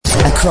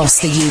Across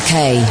the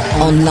UK,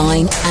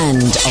 online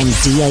and on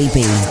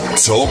DAB.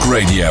 Talk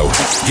Radio.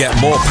 Get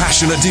more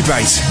passionate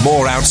debate,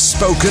 more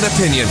outspoken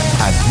opinion,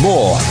 and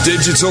more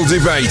digital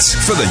debate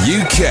for the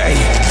UK.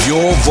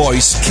 Your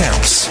voice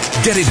counts.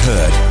 Get it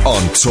heard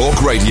on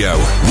Talk Radio.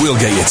 We'll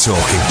get you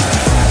talking.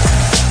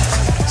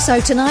 So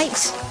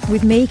tonight,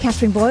 with me,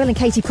 Katherine Boyle and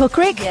Katie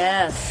Puckrick,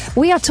 yes,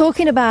 we are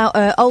talking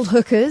about old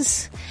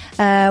hookers.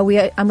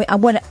 When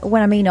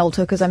I mean old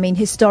hookers, I mean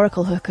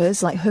historical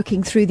hookers, like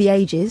hooking through the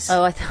ages.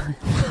 Oh, I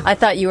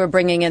thought you were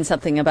bringing in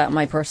something about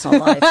my personal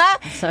life.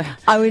 So.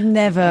 I would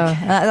never.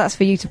 Okay. That's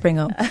for you to bring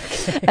up.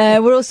 Okay.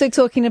 We're also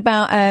talking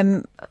about,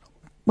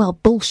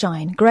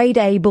 bullshine, grade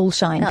A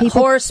bullshine.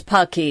 People horse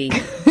pucky.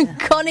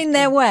 Conning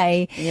their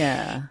way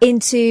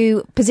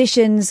into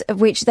positions of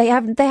which they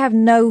have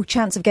no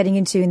chance of getting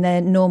into in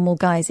their normal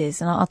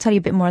guises. And I'll tell you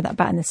a bit more of that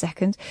about in a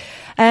second.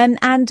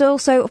 And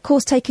also, of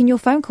course, taking your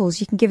phone calls.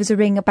 You can give us a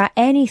ring about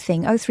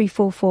anything.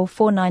 0344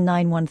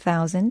 499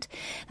 1000.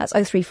 That's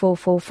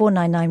 0344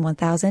 499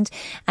 1000.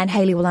 And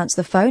Hayley will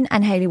answer the phone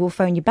and Hayley will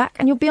phone you back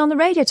and you'll be on the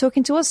radio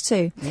talking to us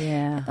too.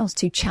 Yeah. Those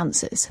two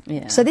chances.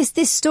 Yeah. So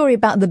this story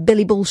about the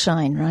Billy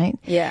Bullshine, right?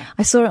 Yeah.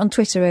 I saw it on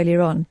Twitter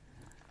earlier on.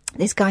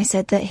 This guy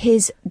said that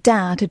his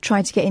dad had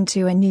tried to get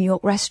into a New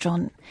York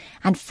restaurant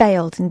and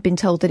failed and been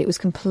told that it was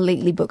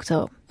completely booked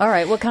up. All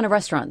right. What kind of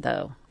restaurant,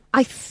 though?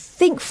 I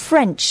think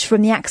French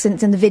from the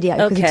accents in the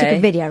video, because he took a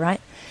video, right?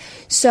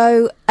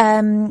 So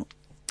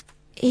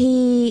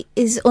he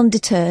is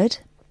undeterred,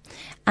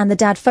 and the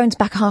dad phones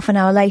back half an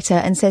hour later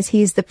and says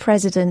he is the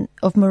president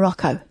of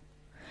Morocco.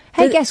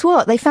 Hey, guess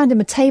what? They found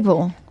him a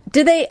table.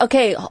 Do they?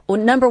 Okay, well,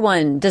 number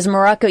one, does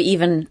Morocco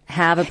even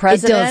have a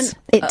president?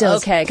 It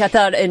does. Okay, I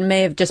thought it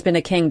may have just been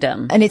a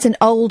kingdom. And it's an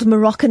old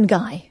Moroccan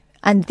guy.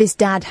 And this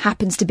dad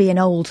happens to be an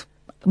old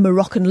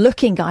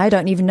Moroccan-looking guy. I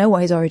don't even know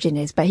what his origin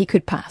is, but he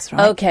could pass,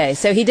 right? Okay,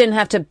 so he didn't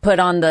have to put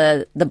on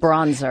the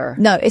bronzer.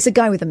 No, it's a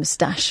guy with a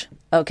moustache.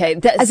 Okay,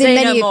 as say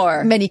in no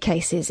more. Many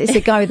cases, it's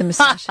a guy with a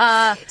moustache.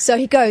 So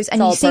he goes,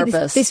 and you see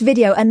this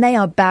video, and they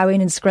are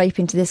bowing and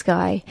scraping to this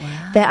guy.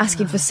 Wow. They're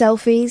asking for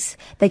selfies.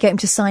 They get him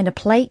to sign a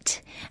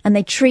plate, and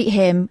they treat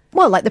him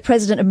like the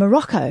president of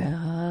Morocco.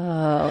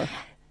 Oh.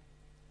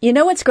 You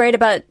know what's great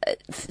about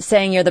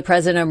saying you're the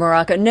president of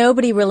Morocco?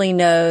 Nobody really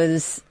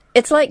knows.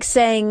 It's like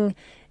saying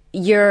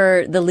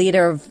you're the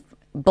leader of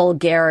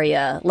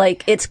Bulgaria.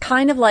 Like, it's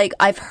kind of like,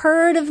 I've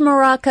heard of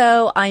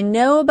Morocco, I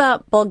know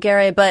about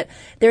Bulgaria, but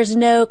there's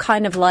no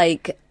kind of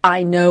like,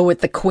 I know what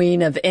the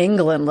Queen of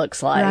England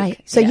looks like.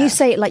 Right. So you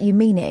say it like you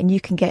mean it, and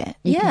you can get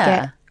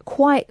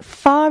quite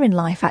far in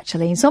life,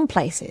 actually, in some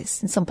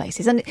places.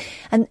 And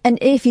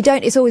if you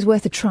don't, it's always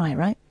worth a try,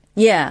 right?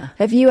 Yeah.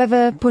 Have you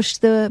ever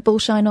pushed the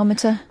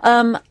bullshinometer?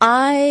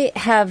 I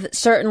have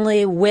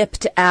certainly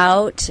whipped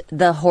out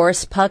the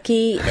horse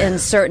pucky in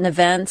certain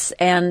events.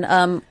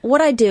 And what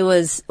I do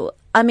is,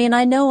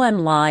 I know I'm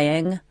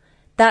lying.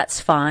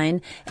 That's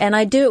fine. And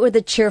I do it with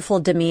a cheerful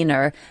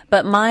demeanor.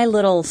 But my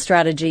little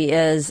strategy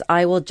is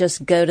I will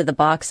just go to the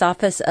box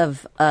office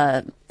of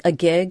a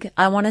gig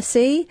I want to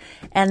see.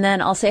 And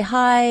then I'll say,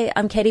 hi,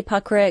 I'm Katie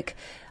Puckrick.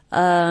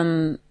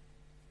 And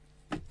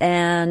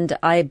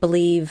I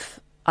believe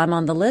I'm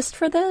on the list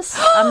for this.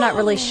 I'm not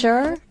really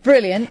sure.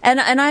 Brilliant. And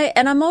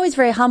I'm always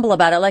very humble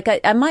about it. Like,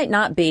 I might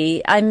not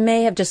be. I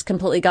may have just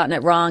completely gotten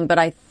it wrong, but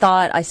I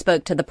thought I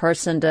spoke to the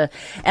person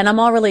and I'm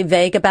all really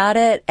vague about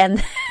it.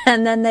 And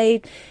then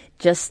they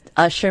just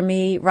usher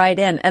me right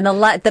in. And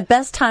the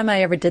best time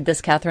I ever did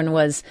this, Catherine,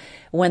 was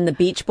when the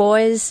Beach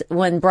Boys,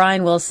 when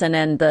Brian Wilson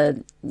and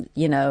the,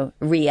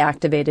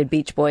 reactivated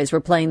Beach Boys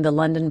were playing the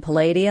London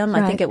Palladium.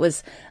 Right. I think it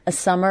was a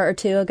summer or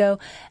two ago.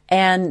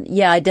 And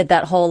yeah, I did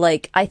that whole,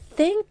 I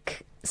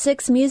think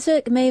Six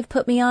Music may have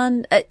put me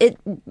on.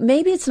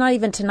 Maybe it's not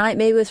even tonight.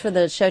 Maybe it was for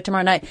the show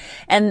tomorrow night.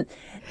 And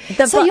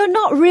so you're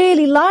not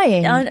really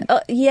lying.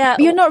 Yeah.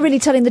 You're not really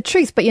telling the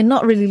truth, but you're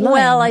not really lying.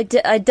 Well, I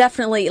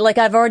definitely,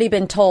 I've already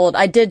been told.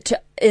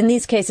 In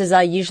these cases,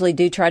 I usually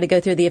do try to go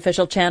through the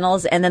official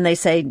channels, and then they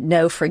say,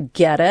 no,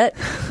 forget it.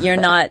 You're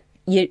not,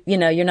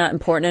 you're not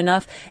important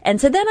enough. And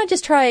so then I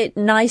just try it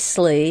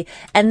nicely.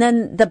 And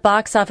then the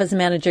box office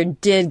manager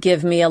did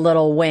give me a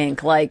little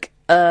wink,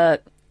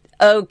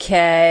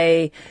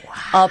 okay, wow.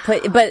 I'll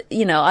put, but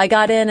I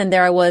got in and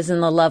there I was in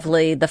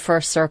the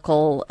first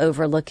circle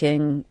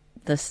overlooking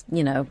this,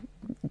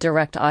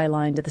 direct eye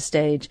line to the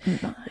stage.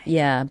 My.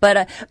 Yeah.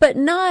 But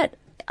not,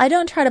 I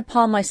don't try to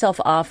palm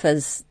myself off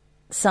as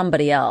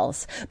somebody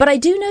else, but I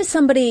do know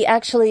somebody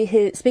actually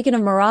who, speaking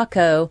of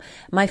Morocco,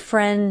 my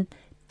friend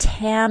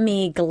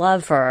Tammy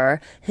Glover,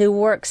 who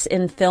works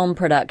in film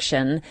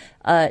production.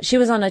 She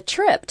was on a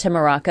trip to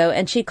Morocco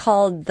and she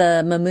called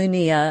the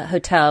Mamounia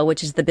Hotel,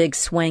 which is the big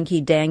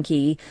swanky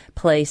danky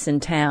place in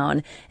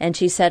town. And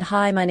she said,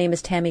 hi, my name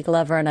is Tammy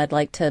Glover and I'd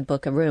like to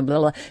book a room. Blah,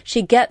 blah.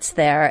 She gets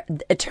there.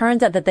 It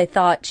turns out that they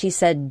thought she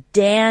said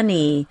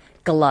Danny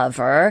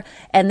Glover,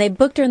 and they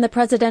booked her in the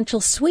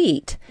presidential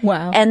suite.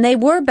 Wow. And they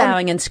were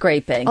bowing and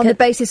scraping. On the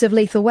basis of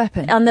Lethal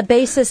Weapon? On the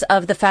basis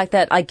of the fact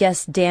that I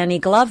guess Danny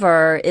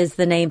Glover is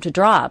the name to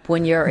drop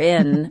when you're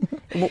in,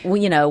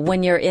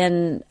 when you're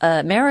in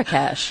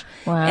Marrakesh.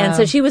 Wow. And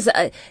so she was,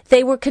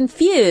 they were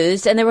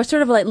confused, and they were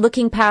sort of like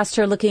looking past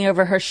her, looking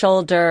over her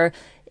shoulder.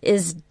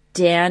 Is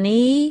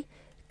Danny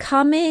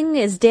coming?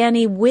 Is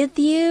Danny with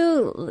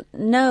you?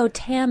 No,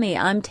 Tammy.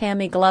 I'm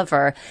Tammy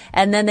Glover.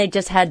 And then they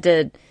just had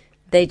to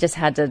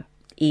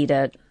eat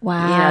it.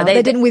 Wow.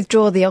 They didn't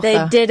withdraw the offer.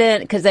 They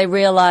didn't, because they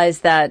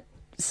realized that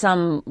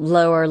some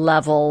lower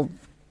level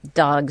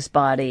dog's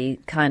body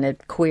kind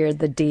of queered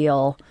the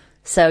deal.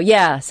 So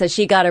so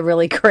she got a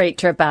really great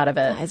trip out of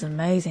it. That is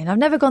amazing. I've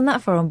never gone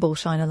that far on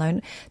Bullshine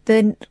alone.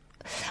 And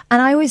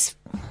I always,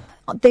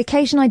 the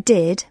occasion I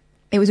did,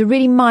 it was a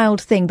really mild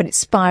thing, but it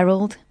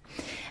spiraled.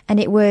 And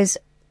it was,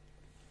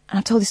 and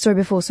I've told this story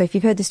before, so if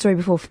you've heard this story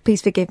before,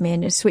 please forgive me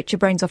and just switch your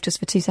brains off just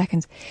for 2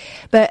 seconds.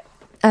 But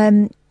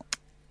when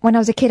I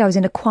was a kid, I was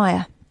in a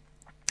choir.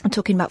 I'm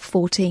talking about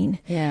 14.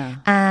 Yeah.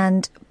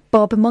 And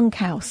Bob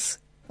Monkhouse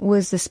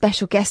was the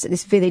special guest at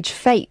this Village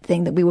Fete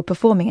thing that we were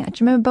performing at.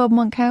 Do you remember Bob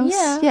Monkhouse?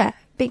 Yeah.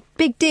 Yeah.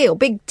 Big deal.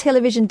 Big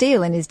television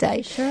deal in his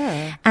day.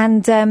 Sure.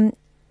 And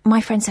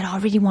my friend said, I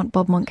really want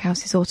Bob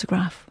Monkhouse's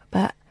autograph,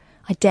 but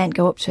I daren't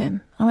go up to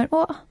him. I went,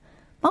 what?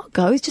 I'll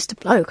go. He's just a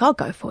bloke. I'll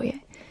go for you.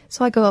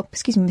 So I go up,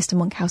 excuse me, Mr.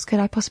 Monkhouse, could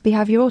I possibly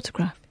have your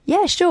autograph?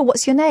 Yeah, sure.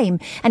 What's your name?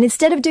 And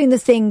instead of doing the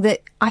thing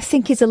that I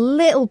think is a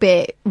little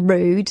bit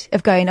rude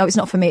of going, oh, it's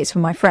not for me, it's for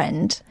my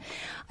friend,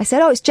 I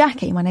said, oh, it's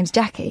Jackie. My name's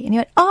Jackie. And he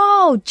went,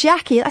 oh,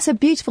 Jackie, that's a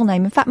beautiful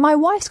name. In fact, my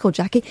wife's called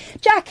Jackie.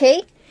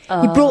 Jackie!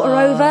 He brought her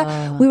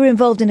over. We were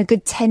involved in a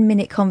good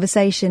 10-minute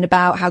conversation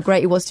about how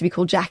great it was to be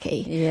called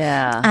Jackie.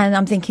 Yeah. And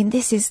I'm thinking,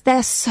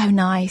 they're so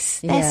nice.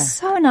 They're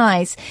so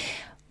nice.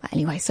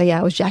 Anyway, so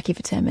I was Jackie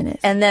for 10 minutes.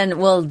 And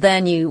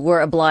then you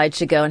were obliged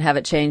to go and have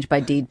it changed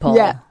by deed poll.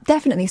 Yeah,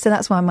 definitely. So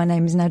that's why my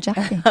name is now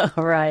Jackie.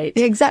 Right.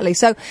 Yeah, exactly.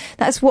 So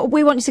that's what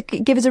we want you to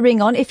give us a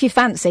ring on if you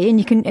fancy. And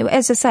you can,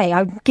 as I say,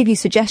 I'll give you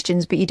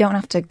suggestions, but you don't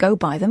have to go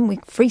by them. We're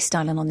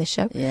freestyling on this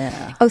show.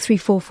 Yeah.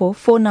 0344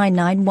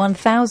 499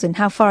 1000.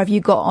 How far have you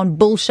got on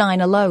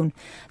Bullshine alone?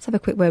 Let's have a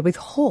quick word with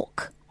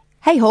Hawk.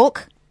 Hey,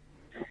 Hawk.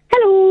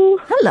 Hello.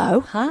 Hello.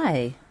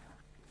 Hi.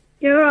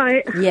 You're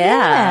right.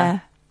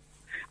 Yeah.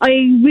 I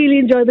really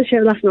enjoyed the show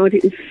last night.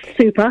 It was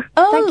super.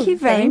 Oh, thank you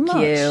very much.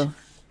 Thank you.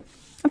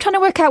 I'm trying to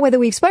work out whether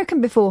we've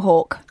spoken before,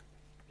 Hawk.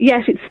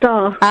 Yes, it's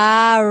Star.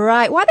 Ah,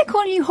 right. Why are they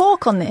calling you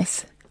Hawk on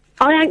this?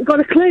 I ain't got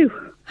a clue.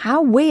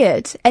 How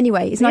weird.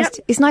 Anyway, it's nice.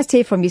 It's nice to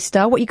hear from you,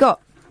 Star. What you got?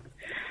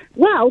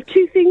 Well,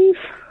 2 things.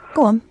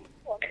 Go on.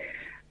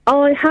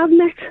 I have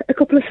met a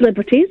couple of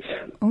celebrities.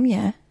 Oh,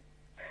 yeah.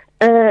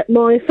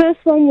 My first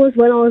one was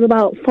when I was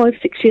about 5,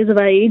 6 years of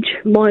age.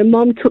 My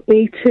mum took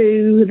me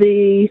to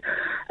the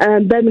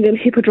Birmingham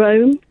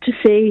Hippodrome to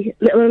see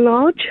Little and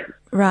Large.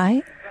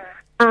 Right.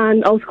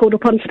 And I was called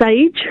up on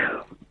stage.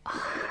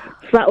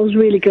 So that was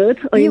really good.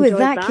 You were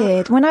that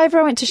kid. Whenever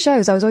I went to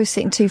shows, I was always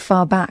sitting too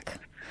far back.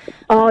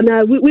 Oh,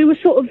 no. We were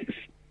sort of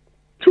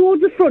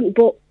towards the front,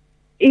 but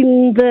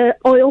in the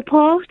aisle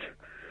part.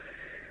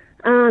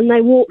 And they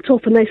walked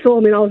up and they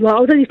saw me, and I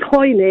was only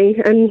tiny,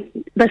 and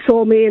they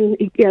saw me, and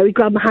he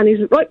grabbed my hand. He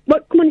was like,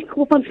 right, come on, you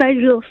come up on stage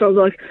with us. So I was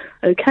like,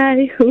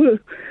 okay.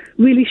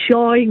 Really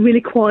shy, really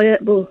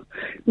quiet, but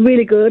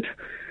really good.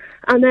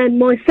 And then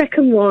my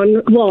second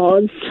one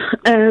was,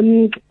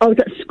 I was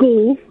at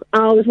school.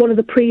 I was one of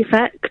the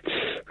prefects,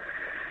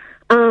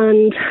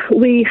 and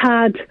we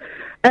had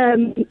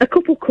a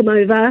couple come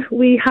over.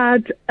 We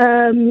had...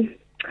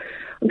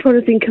 I'm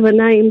trying to think of her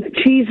name.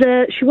 She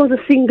was a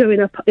singer in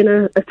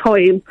a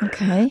time.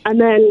 Okay.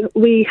 And then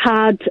we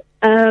had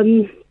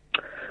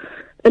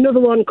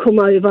another one come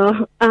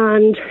over,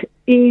 and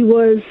he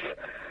was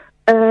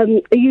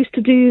he used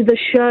to do the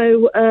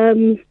show.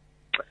 I'm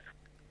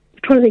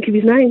trying to think of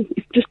his name.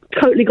 It's just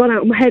totally gone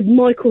out of my head.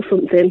 Michael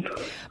something.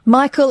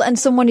 Michael and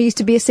someone who used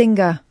to be a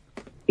singer.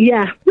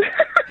 Yeah.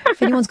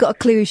 If anyone's got a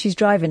clue who she's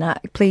driving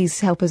at, please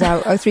help us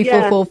out.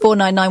 0344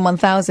 499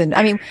 1000.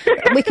 I mean,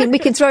 we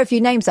can throw a few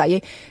names at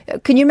you.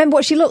 Can you remember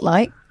what she looked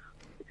like?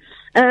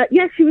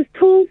 Yeah, she was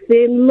tall,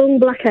 thin, long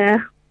black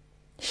hair.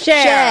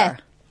 Cher.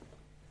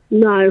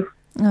 No.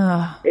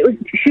 Oh.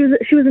 She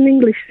was an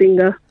English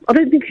singer. I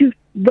don't think she was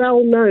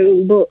well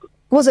known, but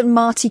wasn't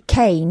Marty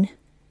Kane?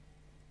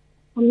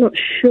 I'm not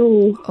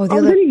sure. I was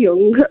really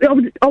young.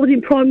 I was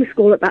in primary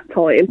school at that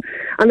time,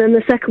 and then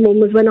the second one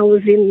was when I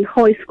was in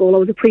high school. I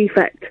was a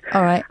prefect.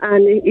 All right.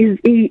 And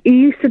he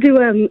used to do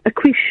a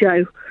quiz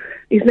show.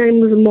 His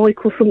name was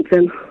Michael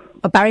something.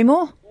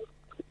 Barrymore?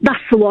 That's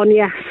the one,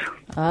 yes.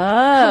 Oh.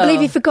 I can't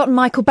believe you've forgotten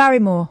Michael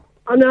Barrymore.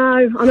 I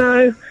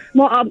know.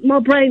 My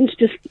brain's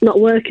just not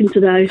working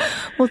today.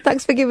 Well,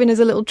 thanks for giving us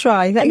a little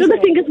try. Another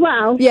thing as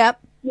well. Yep.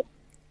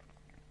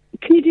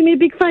 Can you do me a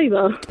big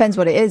favour? Depends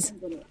what it is.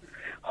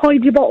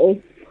 Hide your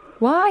bottle.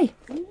 Why?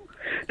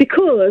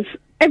 Because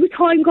every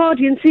time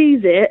Guardian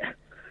sees it,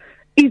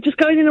 he's just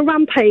going in a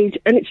rampage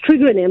and it's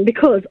triggering him,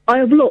 because I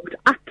have looked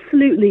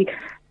absolutely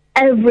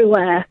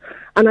everywhere,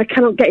 and I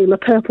cannot get him a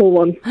purple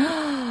one.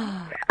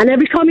 And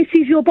every time he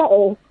sees your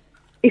bottle,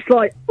 it's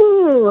like,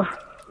 ooh.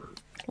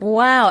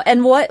 Wow.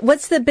 And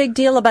what's the big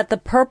deal about the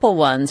purple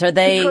ones? Are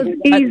they... Because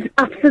he's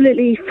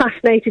absolutely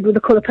fascinated with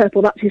the colour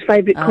purple. That's his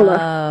favourite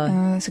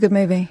colour. It's a good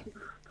movie.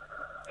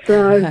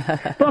 So,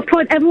 but I've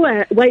tried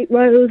everywhere.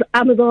 Waitrose,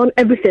 Amazon,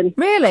 everything.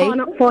 Really?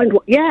 Cannot find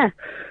one. Yeah.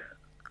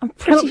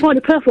 Cannot find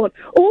a purple one.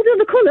 All the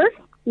other colours,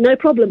 no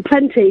problem,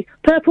 plenty.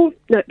 Purple,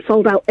 no,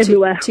 sold out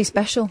everywhere. Too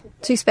special.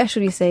 Too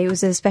special, you see. It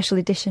was a special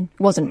edition.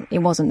 It wasn't.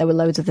 There were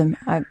loads of them.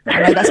 I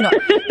know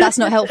that's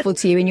not helpful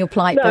to you in your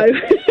plight. No.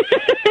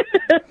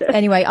 But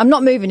anyway, I'm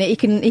not moving it. You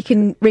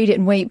can read it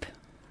and weep.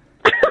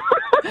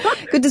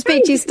 Good to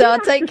speak to you, Star.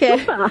 Take care.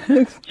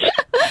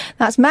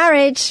 That's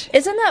marriage.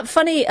 Isn't that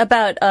funny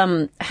about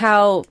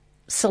how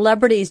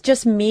celebrities,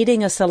 just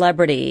meeting a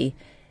celebrity,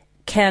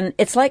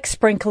 it's like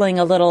sprinkling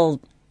a little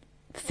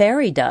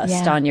fairy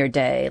dust on your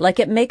day. Like,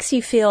 it makes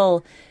you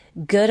feel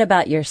good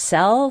about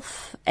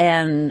yourself,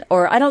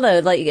 or I don't know,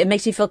 like, it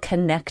makes you feel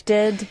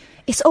connected.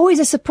 It's always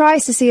a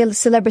surprise to see a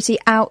celebrity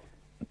out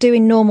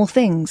doing normal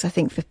things, I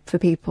think, for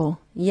people.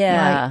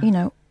 Yeah.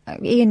 Like,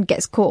 Ian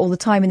gets caught all the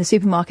time in the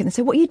supermarket and they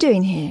say, "What are you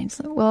doing here?" It's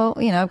like, well,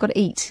 I've got to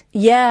eat.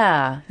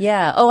 Yeah.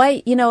 Oh,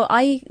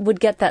 I would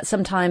get that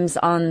sometimes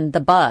on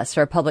the bus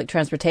or public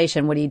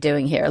transportation. What are you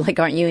doing here? Like,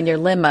 aren't you in your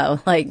limo?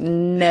 Like,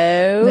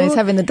 no. He's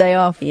having the day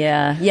off.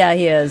 Yeah,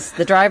 he is.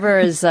 The driver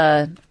is,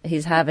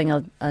 he's having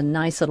a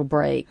nice little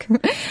break.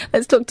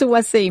 Let's talk to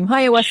Wasim.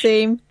 Hiya,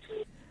 Wasim.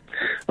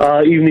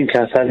 Evening,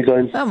 Kath. How's it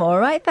going? I'm all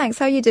right, thanks.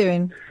 How are you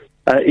doing?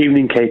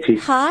 Evening, Katie.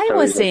 Hi,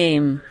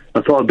 Wasim. I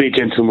thought I'd be a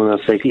gentleman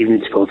and say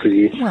evening to both of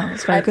you. Well,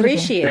 it's very I good.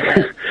 appreciate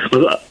it.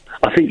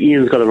 I think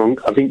Ian's got it wrong.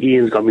 I think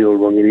Ian's got me all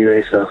wrong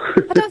anyway, so...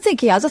 I don't think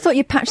he has. I thought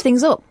you patched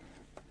things up.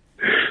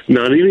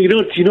 No, you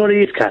know what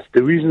it is, Kath?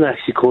 The reason I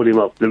actually called him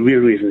up, the real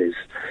reason is,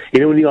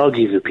 when he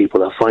argues with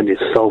people, I find it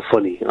so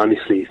funny,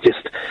 honestly. It's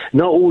just,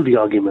 not all the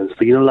arguments,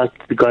 but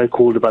like the guy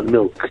called about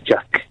milk,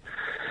 Jack.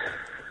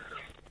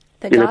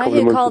 The guy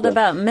who called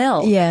about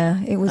milk.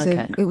 Yeah, it was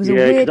a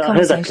weird conversation. I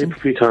heard that clip a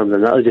few times,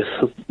 and that was just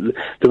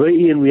the way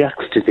Ian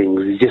reacts to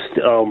things is just,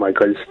 oh my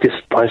god, it's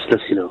just priceless.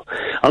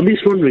 I'm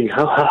just wondering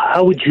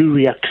how would you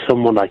react to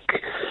someone like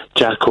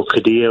Jack or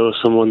Kadir or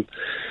someone?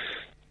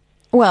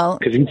 Well,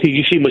 because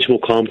you seem much more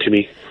calm to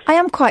me. I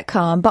am quite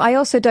calm, but I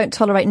also don't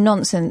tolerate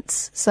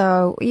nonsense.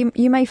 So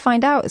you may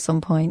find out at some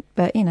point.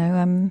 But I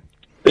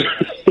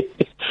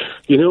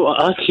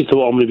actually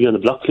thought I'm going to be on the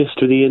block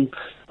list with Ian.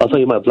 I thought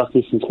you might block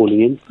me from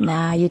calling in.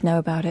 Nah, you'd know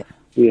about it.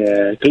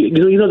 Yeah,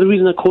 the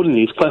reason I called in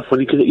is quite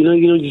funny because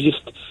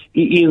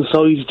Ian's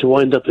so easy to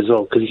wind up as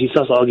well because he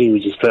starts arguing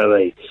with you straight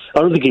away.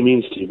 I don't think he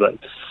means to, but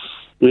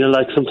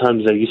like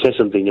sometimes you say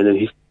something and then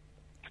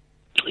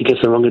he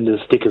gets the wrong end of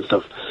the stick and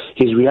stuff.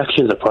 His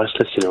reactions are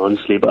priceless,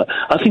 honestly. But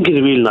I think he's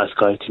a really nice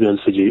guy, to be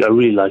honest with you. I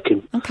really like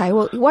him. Okay,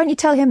 well, why don't you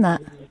tell him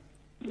that?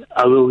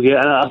 I will, yeah.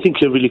 And I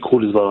think you're really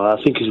cool as well.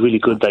 I think it's really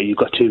good that you've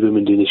got two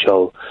women doing the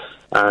show.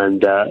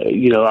 And,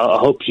 I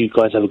hope you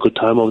guys have a good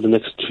time over the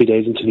next 3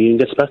 days until Ian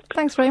gets back.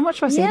 Thanks very much,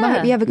 Wasim. Yeah. I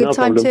hope you have a good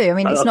time problem. too. I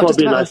mean, it's not just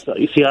about us.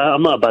 You see,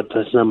 I'm not a bad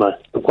person, am I?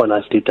 I'm quite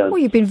nice deep down.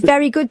 Well, you've been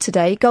very good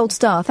today. Gold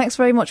star. Thanks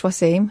very much,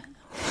 Wasim.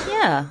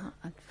 Yeah,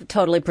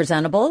 totally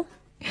presentable.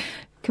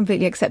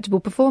 Completely acceptable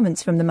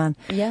performance from the man.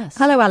 Yes.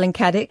 Hello, Alan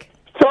Caddick.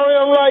 Sorry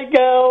I'm late,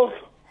 girls.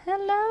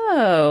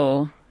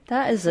 Hello.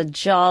 That is a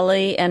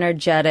jolly,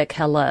 energetic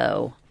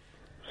hello.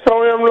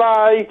 Sorry I'm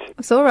late.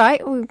 It's all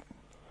right.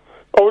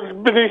 I was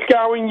busy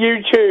scouring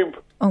YouTube.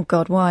 Oh,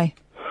 God, why?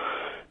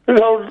 And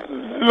I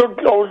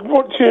was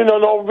watching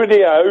an old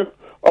video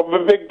of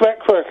the Big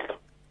Breakfast.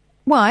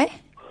 Why?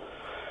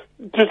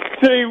 To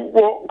see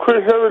what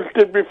Chris Evans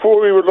did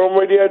before he was on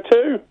Radio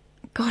 2.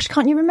 Gosh,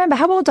 can't you remember?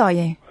 How old are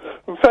you?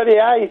 I'm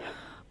 38.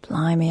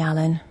 Blimey,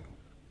 Alan.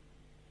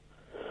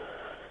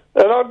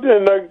 And I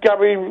didn't know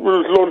Gabby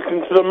was launched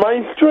into the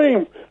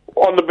mainstream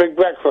on the Big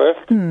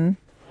Breakfast.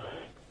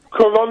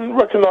 Because I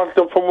recognised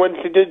her from when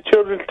she did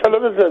children's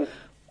television.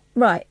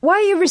 Right. Why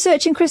are you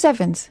researching Chris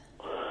Evans?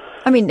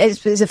 I mean,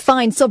 it's a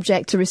fine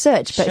subject to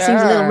research, but It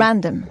seems a little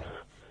random.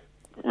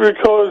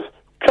 Because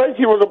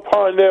Katie was a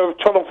pioneer of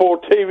Channel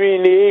 4 TV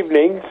in the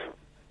evenings.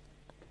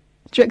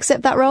 Do you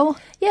accept that role?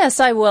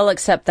 Yes, I will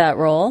accept that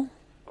role.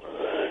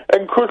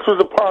 And Chris was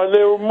a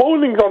pioneer of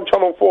mornings on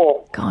Channel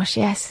 4. Gosh,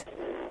 yes.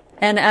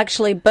 And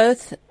actually,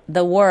 both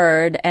The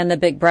Word and The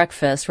Big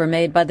Breakfast were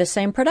made by the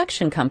same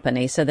production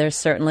company, so there's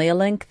certainly a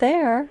link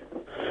there.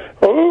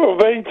 Oh,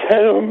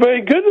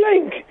 very good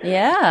link.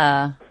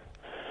 Yeah.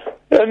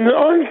 And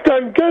I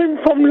understand, going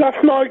from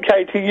last night,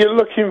 Katie, you're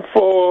looking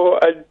for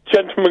a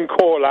gentleman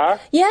caller.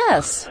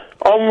 Yes.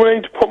 I'm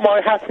willing to put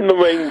my hat in the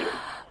ring.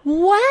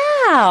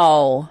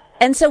 Wow.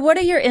 And so what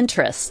are your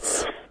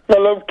interests? I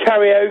love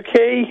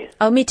karaoke.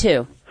 Oh, me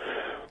too.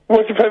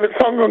 What's your favourite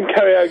song on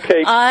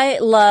karaoke? I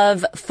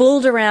love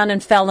Fooled Around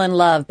and Fell in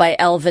Love by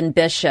Elvin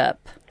Bishop.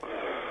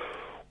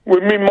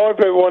 With me, my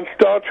favourite one,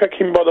 Star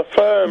Trekking by the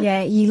Firm.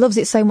 Yeah, he loves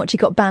it so much he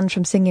got banned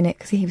from singing it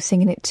because he was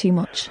singing it too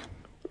much.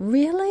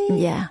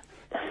 Really? Yeah.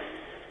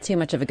 Too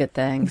much of a good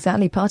thing.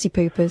 Exactly, party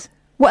poopers.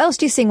 What else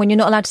do you sing when you're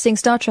not allowed to sing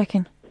Star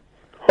Trekking?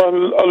 I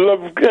love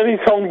any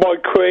song by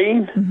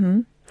Queen. Mm-hmm.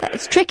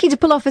 It's tricky to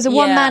pull off as a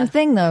one-man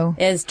thing, though.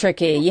 It is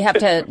tricky. You have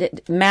to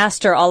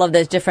master all of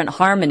those different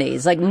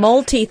harmonies, like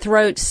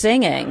multi-throat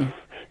singing.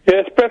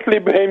 Yeah, especially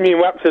Bohemian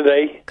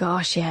Rhapsody.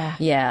 Gosh, yeah.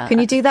 Yeah. Can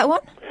you do that one?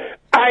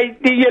 I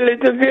see a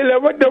little zilla,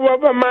 what the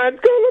rubber man's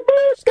gonna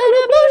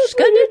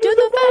Gonna do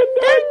the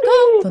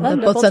fandango.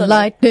 Thunderbolts and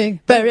lightning,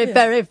 very,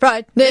 very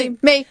frightening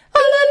me.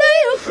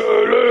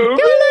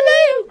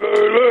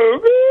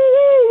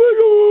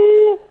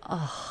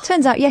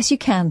 Turns out, yes, you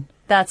can.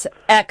 That's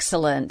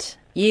excellent.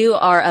 You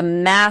are a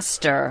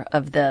master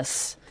of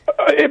this.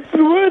 If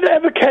the word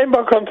ever came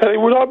back on telly,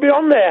 would I be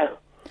on there?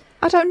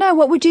 I don't know.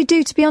 What would you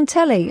do to be on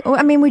telly? Or,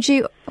 I mean, would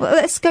you... Well,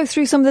 let's go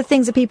through some of the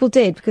things that people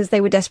did because they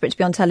were desperate to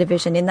be on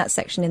television in that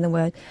section in the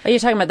Word. Are you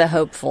talking about the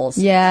hopefuls?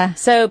 Yeah.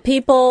 So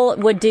people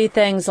would do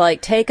things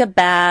like take a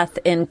bath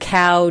in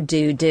cow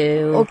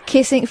doo-doo. Or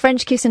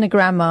French kissing a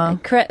grandma.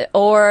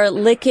 Or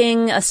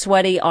licking a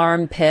sweaty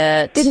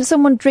armpit. Didn't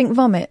someone drink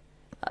vomit?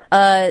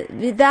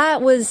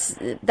 That was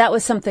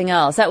something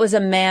else. That was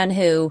a man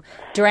who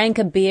drank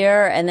a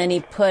beer and then he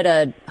put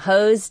a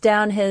hose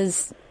down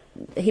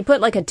he put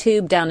like a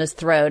tube down his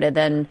throat and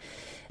then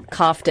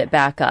coughed it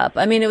back up.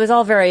 I mean, it was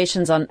all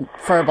variations on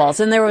furballs.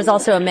 And there was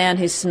also a man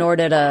who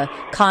snorted a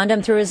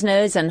condom through his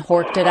nose and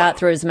horked it out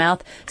through his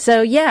mouth.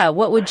 So yeah,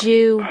 what would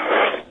you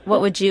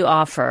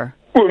offer?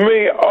 With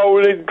me, I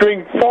would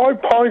drink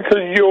 5 pints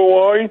of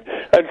your wine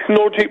and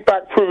snort it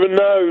back through the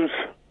nose.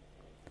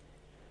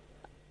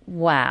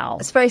 Wow.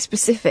 It's very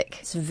specific.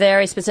 It's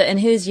very specific. And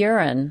whose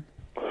urine?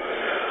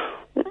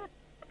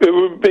 It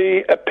would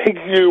be a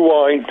pig's new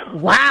wine.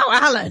 Wow,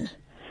 Alan.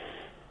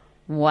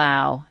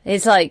 Wow.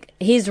 It's like,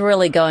 he's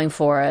really going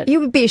for it. You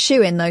would be a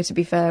shoo-in, though, to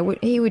be fair.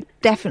 He would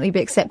definitely be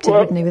accepted,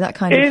 wouldn't he, with that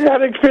kind of... He's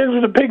had experience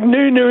with a pig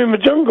noo-noo in the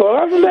jungle,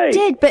 hasn't he? He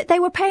did, but they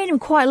were paying him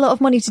quite a lot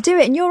of money to do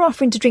it, and you're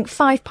offering to drink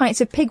 5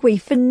 pints of pig wee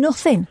for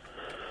nothing.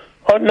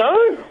 I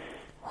know.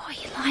 What are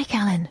you like,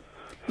 Alan?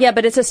 Yeah,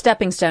 but it's a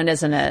stepping stone,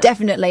 isn't it?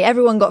 Definitely.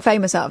 Everyone got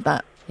famous out of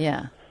that.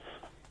 Yeah.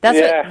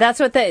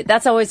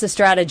 That's always the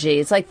strategy.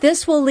 It's like,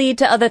 this will lead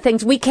to other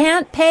things. We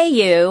can't pay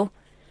you,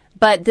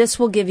 but this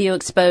will give you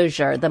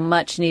exposure, the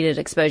much needed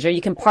exposure.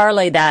 You can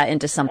parlay that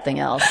into something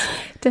else.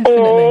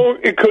 Definitely. Or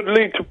it could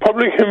lead to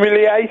public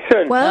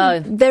humiliation.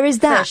 Well, there is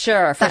that.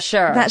 For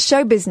sure. That's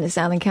show business,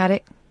 Alan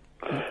Caddick.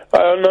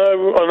 I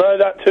know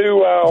that too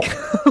well.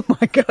 Oh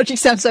my God, you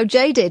sound so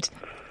jaded.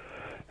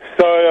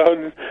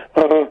 So,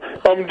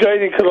 I'm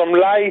jaded because I'm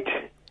late.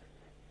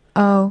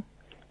 Oh.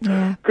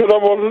 Yeah. Because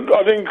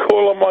I didn't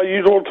call on my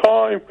usual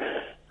time.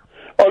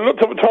 I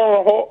looked at the time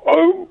and I thought,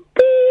 oh,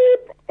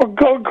 beep, I've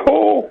got a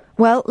call.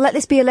 Well, let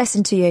this be a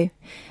lesson to you.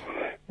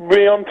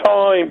 Be on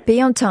time.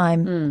 Be on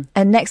time.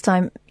 And next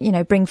time,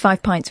 bring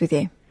 5 pints with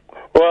you.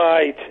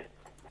 Right.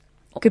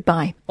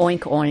 Goodbye. Oink,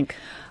 oink.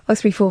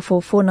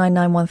 0344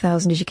 499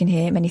 1000, as you can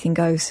hear, anything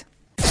goes.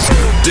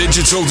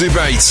 Digital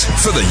debate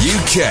for the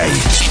UK.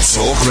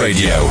 Talk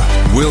Radio.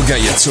 We'll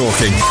get you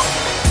talking.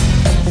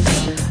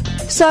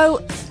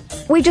 So...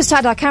 we just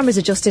had our cameras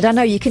adjusted. I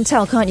know you can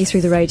tell, can't you,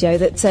 through the radio,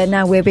 that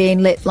now we're being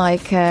lit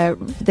like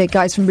the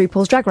guys from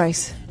RuPaul's Drag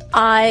Race.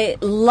 I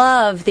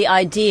love the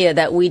idea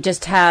that we're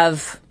just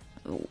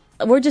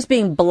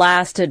being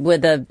blasted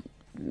with a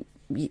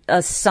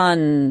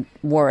sun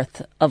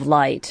worth of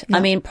light. Yeah. I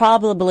mean,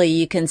 probably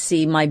you can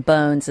see my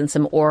bones and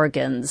some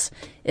organs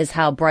is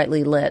how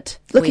brightly lit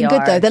looking we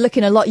good, are. though. They're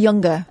looking a lot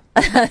younger.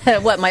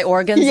 What my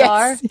organs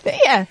are?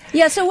 Yeah.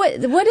 Yeah, so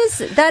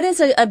that is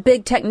a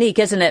big technique,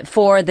 isn't it,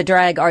 for the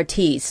drag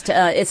artiste?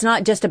 It's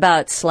not just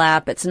about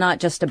slap. It's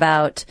not just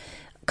about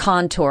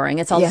contouring.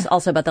 It's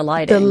also about the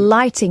lighting. The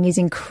lighting is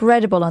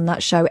incredible on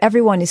that show.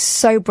 Everyone is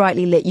so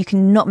brightly lit. You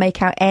cannot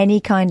make out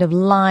any kind of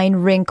line,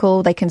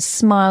 wrinkle. They can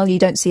smile. You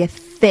don't see a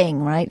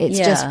thing, right? It's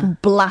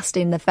just blast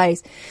in the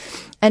face.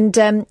 And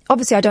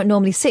obviously, I don't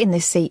normally sit in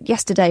this seat.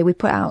 Yesterday, we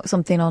put out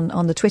something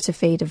on the Twitter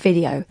feed, a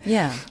video.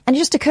 Yeah. And it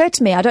just occurred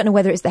to me, I don't know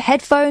whether it's the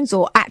headphones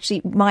or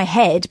actually my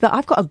head, but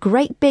I've got a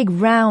great big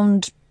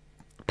round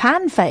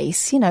pan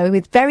face,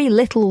 with very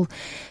little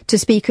to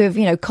speak of,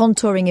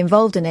 contouring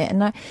involved in it.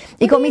 And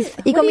it got me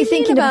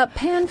thinking about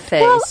pan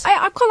face. Well,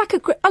 I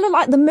look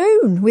like the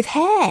moon with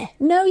hair.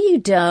 No, you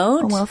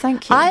don't. Oh, well,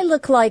 thank you. I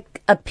look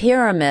like a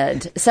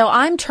pyramid. So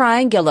I'm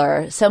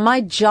triangular. So my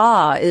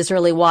jaw is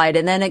really wide,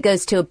 and then it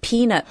goes to a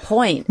peanut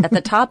point at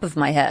the top of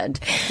my head,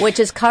 which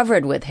is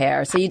covered with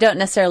hair. So you don't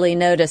necessarily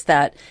notice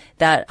that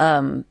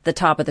the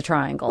top of the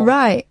triangle.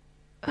 Right.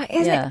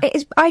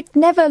 I've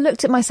never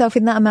looked at myself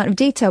in that amount of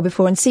detail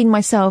before and seen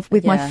myself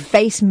with my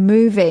face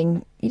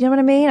moving. You know what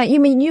I mean?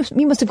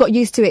 You must have got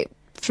used to it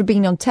for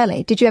being on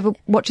telly. Did you ever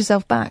watch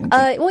yourself back?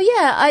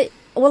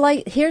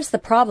 Here's the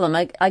problem.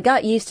 I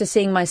got used to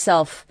seeing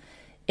myself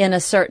in a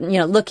certain,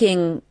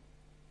 looking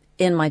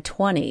in my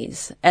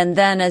 20s. And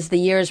then as the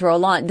years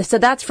roll on, so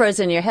that's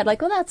frozen in your head. Like,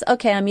 well, that's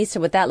okay. I'm used to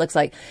what that looks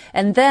like.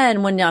 And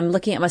then when I'm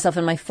looking at myself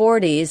in my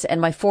 40s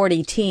and my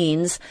 40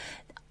 teens,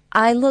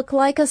 I look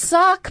like a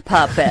sock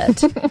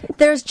puppet.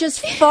 There's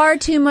just far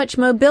too much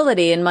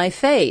mobility in my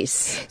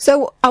face.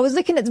 So I was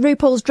looking at the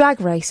RuPaul's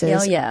Drag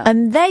Races. Oh, yeah.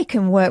 And they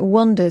can work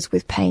wonders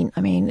with paint.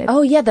 I mean...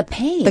 Oh, yeah, the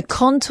paint. The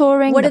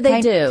contouring. What do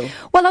they paint. do?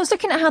 Well, I was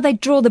looking at how they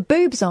draw the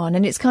boobs on,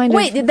 and it's kind of...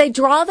 Wait, did they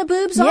draw the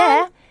boobs on?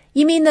 Yeah.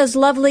 You mean those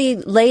lovely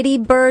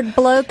ladybird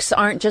blokes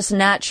aren't just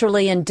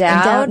naturally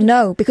endowed?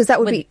 No, because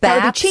that would be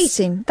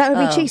cheating. That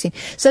would be cheating.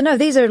 So no,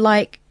 these are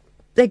like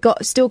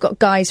still got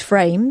guys'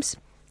 frames.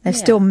 They're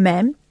still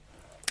men,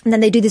 and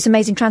then they do this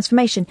amazing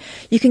transformation.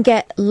 You can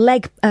get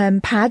leg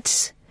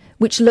pads,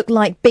 which look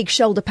like big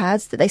shoulder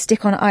pads that they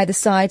stick on either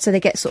side, so they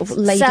get sort of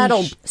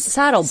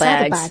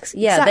saddlebags.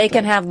 Yeah, exactly. They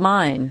can have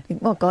mine.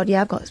 Oh God, yeah,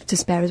 I've got to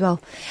spare as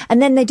well.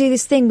 And then they do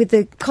this thing with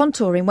the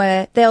contouring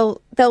where they'll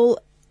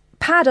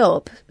pad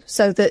up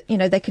so that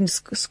they can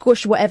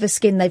squish whatever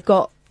skin they've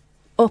got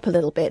up a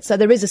little bit. So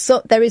there is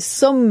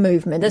some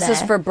movement. This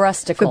is for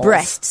breasticles. For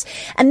breasts,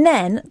 and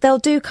then they'll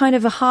do kind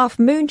of a half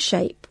moon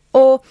shape,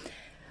 or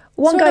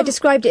one guy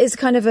described it as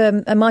kind of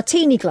a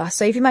martini glass.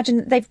 So if you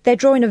imagine they're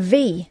drawing a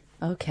V.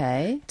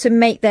 Okay. To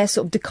make their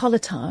sort of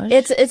décolletage.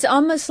 It's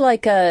almost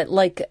like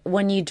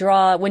when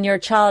you're a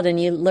child and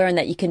you learn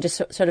that you can just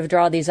sort of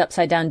draw these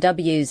upside down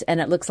W's and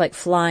it looks like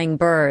flying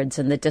birds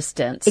in the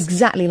distance.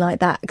 Exactly like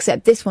that,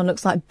 except this one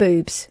looks like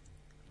boobs.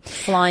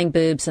 Flying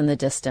boobs in the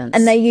distance.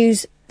 And they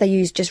use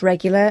just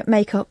regular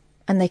makeup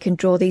and they can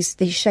draw these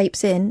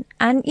shapes in,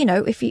 and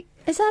if you...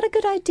 Is that a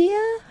good idea?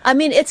 I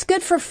mean, it's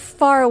good for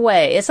far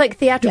away. It's like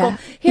theatrical. Yeah.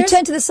 You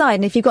turn to the side,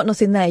 and if you've got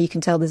nothing there, you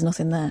can tell there's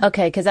nothing there.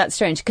 Okay, because that's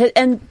strange.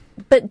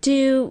 But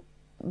do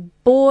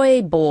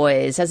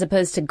boys, as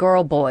opposed to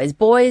girl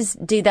boys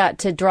do that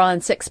to draw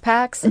in six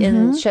packs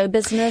in show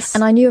business?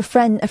 And I knew a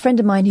friend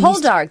of mine who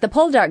the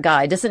Poldark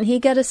guy, doesn't he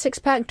get a six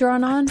pack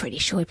drawn on? I'm pretty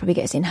sure he probably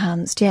gets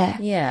enhanced. Yeah.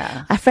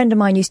 Yeah. A friend of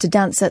mine used to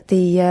dance at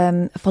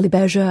the Folie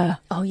Bergère.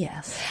 Oh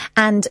yes.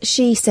 And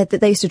she said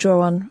that they used to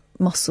draw on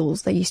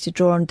muscles. They used to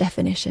draw on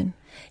definition.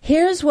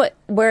 Here's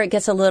where it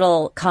gets a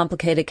little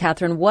complicated,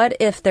 Catherine. What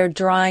if they're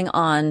drawing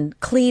on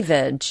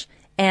cleavage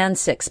and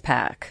six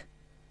pack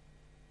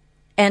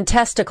and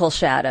testicle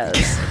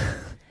shadows?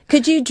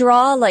 Could you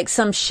draw like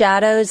some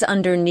shadows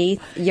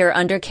underneath your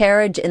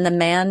undercarriage in the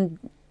man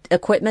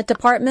equipment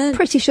department?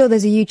 Pretty sure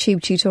there's a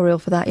YouTube tutorial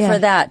for that. Yeah. For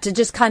that, to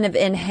just kind of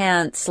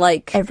enhance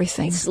like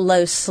everything.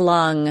 Low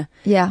slung.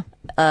 Yeah.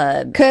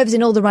 Curves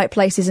in all the right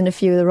places and a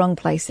few of the wrong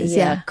places.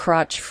 Yeah.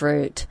 Crotch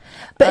fruit.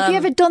 But have you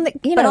ever done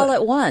that? But all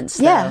at once.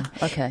 Though. Yeah.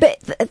 Okay.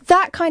 But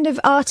that kind of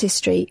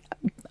artistry,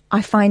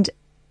 I find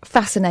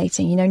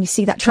fascinating. And you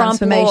see that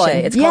transformation.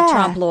 It's called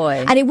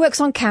trompe-l'oeil. And it works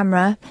on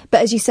camera,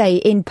 but as you say,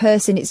 in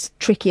person, it's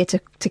trickier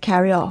to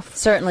carry off.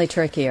 Certainly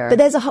trickier.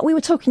 But we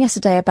were talking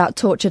yesterday about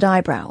tortured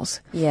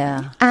eyebrows.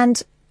 Yeah.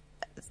 And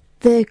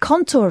the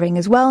contouring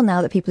as well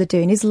now that people are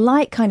doing is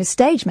like kind of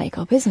stage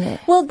makeup, isn't it?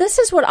 Well, this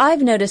is what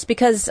I've noticed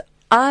because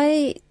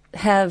I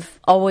have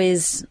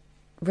always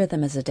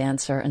rhythm as a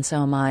dancer, and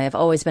so am I. I've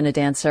always been a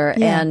dancer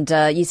and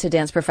used to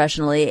dance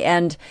professionally.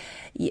 And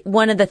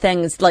one of the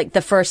things, like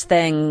the first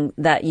thing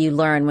that you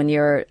learn when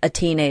you're a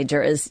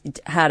teenager is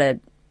how to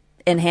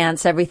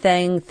enhance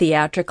everything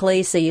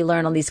theatrically. So you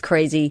learn all these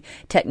crazy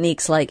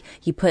techniques, like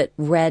you put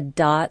red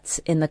dots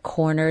in the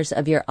corners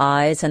of your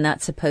eyes, and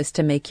that's supposed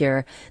to make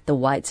the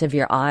whites of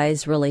your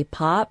eyes really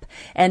pop.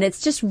 And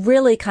it's just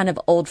really kind of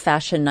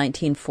old-fashioned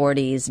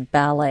 1940s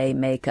ballet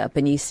makeup,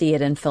 and you see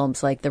it in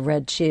films like The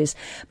Red Shoes.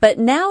 But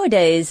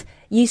nowadays,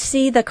 you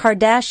see the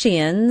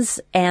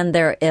Kardashians and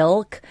their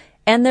ilk,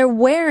 and they're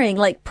wearing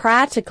like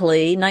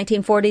practically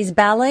 1940s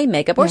ballet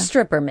makeup or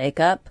stripper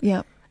makeup.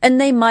 Yeah. And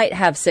they might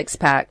have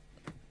six-pack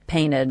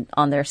painted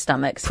on their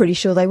stomachs. Pretty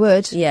sure they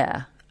would.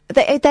 Yeah.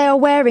 They are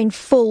wearing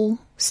full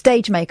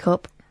stage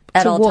makeup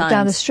at to all walk times,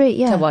 down the street.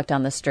 Yeah. To walk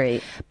down the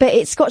street. But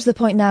it's got to the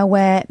point now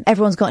where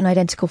everyone's got an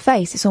identical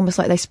face. It's almost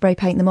like they spray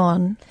paint them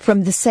on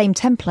from the same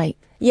template.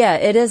 Yeah,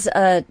 it is.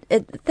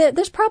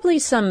 There's probably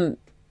some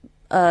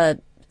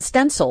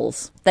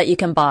stencils that you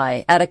can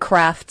buy at a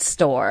craft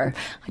store.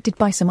 I did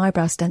buy some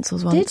eyebrow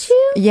stencils once. Did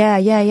you? Yeah.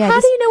 How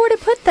do you know where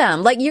to put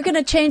them? Like, you're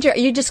going to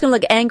you're just going to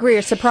look angry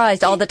or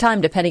surprised all the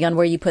time, depending on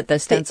where you put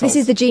those stencils. This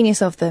is the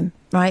genius of them,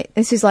 right?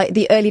 This is like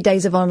the early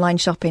days of online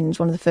shopping. It's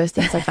one of the first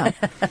things I found.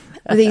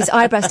 These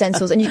eyebrow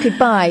stencils, and you could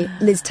buy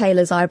Liz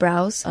Taylor's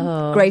eyebrows,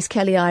 Grace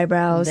Kelly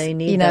eyebrows. They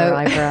need their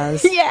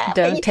eyebrows. Yeah.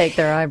 Don't take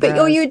their eyebrows. But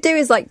all you would do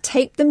is like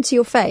tape them to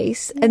your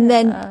face and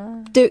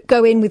then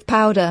go in with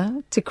powder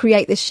to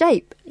create this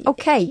shape.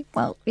 Okay,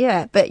 well,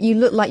 yeah, but you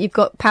look like you've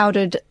got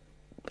powdered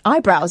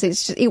eyebrows.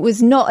 It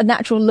was not a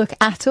natural look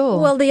at all.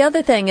 Well, the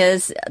other thing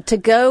is, to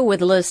go with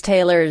Liz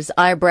Taylor's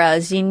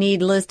eyebrows, you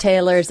need Liz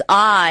Taylor's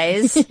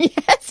eyes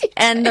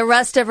and the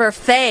rest of her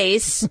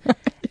face.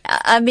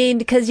 I mean,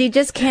 because you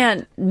just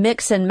can't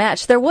mix and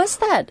match. There was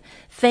that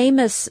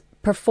famous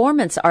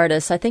performance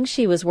artist. I think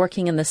she was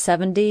working in the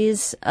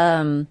 70s.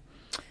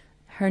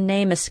 Her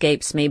name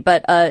escapes me,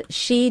 but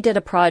she did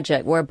a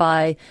project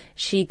whereby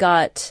she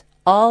has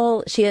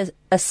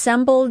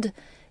assembled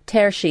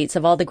tear sheets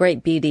of all the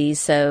great beauties,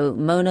 so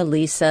Mona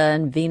Lisa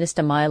and Venus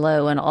de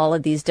Milo and all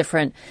of these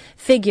different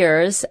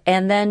figures.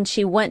 And then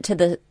she went to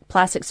the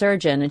plastic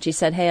surgeon and she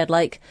said, hey, I'd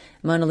like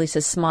Mona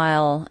Lisa's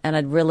smile, and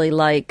I'd really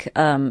like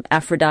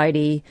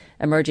Aphrodite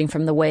emerging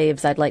from the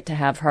waves. I'd like to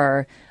have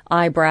her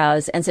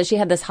eyebrows. And so she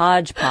had this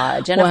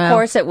hodgepodge. And of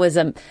course it was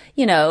it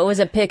was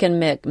a pick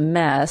and mick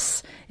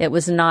mess. It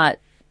was not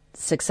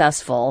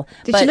successful.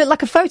 Did she look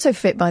like a photo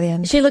fit by the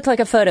end? She looked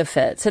like a photo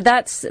fit. So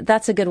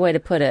that's a good way to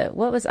put it. I'm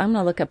going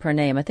to look up her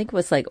name. I think it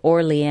was like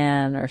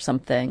Orleanne or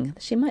something.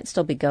 She might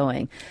still be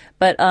going.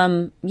 But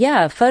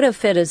photo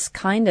fit is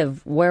kind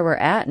of where we're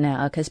at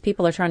now, because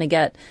people are trying to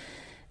get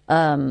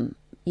the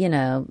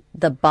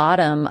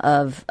bottom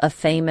of a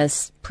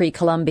famous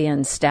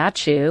pre-Columbian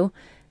statue,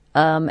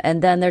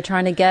 and then they're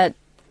trying to get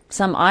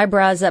some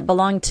eyebrows that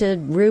belong to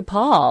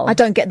RuPaul. I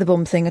don't get the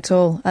bum thing at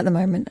all at the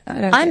moment.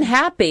 I'm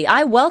happy.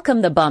 I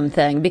welcome the bum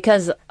thing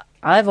because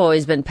I've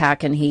always been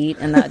packing heat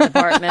in that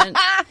department.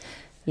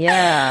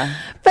 Yeah.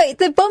 But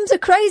the bums are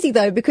crazy,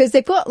 though, because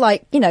they've got,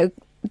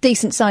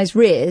 decent sized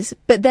rears,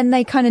 but then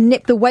they kind of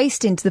nip the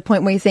waist in to the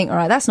point where you think, all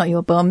right, that's not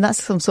your bum,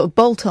 that's some sort of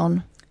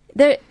bolt-on.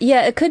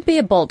 It could be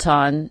a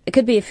bolt-on. It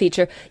could be a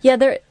feature.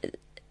 Yeah,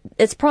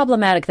 it's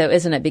problematic, though,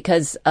 isn't it?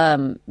 Because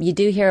you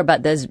do hear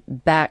about those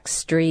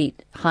backstreet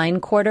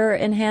hindquarter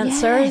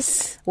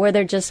enhancers, where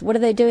they're just, what are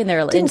they doing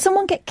there? Didn't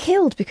someone get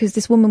killed because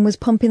this woman was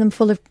pumping them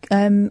full of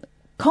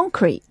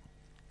concrete?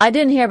 I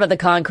didn't hear about the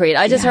concrete.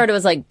 I just heard it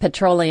was like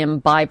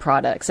petroleum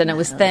byproducts, and it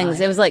was things.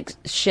 It was like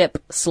ship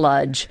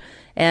sludge,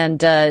 and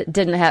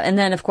didn't have. And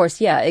then, of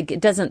course,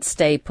 it doesn't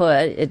stay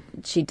put.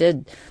 She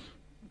did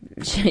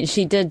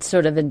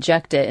sort of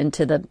inject it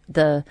into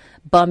the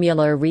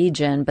bumular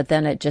region, but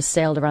then it just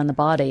sailed around the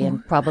body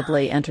and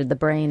probably entered the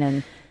brain,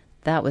 and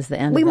that was the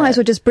end of it. We might as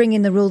well just bring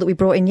in the rule that we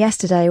brought in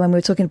yesterday when we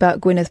were talking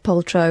about Gwyneth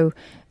Paltrow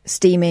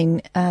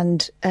steaming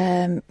and,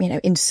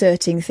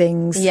 inserting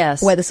things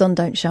where the sun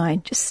don't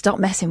shine. Just stop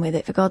messing with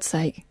it, for God's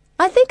sake.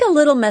 I think a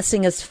little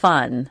messing is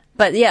fun.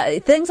 But yeah,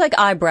 things like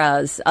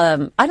eyebrows.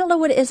 I don't know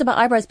what it is about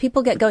eyebrows.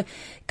 People get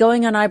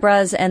going on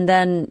eyebrows and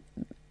then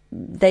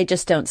they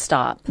just don't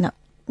stop. No.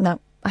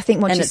 I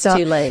think once you start...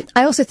 it's too late.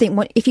 I also think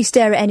if you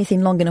stare at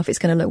anything long enough, it's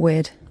going to look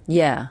weird.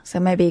 Yeah. So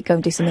maybe go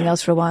and do something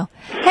else for a while.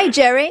 Hey,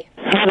 Jerry.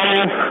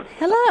 Hello.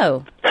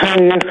 Hello.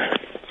 Hello.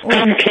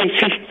 I'm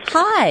Katie.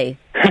 Hi.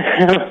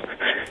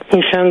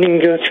 You're sounding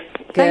good.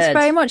 Thanks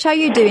very much. How are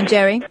you doing,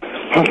 Jerry?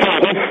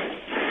 Pardon?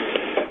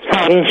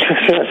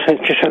 Just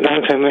at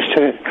that time, most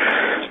of it.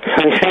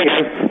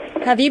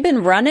 Have you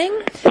been running?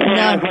 No.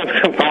 I've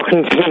got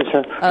Parkinson's,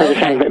 so I just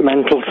sound a bit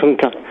mental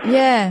sometimes.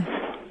 Yeah.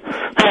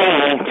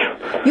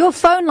 Alright. Your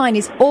phone line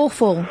is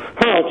awful.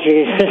 Oh,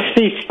 jeez. It's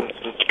these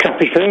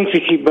crappy phones you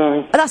keep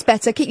buying. Oh, that's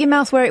better. Keep your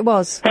mouth where it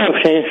was.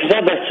 Okay, is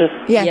that better?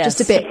 Yeah,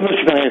 just a bit.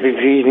 Much better be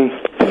breathing.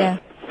 Yeah.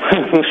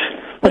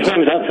 What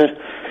time is that for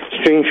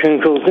strange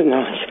phone calls at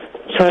night?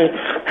 Sorry.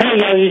 Hey,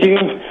 how are you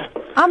doing?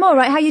 I'm all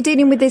right. How are you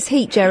dealing with this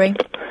heat, Jerry?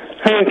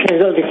 Okay,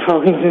 that'll be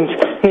Parkinson's.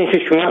 Need to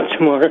come out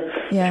tomorrow.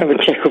 Yeah. Have a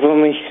check-up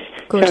on me.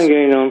 Good. What's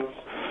going on?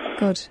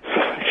 Good.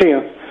 See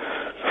ya.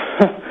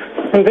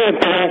 I'm a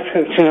bit bad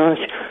tonight,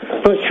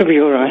 but it should be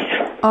all right.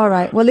 All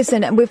right. Well,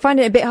 listen, we're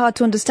finding it a bit hard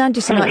to understand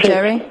you tonight,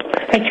 Jerry.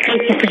 It's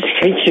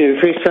Katie,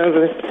 for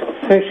example.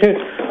 I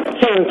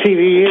saw on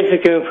TV years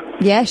ago.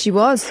 Yeah, she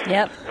was.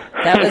 Yep.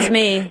 That was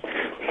me.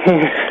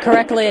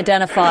 Correctly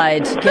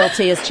identified.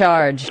 Guilty as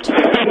charged.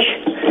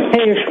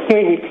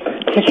 Hey,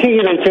 see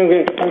you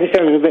later. I'm just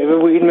having a bit of a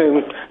weird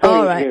moment.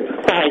 All right.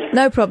 Bye.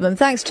 No problem.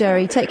 Thanks,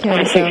 Jerry. Take care of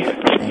yourself.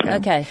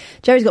 Okay.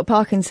 Jerry's got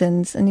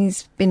Parkinson's and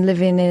he's been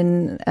living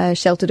in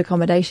sheltered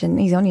accommodation.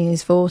 He's only in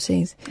his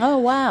 40s. Oh,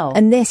 wow.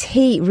 And this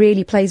heat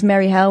really plays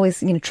merry hell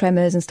with,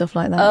 tremors and stuff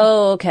like that.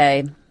 Oh,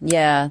 okay.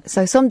 Yeah.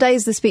 So some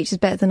days the speech is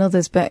better than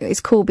others, but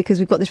it's cool because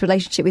we've got this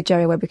relationship with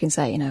Jerry where we can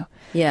say,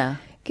 Yeah.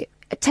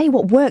 I tell you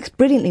what works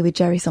brilliantly with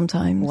Jerry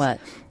sometimes. What?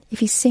 If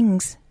he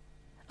sings.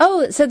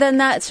 Oh, so then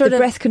that sort the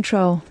of... breath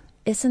control.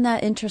 Isn't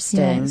that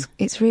interesting? Yeah,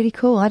 it's really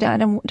cool. I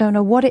don't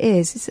know what it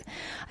is.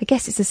 I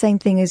guess it's the same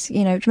thing as, do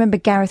you remember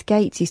Gareth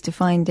Gates used to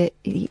find it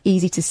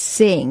easy to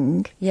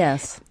sing?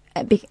 Yes.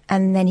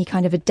 And then he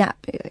kind of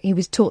he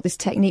was taught this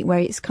technique where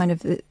it's kind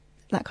of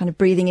that kind of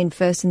breathing in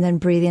first and then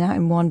breathing out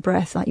in one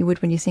breath like you would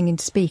when you're singing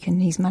to speak,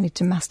 and he's managed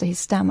to master his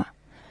stammer.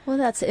 Well,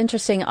 that's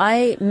interesting.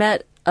 I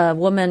met a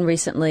woman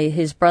recently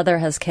whose brother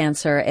has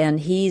cancer, and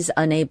he's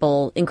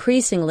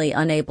increasingly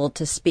unable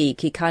to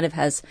speak. He kind of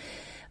has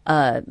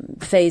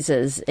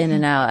phases in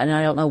and out, and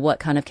I don't know what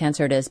kind of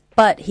cancer it is,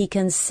 but he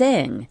can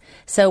sing.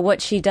 So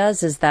what she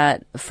does is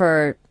that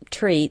for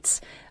treats,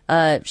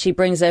 she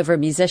brings over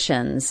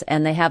musicians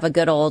and they have a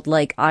good old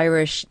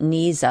Irish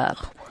knees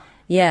up.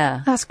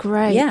 Yeah. That's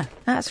great. Yeah.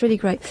 That's really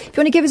great. If you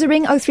want to give us a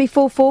ring,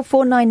 0344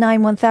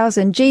 499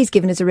 1000. G's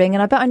given us a ring,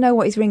 and I bet I know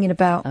what he's ringing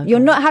about. Okay. You're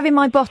not having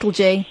my bottle,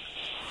 G.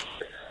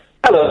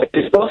 Hello,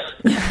 boss.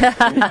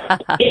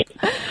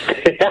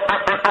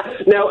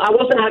 No, I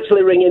wasn't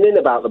actually ringing in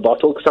about the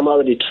bottle because I'm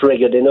already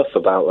triggered enough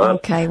about that.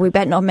 Okay, we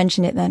better not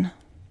mention it then.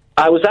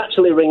 I was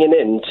actually ringing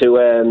in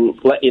to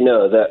let you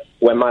know that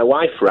when my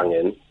wife rang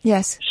in,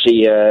 yes,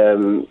 she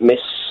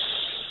mistook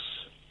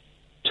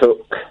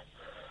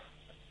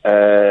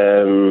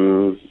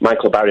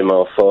Michael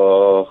Barrymore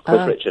for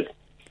Cliff Richard.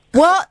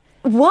 What?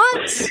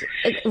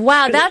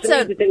 Wow, that's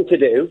an easy thing to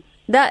do.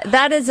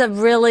 That is a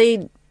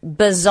really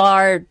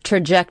bizarre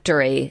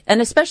trajectory, and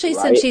especially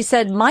since she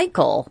said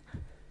Michael.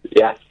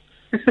 Yeah.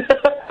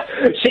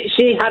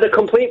 she had a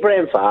complete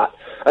brain fart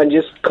and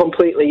just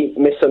completely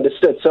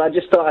misunderstood. So I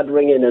just thought I'd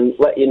ring in and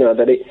let you know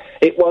that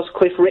it was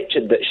Cliff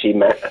Richard that she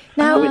met.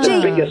 Now, who is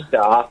a bigger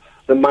star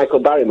than Michael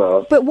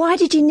Barrymore. But why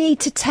did you need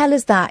to tell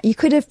us that? You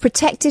could have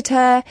protected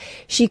her.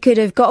 She could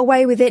have got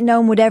away with it. No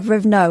one would ever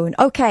have known.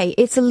 Okay,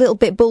 it's a little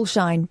bit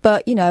bullshine,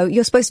 but,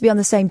 you're supposed to be on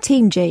the same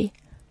team, G.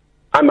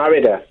 I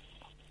married her.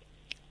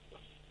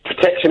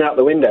 Protection out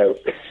the window.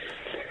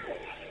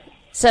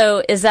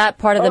 So is that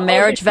part of the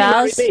marriage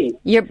vows?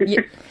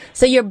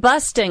 So you're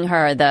busting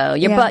her, though.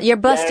 You're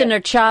busting her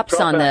chops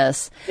on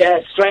this. Yeah,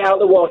 straight out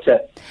the water.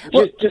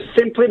 Just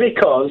simply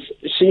because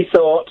she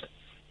thought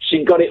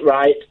she got it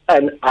right,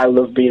 and I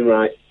love being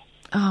right.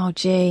 Oh,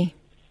 gee.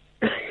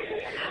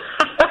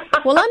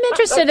 Well, I'm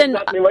interested in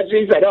exactly what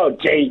she said. Oh,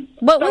 gee.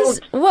 What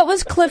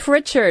was Cliff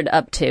Richard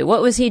up to?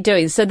 What was he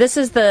doing? So this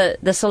is the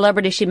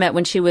celebrity she met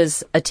when she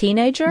was a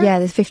teenager? Yeah,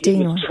 the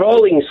 15 one.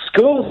 Trolling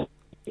school.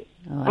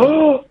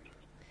 Oh.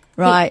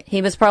 Right.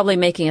 He was probably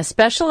making a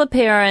special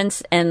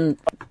appearance and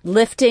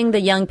lifting the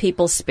young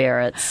people's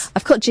spirits.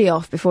 I've cut G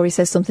off before he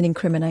says something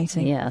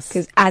incriminating. Yes.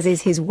 Because as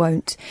is his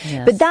wont.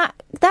 Yes. But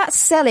that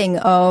selling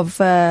of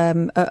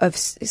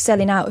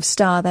selling out of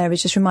Star there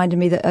has just reminded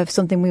me of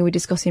something we were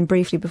discussing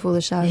briefly before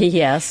the show.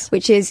 Yes.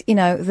 Which is,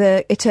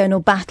 the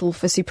eternal battle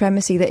for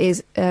supremacy that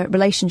is a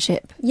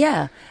relationship.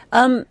 Yeah.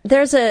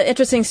 There's an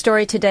interesting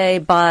story today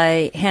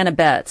by Hannah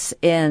Betts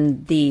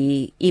in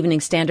the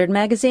Evening Standard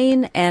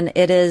magazine, and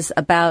it is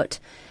about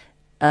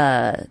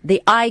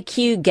the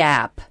IQ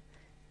gap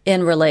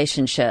in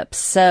relationships.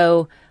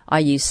 So, are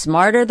you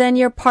smarter than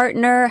your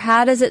partner?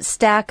 How does it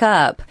stack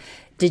up?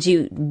 Did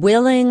you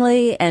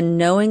willingly and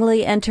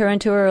knowingly enter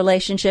into a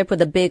relationship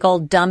with a big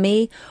old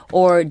dummy,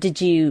 or did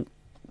you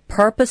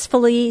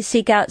purposefully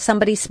seek out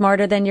somebody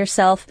smarter than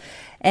yourself?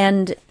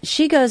 And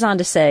she goes on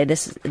to say,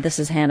 this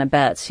is Hannah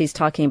Betts. She's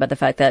talking about the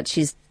fact that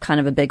she's kind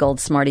of a big old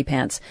smarty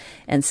pants,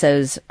 and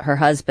so's her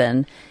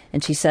husband.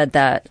 And she said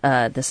that,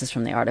 this is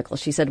from the article,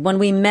 she said, when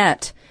we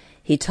met,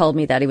 he told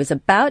me that he was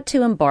about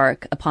to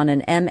embark upon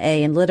an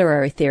MA in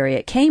literary theory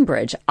at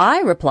Cambridge. I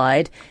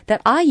replied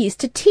that I used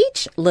to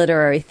teach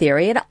literary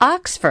theory at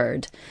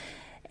Oxford.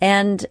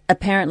 And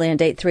apparently on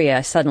date 3,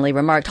 I suddenly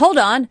remarked, hold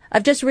on,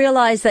 I've just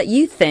realized that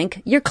you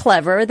think you're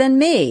cleverer than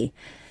me.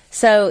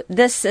 So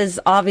this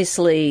is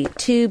obviously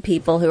two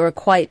people who are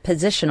quite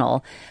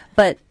positional,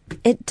 but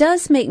it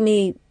does make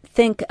me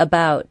think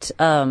about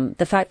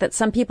the fact that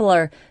some people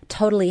are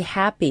totally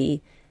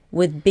happy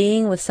with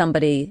being with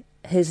somebody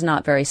who's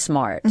not very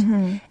smart.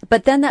 Mm-hmm.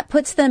 But then that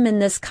puts them in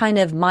this kind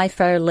of My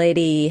Fair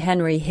Lady,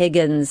 Henry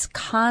Higgins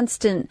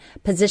constant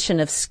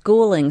position of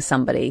schooling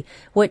somebody,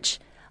 which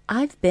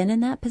I've been in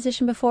that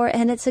position before,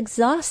 and it's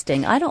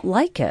exhausting. I don't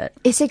like it.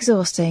 It's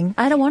exhausting.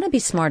 I don't want to be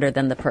smarter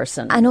than the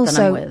person and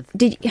also, that I'm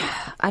with.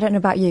 I don't know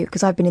about you,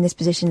 because I've been in this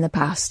position in the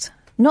past.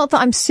 Not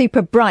that I'm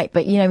super bright,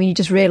 but, when you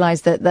just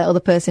realise that the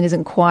other person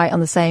isn't quite on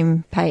the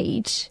same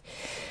page.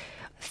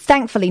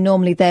 Thankfully,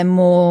 normally they're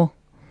more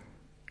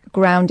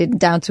grounded and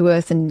down to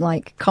earth and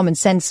common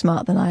sense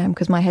smart than I am,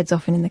 because my head's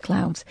often in the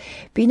clouds.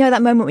 But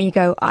that moment when you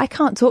go, I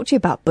can't talk to you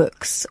about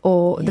books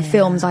or the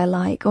films I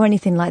like or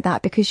anything like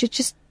that, because you're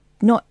just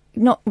not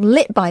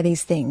lit by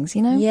these things,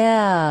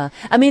 Yeah.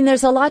 I mean,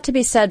 there's a lot to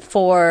be said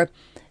for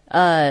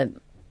the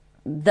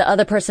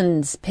other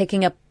person's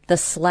picking up the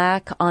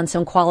slack on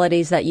some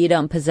qualities that you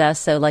don't possess.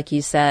 So like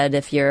you said,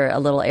 if you're a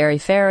little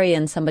airy-fairy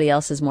and somebody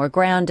else is more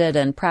grounded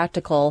and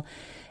practical,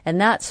 and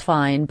that's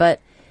fine.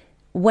 But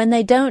when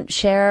they don't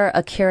share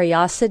a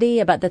curiosity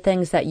about the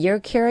things that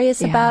you're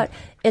curious about,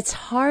 it's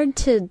hard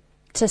to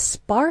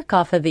spark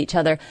off of each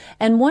other.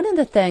 And one of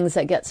the things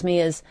that gets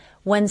me is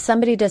when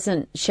somebody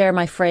doesn't share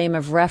my frame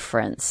of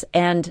reference.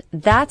 And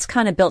that's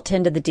kind of built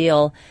into the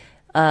deal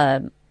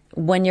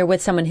when you're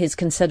with someone who's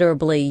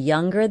considerably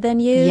younger than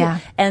you. Yeah.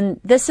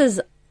 And this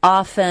is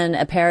often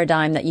a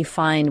paradigm that you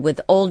find with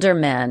older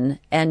men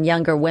and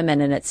younger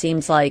women. And it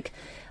seems like,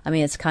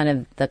 it's kind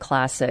of the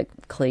classic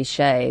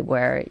cliche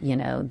where,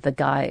 when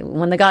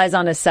the guy's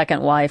on his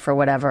second wife or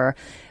whatever,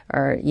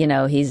 or,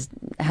 he's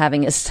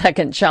having his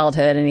second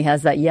childhood and he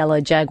has that yellow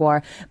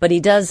Jaguar, but he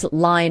does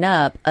line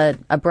up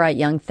a bright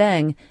young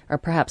thing, or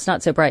perhaps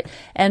not so bright.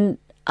 And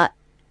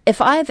if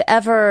I've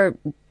ever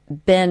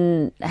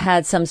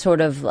had some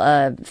sort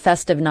of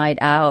festive night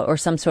out or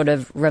some sort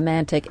of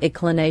romantic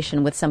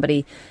inclination with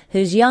somebody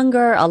who's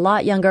younger, a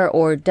lot younger,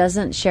 or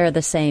doesn't share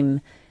the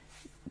same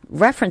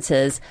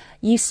references,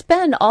 you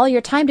spend all your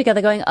time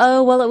together going,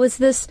 oh, well, it was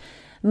this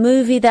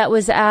movie that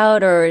was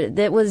out, or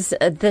that was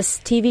this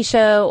TV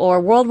show, or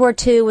World War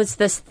II was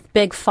this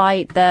big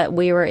fight that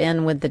we were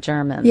in with the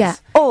Germans. Yeah.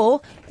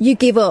 Or you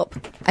give up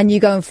and you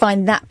go and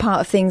find that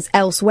part of things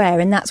elsewhere,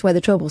 and that's where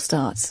the trouble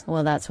starts.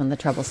 Well, that's when the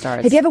trouble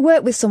starts. Have you ever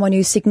worked with someone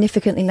who's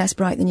significantly less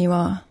bright than you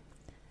are?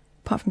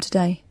 Apart from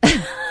today.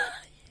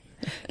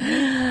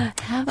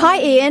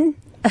 Hi, Ian.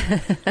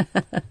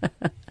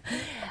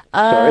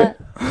 Sorry?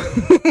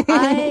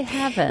 I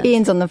haven't.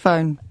 Ian's on the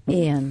phone.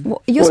 Ian.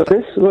 What is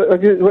this?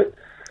 What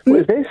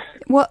is this?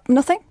 What?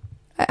 Nothing?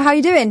 How are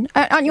you doing?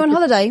 Aren't you on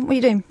holiday? What are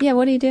you doing? Yeah,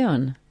 what are you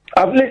doing?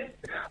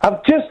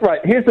 I've just,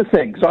 right, here's the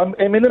thing. So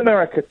I'm in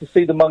America to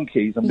see the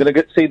Monkees. I'm going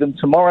to see them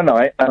tomorrow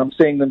night, and I'm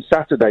seeing them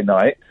Saturday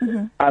night.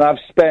 Mm-hmm.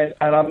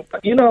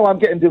 And I'm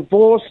getting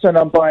divorced, and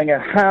I'm buying a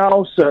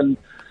house, and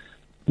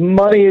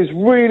money is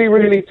really,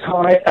 really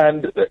tight.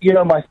 And,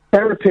 my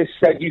therapist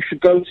said you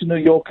should go to New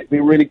York. It'd be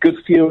really good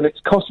for you. And it's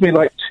cost me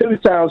like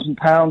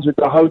 £2,000 with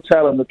the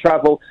hotel and the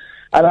travel.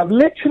 And I've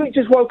literally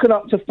just woken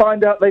up to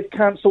find out they've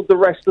cancelled the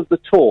rest of the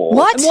tour.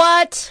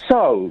 What?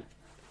 So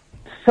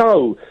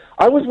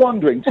I was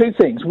wondering two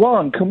things.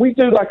 One, can we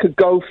do like a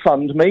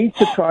GoFundMe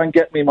to try and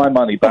get me my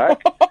money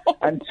back?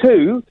 And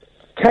two,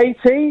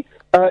 Katie,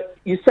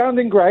 you're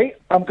sounding great.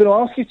 I'm going to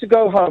ask you to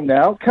go home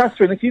now.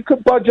 Katherine, if you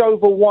could budge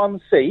over one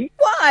seat.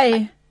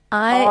 Why?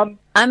 I'm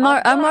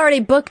already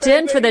booked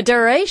in for the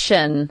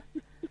duration.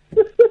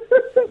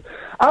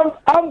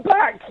 I'm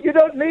back. You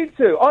don't need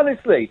to,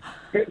 honestly.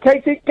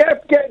 Katie,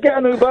 get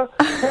an Uber.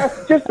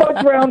 Just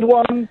budge round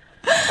one,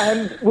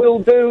 and we'll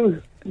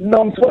do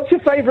nonsense. What's your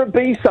favourite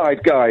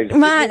B-side, guys?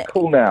 Man,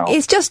 cool now.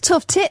 It's just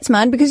tough tits,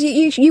 man, because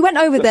you went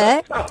over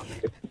there.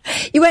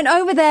 You went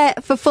over there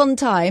for fun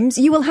times.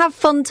 You will have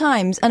fun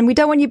times, and we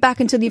don't want you back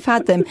until you've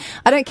had them.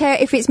 I don't care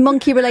if it's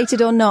monkey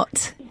related or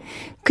not.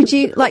 Could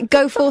you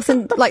go forth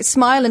and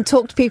smile and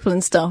talk to people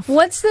and stuff?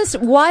 What's this?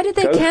 Why did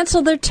they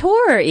cancel their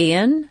tour,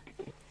 Ian?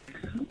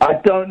 I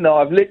don't know.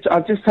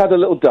 I've just had a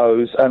little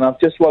doze, and I've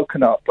just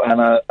woken up,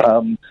 and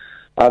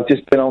I've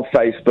just been on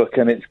Facebook,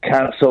 and it's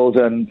cancelled,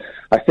 and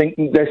I think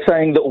they're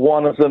saying that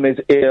one of them is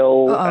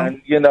ill. Uh-oh.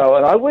 And and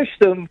I wish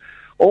them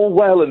all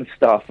well and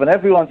stuff, and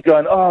everyone's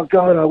going, oh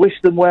God, I wish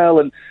them well,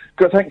 and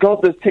thank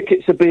God the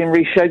tickets are being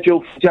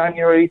rescheduled for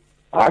January.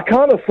 I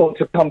can't afford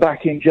to come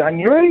back in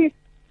January.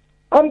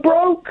 I'm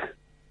broke.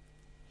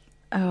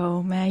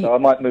 Oh, mate. So I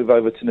might move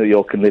over to New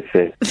York and live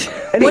here.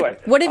 Anyway.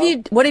 What have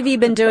you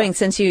been doing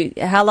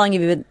how long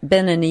have you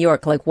been in New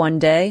York? Like one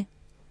day?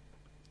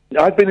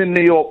 I've been in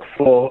New York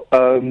for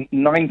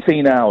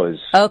 19 hours.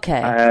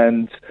 Okay.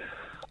 And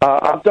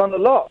I've done a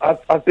lot.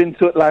 I've been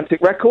to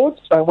Atlantic Records.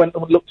 I went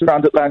and looked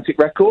around Atlantic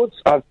Records.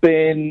 I've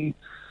been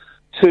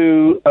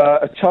to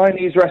a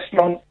Chinese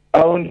restaurant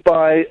owned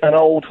by an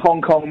old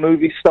Hong Kong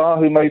movie star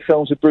who made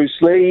films with Bruce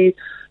Lee.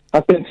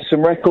 I've been to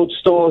some record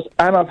stores,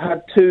 and I've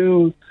had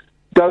 2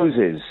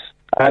 doses.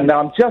 And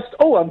I'm just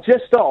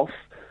off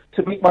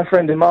to meet my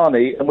friend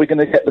Imani, and we're going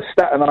to get the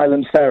Staten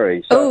Island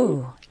ferry.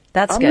 So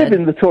that's good. I'm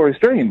living the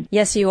tourist dream.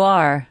 Yes, you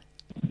are.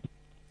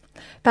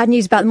 Bad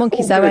news about the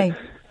monkeys, though, eh?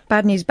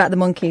 Bad news about the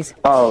monkeys.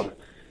 Oh,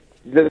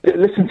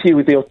 listen to you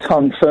with your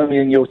tongue firmly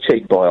in your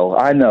cheek, Boyle.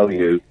 I know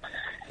you.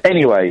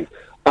 Anyway,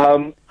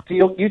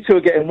 you two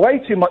are getting way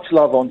too much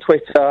love on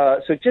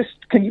Twitter, so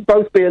can you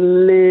both be a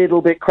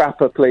little bit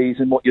crapper, please,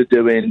 in what you're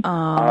doing?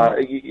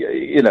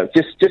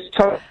 Just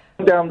tone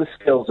down the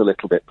skills a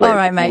little bit, please. All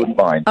right, mate. Wouldn't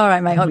mind. All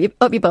right, mate.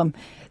 Up your bum.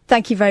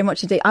 Thank you very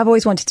much indeed. I've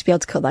always wanted to be able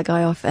to cut that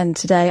guy off, and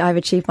today I've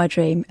achieved my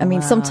dream. I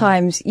mean,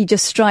 sometimes you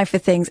just strive for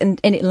things, and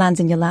it lands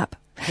in your lap.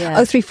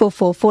 Yeah.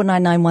 0344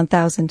 499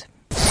 1000.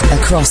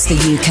 Across the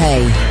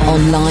UK,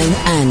 online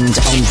and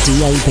on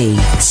DAB.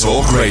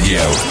 Talk Radio.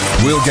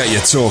 We'll get you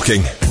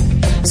talking.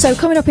 So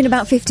coming up in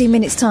about 15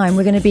 minutes' time,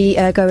 we're going to be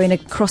going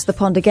across the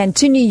pond again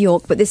to New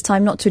York, but this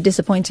time not to a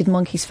disappointed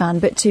Monkees fan,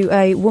 but to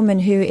a woman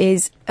who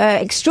is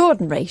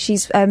extraordinary.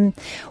 She's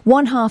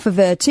one half of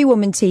a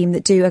 2-woman team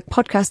that do a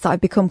podcast that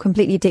I've become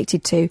completely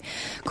addicted to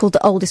called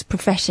The Oldest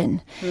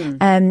Profession.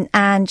 And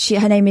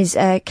her name is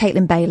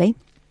Caitlin Bailey.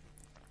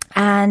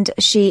 And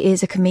she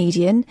is a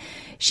comedian.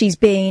 She's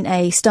been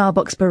a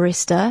Starbucks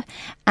barista,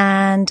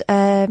 and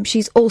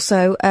she's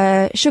also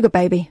a sugar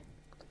baby.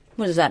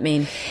 What does that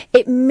mean?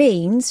 It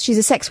means she's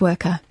a sex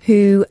worker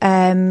who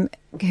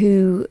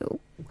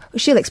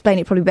she'll explain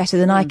it probably better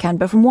than I can,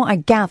 but from what I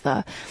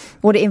gather,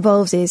 what it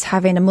involves is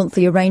having a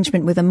monthly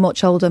arrangement with a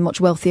much older, much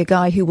wealthier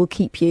guy who will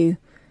keep you,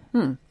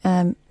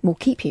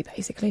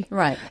 basically.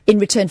 Right. In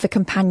return for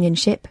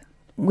companionship,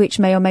 which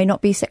may or may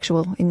not be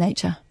sexual in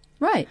nature.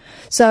 Right.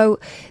 So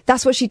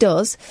that's what she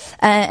does.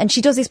 And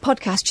she does this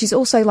podcast. She's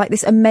also like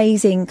this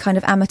amazing kind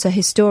of amateur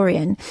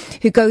historian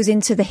who goes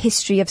into the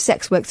history of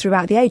sex work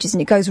throughout the ages.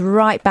 And it goes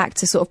right back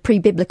to sort of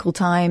pre-biblical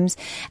times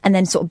and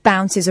then sort of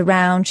bounces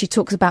around. She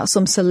talks about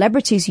some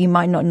celebrities you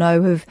might not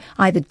know who've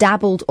either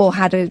dabbled or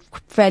had a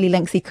fairly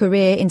lengthy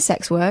career in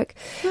sex work.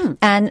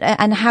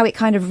 And how it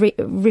kind of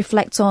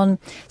reflects on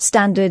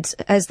standards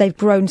as they've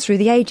grown through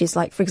the ages.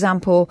 Like, for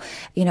example,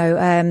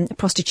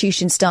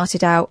 prostitution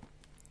started out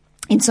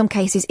in some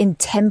cases in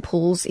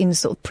temples in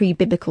sort of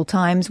pre-biblical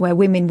times, where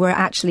women were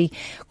actually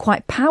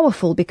quite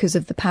powerful because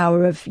of the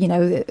power of,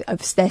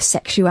 of their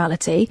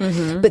sexuality.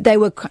 But they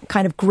were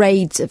kind of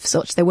grades of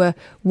such. There were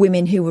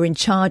women who were in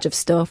charge of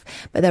stuff,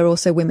 but there were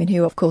also women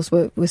who, of course,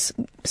 were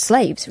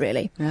slaves,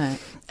 really. Right.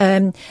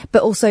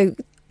 But also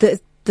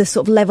the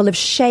sort of level of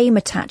shame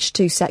attached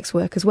to sex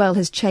work as well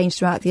has changed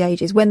throughout the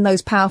ages. When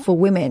those powerful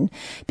women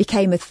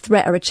became a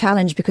threat or a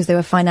challenge because they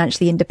were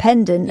financially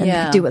independent and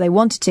could do what they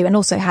wanted to, and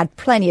also had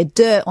plenty of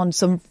dirt on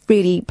some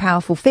really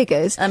powerful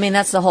figures. I mean,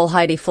 that's the whole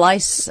Heidi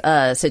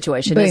Fleiss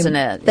situation, Boom. isn't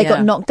it? They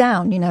got knocked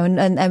down,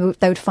 and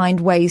they would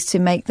find ways to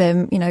make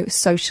them,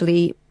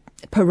 socially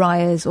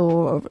pariahs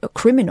or a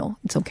criminal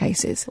in some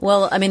cases.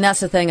 Well, I mean,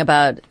 that's the thing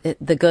about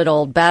the good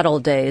old bad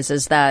old days,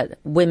 is that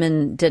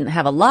women didn't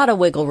have a lot of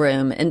wiggle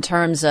room in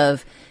terms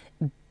of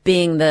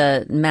being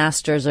the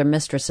masters or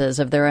mistresses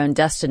of their own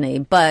destiny,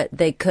 but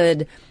they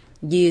could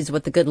use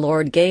what the good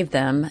Lord gave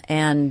them,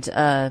 and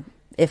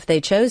if they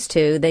chose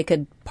to, they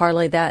could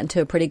parlay that into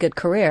a pretty good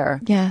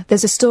career. Yeah,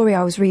 there's a story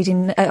I was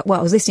reading, I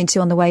was listening to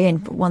on the way in,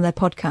 one of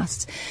their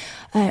podcasts.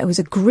 It was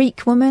a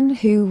Greek woman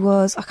who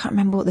was, I can't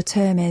remember what the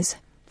term is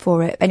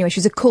for it. Anyway, she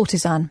was a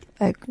courtesan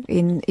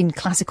in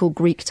classical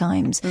Greek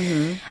times.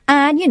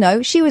 And,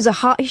 she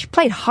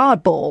played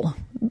hardball,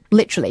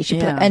 literally. She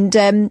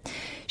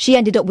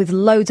ended up with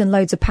loads and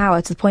loads of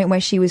power, to the point where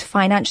she was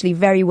financially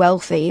very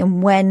wealthy.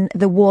 And when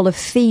the wall of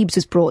Thebes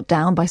was brought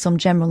down by some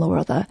general or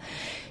other,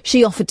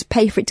 she offered to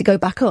pay for it to go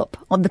back up,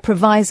 on the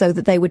proviso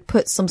that they would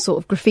put some sort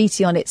of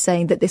graffiti on it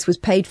saying that this was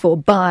paid for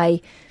by,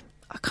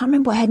 I can't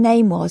remember what her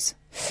name was,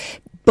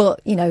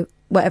 but,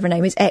 whatever her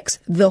name is, X,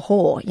 the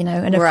whore,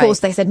 and of course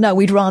they said, no,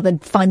 we'd rather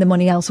find the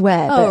money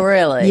elsewhere. Oh,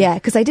 really? Yeah,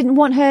 because they didn't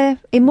want her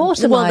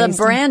immortalised. Well, the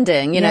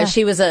branding,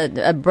 she was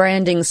a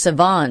branding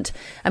savant.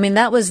 I mean,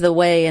 that was the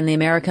way in the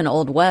American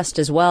Old West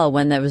as well,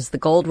 when there was the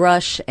gold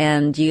rush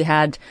and you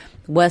had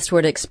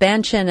westward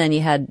expansion and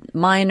you had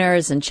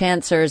miners and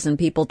chancers and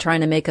people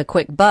trying to make a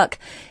quick buck,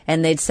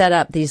 and they'd set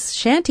up these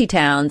shanty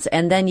towns,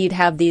 and then you'd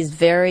have these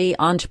very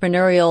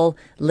entrepreneurial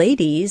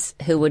ladies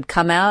who would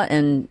come out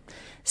and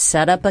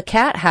set up a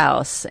cat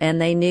house, and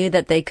they knew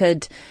that they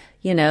could,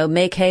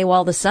 make hay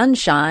while the sun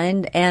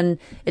shined. And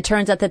it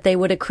turns out that they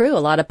would accrue a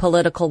lot of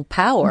political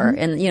power.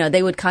 And,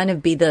 they would kind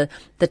of be the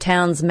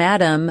town's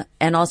madam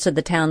and also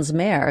the town's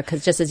mayor.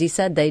 Because just as you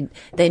said,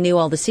 they knew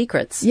all the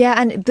secrets. Yeah.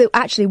 And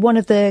actually one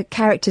of the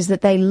characters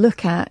that they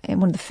look at,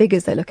 and one of the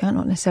figures they look at,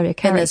 not necessarily a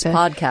character. In this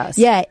podcast.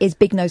 Yeah, is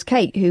Big Nose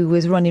Kate, who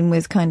was running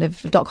with kind of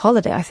Doc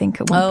Holliday, I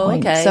think, at one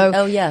point. Okay.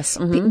 So, yes.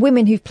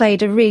 Women who've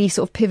played a really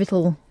sort of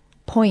pivotal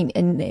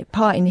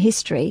part in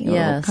history,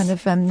 or kind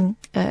of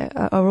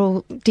are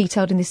all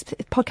detailed in this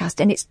podcast,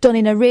 and it's done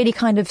in a really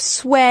kind of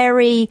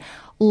sweary,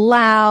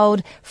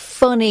 loud,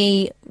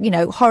 funny,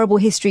 horrible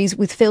histories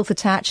with filth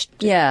attached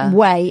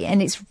way,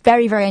 and it's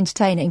very, very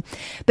entertaining.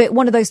 But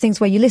one of those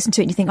things where you listen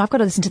to it and you think, I've got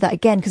to listen to that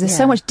again, because there's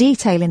so much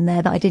detail in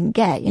there that I didn't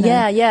get.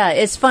 Yeah,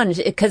 it's fun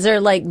because they're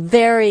like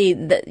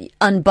very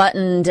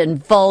unbuttoned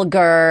and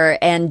vulgar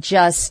and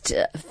just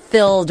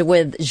filled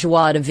with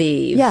joie de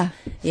vivre.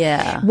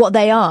 Yeah. What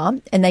they are,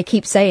 and they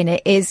keep saying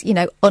it, is,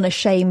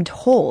 unashamed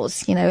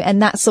whores,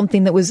 and that's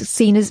something that was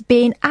seen as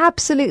being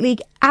absolutely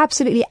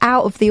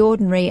out of the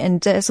ordinary,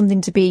 and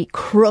something to be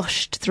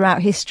crushed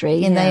throughout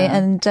history.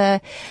 And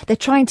they're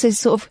trying to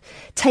sort of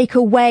take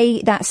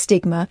away that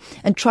stigma,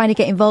 and trying to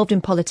get involved in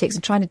politics,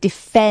 and trying to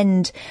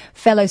defend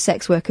fellow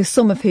sex workers,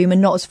 some of whom are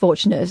not as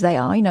fortunate as they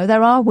are.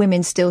 There are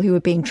women still who are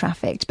being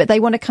trafficked, but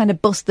they want to kind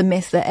of bust the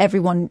myth that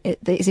everyone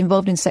that is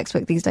involved in sex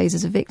work these days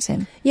is a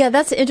victim. Yeah,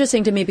 that's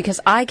interesting to me, because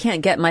I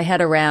can't get my head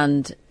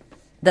around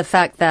the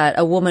fact that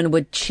a woman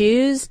would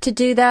choose to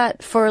do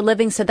that for a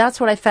living. So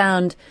that's what I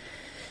found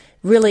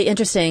really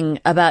interesting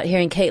about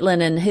hearing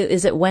Caitlin and who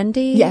is it,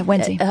 Wendy? Yeah,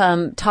 Wendy.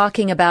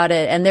 Talking about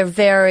it. And they're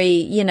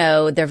very,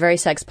 they're very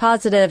sex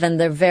positive, and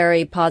they're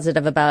very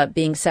positive about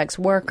being sex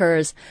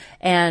workers.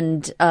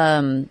 And,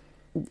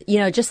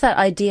 just that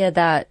idea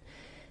that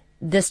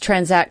this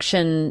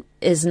transaction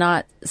is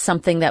not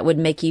something that would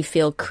make you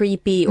feel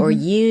creepy or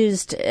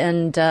used.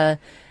 And,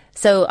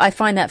 so I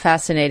find that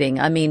fascinating.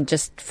 I mean,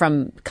 just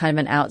from kind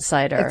of an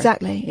outsider.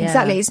 Exactly.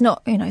 It's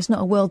not, it's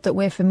not a world that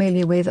we're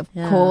familiar with, of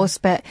course,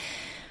 but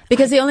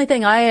because the only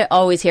thing I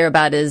always hear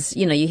about is,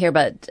 you hear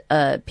about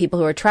people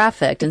who are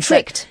trafficked and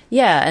tricked.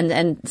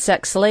 And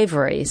sex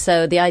slavery.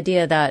 So the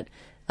idea that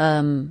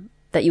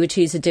that you would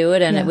choose to do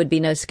it and it would be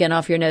no skin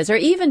off your nose, or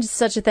even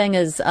such a thing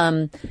as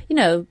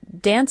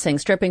dancing,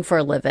 stripping for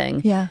a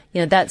living. Yeah.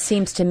 That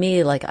seems to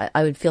me like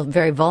I would feel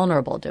very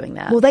vulnerable doing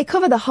that. Well, they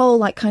cover the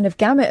whole kind of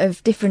gamut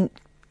of different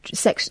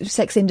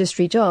sex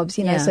industry jobs,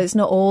 so it's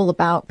not all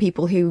about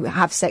people who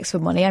have sex for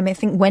money. I mean, I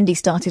think Wendy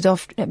started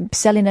off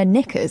selling her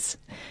knickers.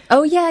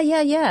 Oh,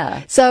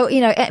 yeah. So,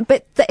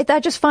 but I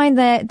just find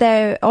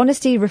their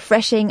honesty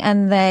refreshing,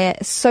 and their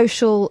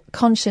social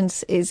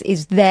conscience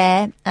is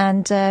there.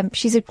 And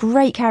she's a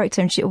great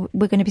character, and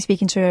we're going to be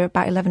speaking to her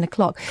about 11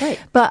 o'clock. Great.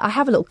 But I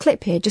have a little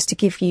clip here just to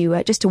give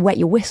you, just to wet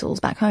your whistles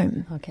back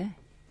home. Okay.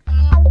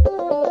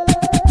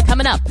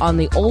 coming up on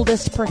the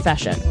oldest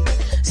profession.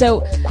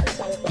 So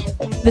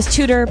this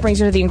tutor brings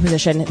her to the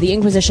Inquisition. The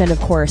Inquisition, of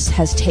course,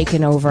 has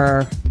taken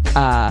over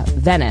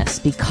Venice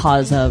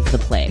because of the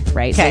plague,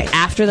 right? Okay. So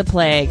after the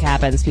plague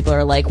happens, people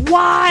are like,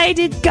 why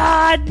did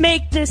God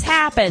make this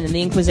happen? And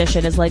the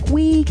Inquisition is like,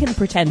 we can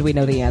pretend we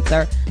know the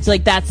answer. So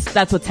like that's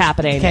what's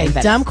happening. Okay, in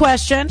Venice. dumb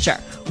question. Sure.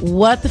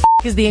 What the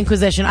is the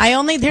Inquisition?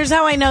 Here's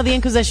how I know the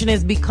Inquisition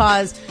is,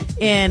 because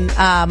in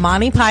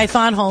Monty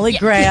Python, Holy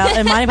Grail,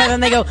 and Monty Python,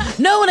 they go,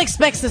 no one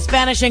expects the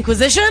Spanish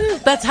Inquisition.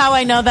 That's how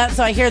I know that.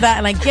 So I hear that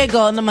and I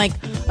giggle, and I'm like,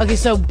 okay,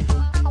 so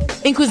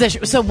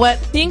Inquisition. So what?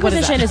 The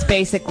Inquisition is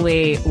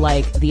basically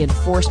like the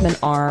enforcement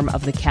arm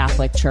of the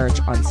Catholic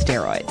Church on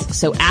steroids.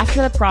 So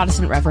after the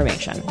Protestant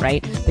Reformation,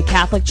 right, the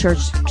Catholic Church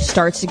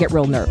starts to get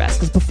real nervous,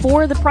 because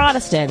before the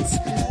Protestants,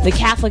 the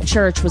Catholic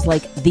Church was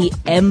like the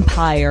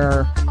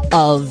empire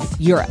of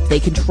Europe. They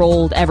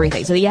controlled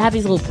everything. So you have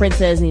these little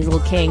princes and these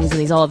little kings and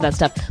these all of that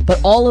stuff, but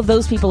all of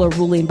those people are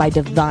ruling by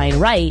divine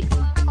right,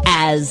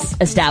 as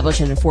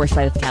established and enforced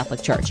by the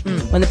Catholic Church.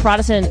 When the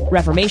Protestant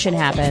Reformation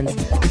happens,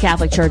 the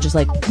Catholic Church is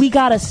like, we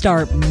gotta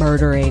start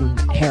murdering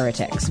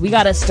heretics. We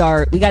gotta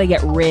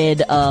get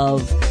rid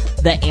of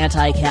the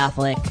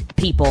anti-Catholic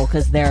people,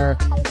 because they're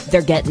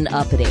getting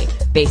uppity,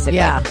 basically.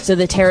 Yeah. So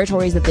the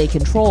territories that they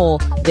control,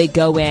 they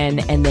go in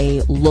and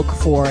they look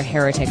for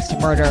heretics to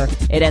murder.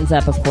 It ends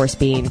up, of course,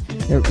 being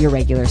your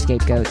regular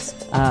scapegoats,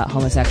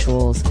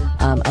 homosexuals,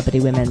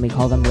 uppity women. We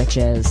call them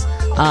witches.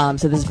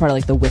 So this is part of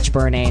like the witch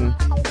burning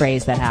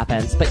phrase that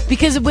happens. But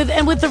because with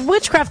the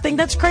witchcraft thing,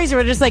 that's crazy.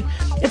 We're just like,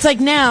 it's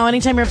like now,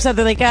 anytime you're upset,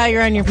 they're like,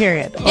 you're on your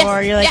period, yes,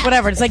 or you're like,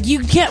 whatever. It's like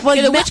you can't. Well,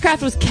 the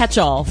witchcraft was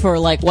catch-all for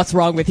like what's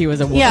wrong with you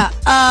as a woman.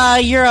 Yeah.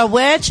 You're a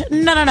witch?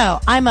 No.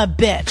 I'm a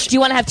bitch. Do you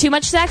want to have too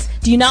much sex?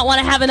 Do you not want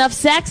to have enough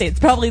sex? It's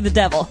probably the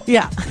devil.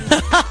 Yeah.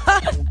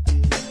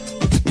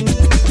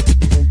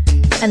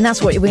 And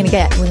that's what we're going to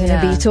get. We're going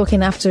to be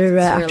talking after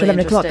really 11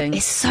 o'clock.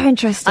 It's so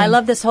interesting. I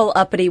love this whole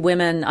uppity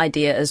women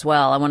idea as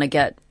well. I want to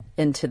get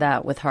into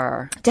that with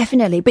her.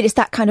 Definitely. But it's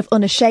that kind of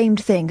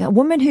unashamed thing. A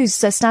woman who's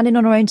standing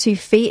on her own 2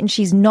 feet and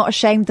she's not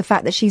ashamed of the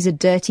fact that she's a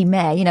dirty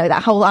mare. You know,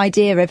 that whole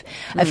idea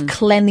of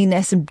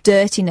cleanliness and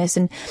dirtiness,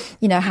 and,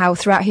 you know, how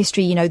throughout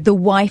history, you know, the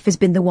wife has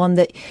been the one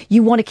that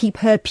you want to keep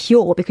her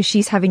pure because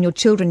she's having your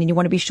children and you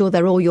want to be sure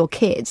they're all your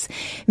kids.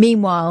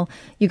 Meanwhile,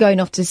 you're going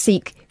off to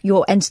seek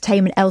your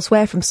entertainment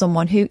elsewhere from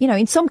someone who, you know,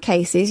 in some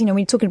cases, you know,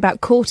 when you're talking about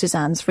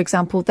courtesans, for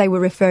example, they were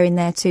referring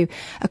there to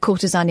a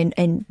courtesan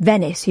in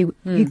Venice who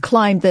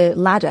climbed the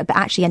ladder but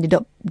actually ended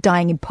up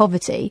dying in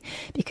poverty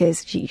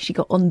because she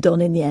got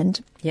undone in the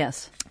end.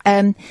 Yes.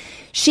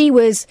 She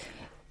was,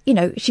 you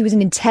know, she was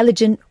an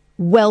intelligent,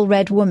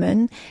 well-read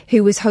woman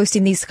who was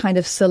hosting these kind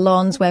of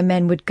salons where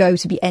men would go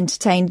to be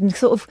entertained, and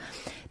sort of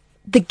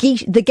the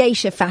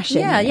geisha fashion.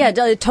 Yeah,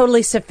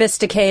 totally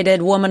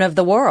sophisticated woman of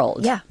the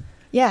world.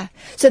 Yeah.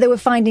 So they were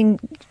finding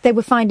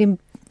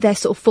their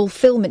sort of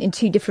fulfillment in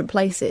 2 different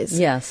places.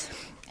 Yes.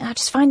 And I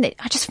just find it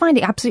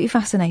absolutely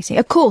fascinating.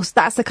 Of course,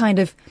 that's the kind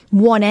of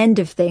one end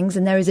of things,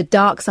 and there is a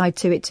dark side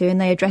to it too,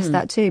 and they address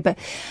that too.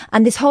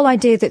 And this whole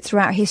idea that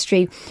throughout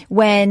history,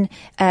 when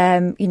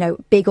you know,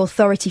 big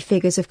authority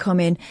figures have come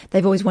in,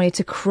 they've always wanted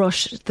to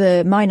crush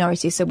the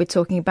minorities. So we're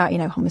talking about, you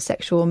know,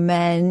 homosexual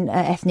men,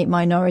 ethnic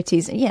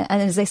minorities, and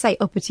as they say,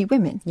 uppity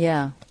women.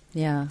 Yeah.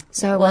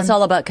 So it's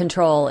all about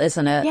control,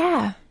 isn't it?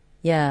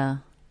 Yeah.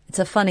 It's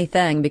a funny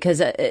thing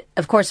because,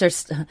 of course,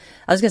 there's,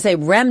 I was going to say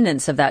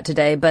remnants of that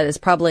today, but it's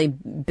probably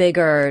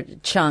bigger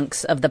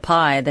chunks of the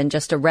pie than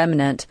just a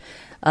remnant.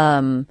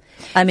 For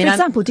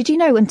example, did you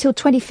know until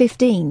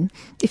 2015,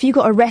 if you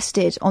got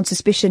arrested on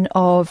suspicion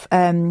of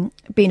being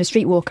a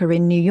streetwalker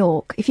in New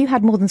York, if you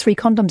had more than 3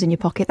 condoms in your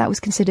pocket, that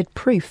was considered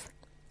proof.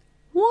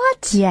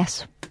 What?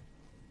 Yes.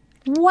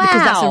 Wow.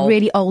 Because that's a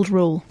really old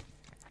rule.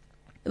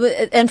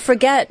 And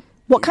forget...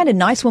 What kind of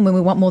nice woman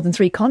would want more than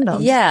 3 condoms?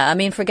 Yeah, I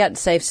mean, forget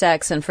safe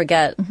sex and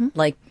forget,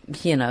 like,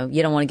 you know,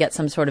 you don't want to get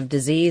some sort of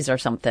disease or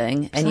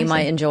something. Precisely. And you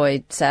might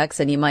enjoy sex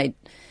and you might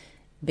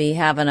be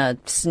having a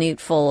snoot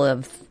full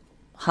of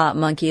hot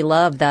monkey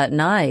love that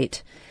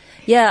night.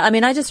 Yeah, I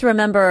mean, I just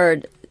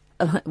remembered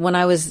when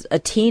I was a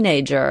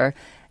teenager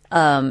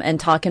and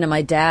talking to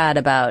my dad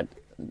about,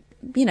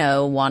 you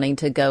know, wanting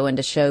to go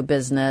into show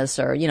business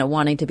or, you know,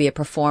 wanting to be a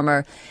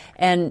performer.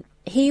 And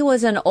he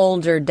was an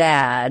older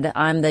dad.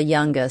 I'm the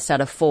youngest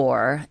out of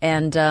 4.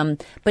 And,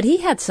 but he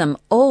had some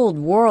old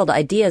world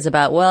ideas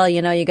about, well,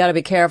 you know, you got to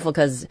be careful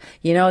because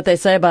you know what they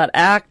say about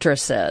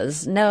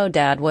actresses. No,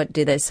 Dad, what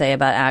do they say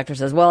about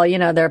actresses? Well, you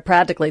know, they're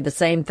practically the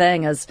same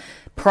thing as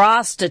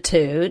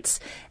prostitutes.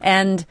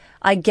 And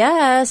I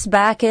guess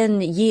back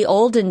in ye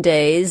olden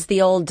days,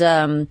 the old,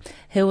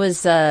 who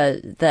was,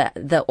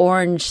 the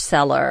orange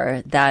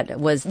seller that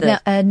was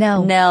the,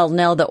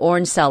 Nell, the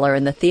orange seller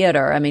in the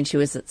theater. I mean, she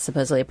was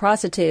supposedly a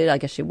prostitute. I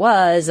guess she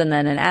was, and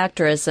then an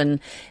actress. And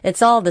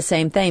it's all the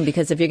same thing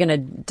because if you're going to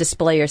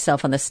display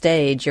yourself on the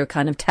stage, you're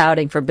kind of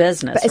touting for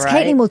business. But as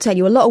right? Caitlin will tell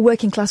you, a lot of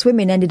working class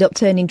women ended up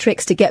turning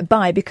tricks to get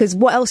by because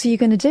what else are you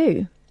going to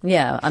do?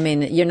 Yeah, I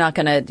mean, you're not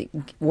going to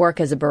work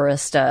as a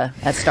barista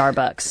at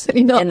Starbucks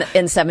in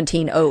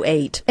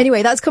 1708.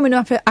 Anyway, that's coming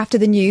up after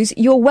the news.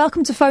 You're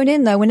welcome to phone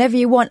in, though, whenever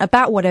you want,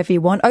 about whatever you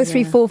want.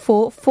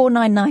 0344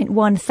 499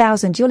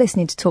 1000. You're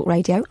listening to Talk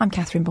Radio. I'm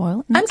Katherine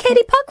Boyle. I'm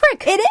Katie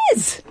Puckrick. It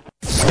is.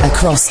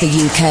 Across the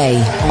UK,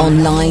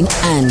 online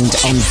and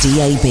on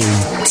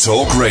DAB.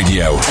 Talk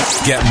Radio.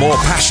 Get more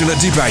passionate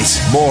debate,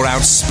 more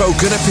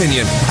outspoken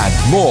opinion,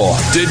 and more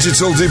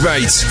digital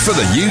debate for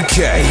the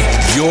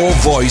UK. Your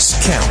voice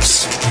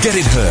counts. Get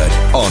it heard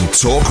on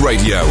Talk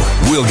Radio.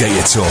 We'll get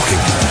you talking.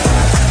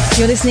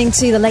 You're listening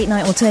to the Late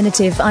Night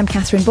Alternative. I'm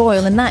Katherine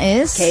Boyle, and that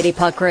is Katie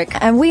Puckrick.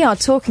 And we are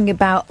talking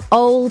about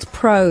old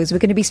pros. We're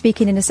going to be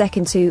speaking in a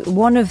second to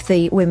one of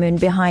the women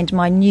behind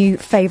my new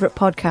favourite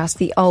podcast,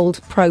 the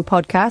Old Pro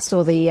Podcast,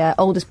 or the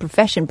Oldest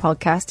Profession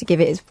Podcast, to give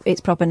it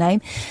its proper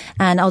name.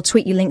 And I'll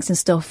tweet you links and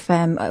stuff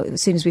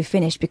as soon as we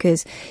finish,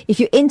 because if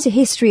you're into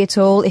history at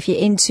all, if you're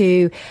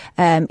into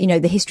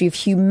the history of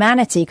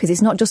humanity, because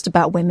it's not just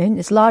about women,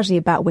 it's largely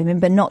about women,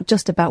 but not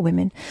just about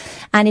women.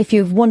 And if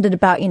you've wondered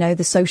about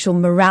the social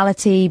morality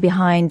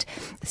behind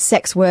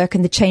sex work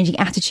and the changing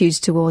attitudes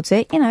towards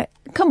it,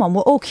 come on,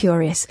 we're all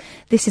curious.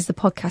 This is the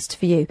podcast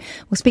for you.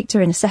 We'll speak to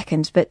her in a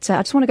second, but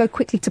I just want to go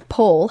quickly to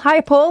Paul. Hi,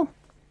 Paul.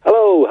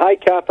 Hello. Hi,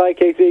 Kath. Hi,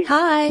 Katie.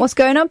 Hi. What's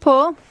going on,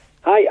 Paul?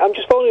 Hi. I'm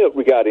just following up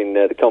regarding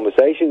the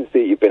conversations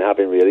that you've been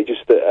having, really.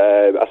 Just that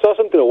I saw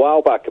something a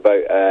while back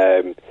about,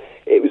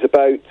 it was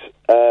about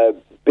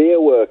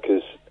beer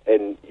workers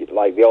in,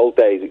 like, the old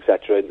days,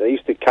 etc. And they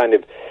used to kind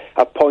of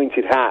have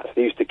pointed hats.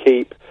 They used to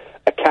keep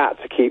a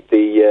cat to keep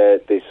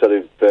the sort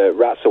of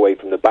rats away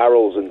from the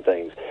barrels and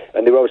things.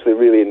 And they were obviously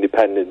really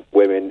independent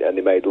women, and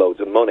they made loads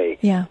of money.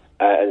 Yeah.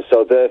 And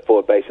so,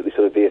 therefore, basically,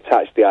 sort of they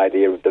attached the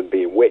idea of them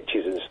being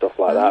witches and stuff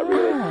like that,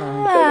 really. They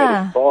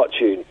made a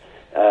fortune.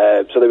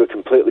 So they were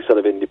completely sort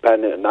of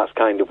independent, and that's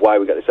kind of why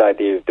we got this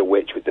idea of the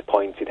witch with the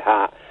pointed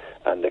hat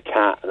and the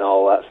cat and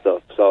all that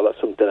stuff. So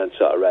that's something I'd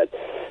sort of read.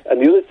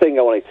 And the other thing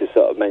I wanted to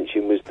sort of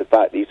mention was the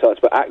fact that you talked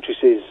about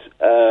actresses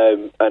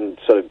and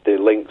sort of the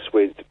links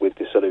with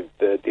the sort of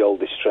the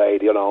oldest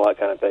trade and all that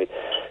kind of thing.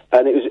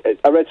 And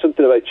I read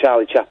something about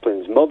Charlie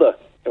Chaplin's mother,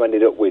 who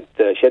ended up with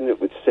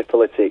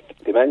syphilitic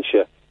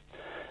dementia.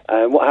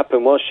 And what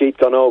happened was she'd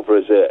gone over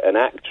as an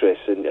actress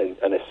and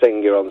a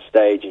singer on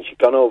stage, and she'd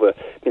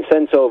been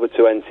sent over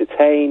to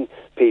entertain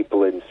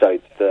people in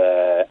South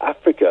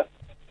Africa.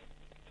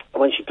 And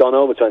when she'd gone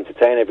over to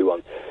entertain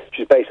everyone,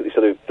 she was basically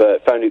sort of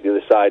found out the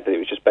other side that it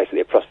was just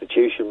basically a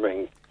prostitution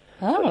ring.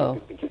 Oh. So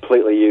she'd been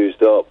completely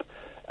used up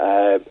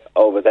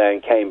over there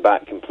and came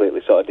back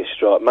completely sort of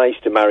distraught.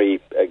 Managed to marry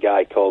a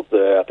guy called,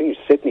 I think it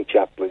was Sidney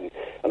Chaplin.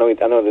 I know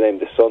the name of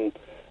the son,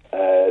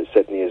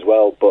 Sidney, as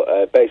well.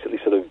 But basically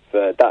sort of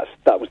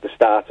that was the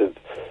start of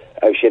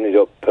how she ended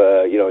up,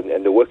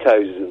 in the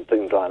workhouses and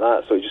things like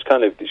that. So it's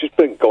just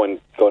been going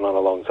on a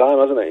long time,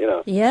 hasn't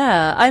it?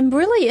 Yeah, I'm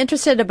really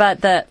interested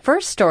about that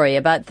first story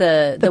about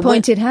the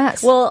pointed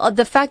hats. Well,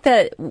 the fact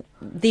that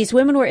these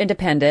women were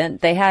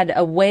independent, they had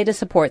a way to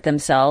support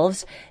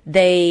themselves.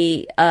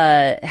 They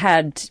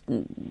had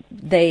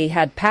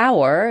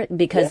power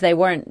because they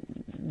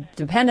weren't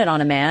dependent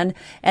on a man,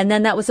 and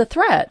then that was a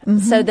threat. Mm-hmm.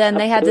 So then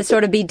they had to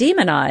sort of be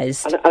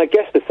demonized. And I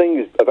guess the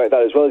thing about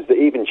that as well is that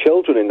even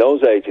children in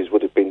those ages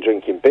would have been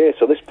drinking beer,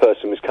 so this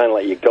person was kind of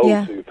like your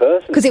go-to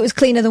person. Because it was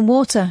cleaner than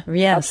water.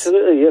 Yes.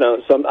 Absolutely,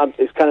 so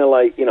it's kind of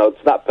like,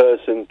 that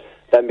person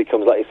then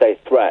becomes, like you say,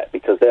 a threat,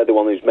 because they're the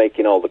one who's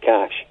making all the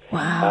cash.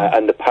 Wow.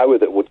 And the power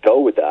that would go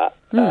with that,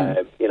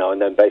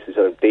 and then basically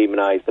sort of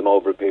demonize them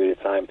over a period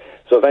of time.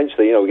 So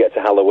eventually, we get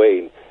to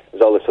Halloween,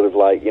 there's all this sort of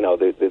like,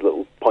 the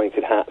little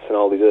pointed hats and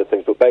all these other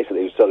things, but basically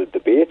it was sort of the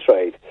beer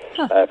trade,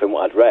 from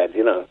what I'd read,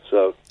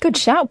 so. Good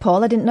shout,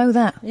 Paul. I didn't know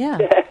that. Yeah.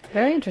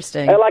 Very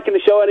interesting. I'm liking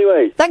the show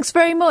anyway. Thanks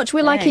very much.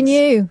 We're liking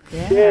you.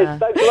 Yeah. Yes,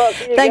 thanks a lot.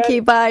 Thank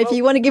you. Bye. If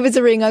you want to give us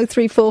a ring,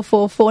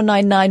 0344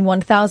 499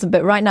 1000.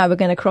 But right now we're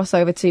going to cross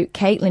over to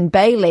Caitlin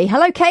Bailey.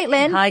 Hello,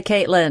 Caitlin. Hi,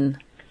 Caitlin.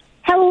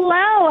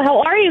 Hello.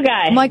 How are you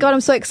guys? Oh my God,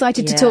 I'm so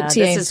excited to talk to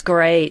you. This is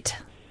great.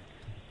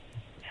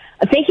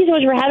 Thank you so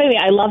much for having me.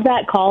 I love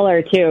that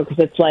caller, too,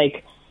 because it's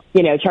like,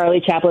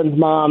 Charlie Chaplin's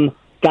mom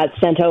got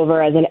sent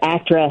over as an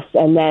actress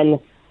and then,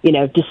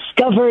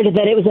 discovered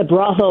that it was a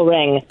brothel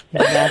ring.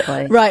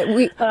 Exactly. Right.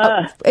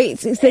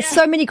 There's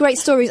so many great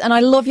stories, and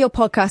I love your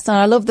podcast, and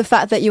I love the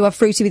fact that you are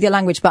fruity with your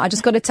language, but I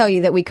just got to tell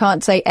you that we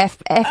can't say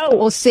F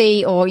or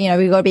C, or,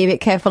 we've got to be a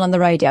bit careful on the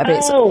radio, but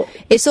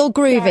it's all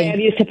groovy. Sorry, I'm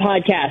used to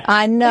podcasts.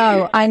 I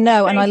know, and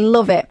I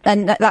love it,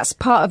 and that's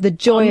part of the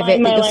joy of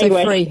it, that you're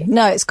so free.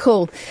 No, it's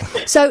cool.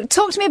 So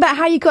talk to me about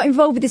how you got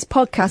involved with this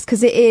podcast,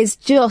 because it is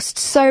just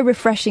so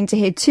refreshing to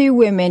hear two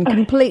women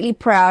completely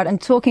proud and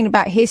talking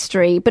about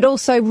history, but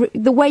also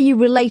the way you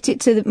relate it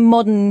to the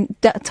modern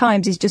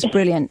times is just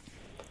brilliant.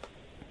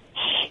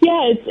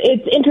 Yeah,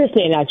 it's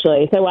interesting,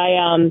 actually. So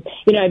I've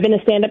been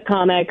a stand-up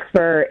comic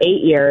for 8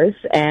 years,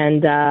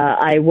 and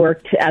I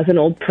worked as an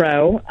old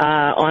pro,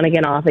 on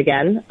again, off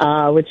again,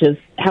 which is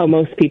how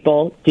most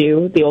people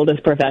do the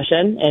oldest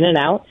profession, in and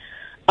out.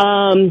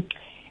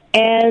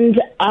 And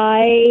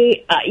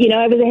I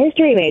was a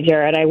history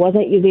major, and I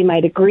wasn't using my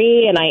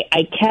degree, and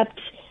I kept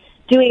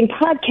doing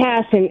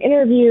podcasts and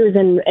interviews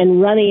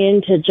and running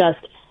into just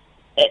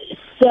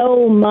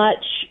so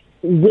much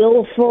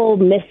willful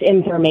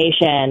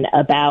misinformation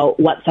about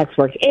what sex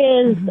work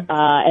is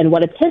and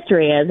what its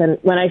history is. And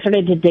when I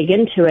started to dig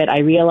into it, I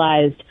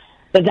realized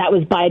that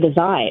was by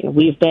design.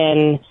 We've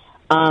been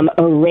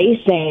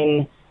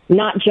erasing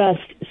not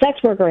just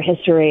sex worker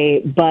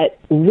history, but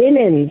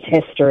women's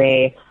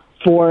history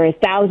for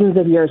thousands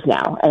of years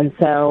now. And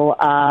so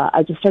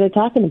I just started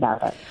talking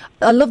about it.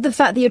 I love the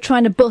fact that you're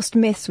trying to bust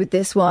myths with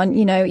this one.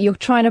 You know, you're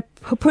trying to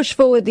push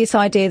forward this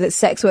idea that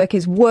sex work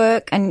is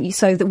work, and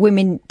so that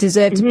women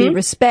deserve to be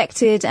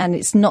respected, and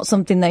it's not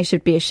something they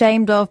should be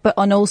ashamed of,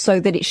 and also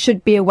that it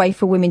should be a way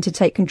for women to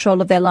take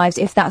control of their lives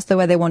if that's the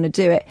way they want to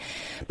do it.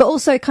 But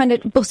also kind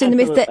of busting the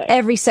myth that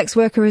every sex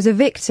worker is a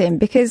victim,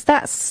 because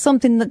that's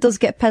something that does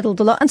get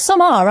peddled a lot, and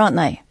some are, aren't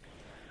they?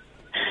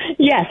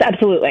 Yes,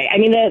 absolutely. I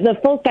mean, the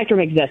full spectrum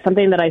exists.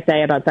 Something that I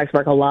say about sex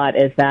work a lot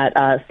is that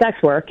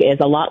sex work is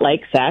a lot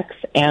like sex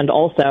and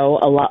also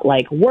a lot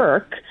like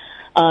work,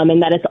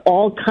 and that it's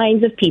all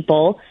kinds of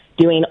people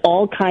doing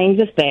all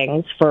kinds of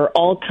things for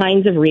all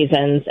kinds of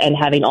reasons and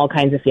having all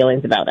kinds of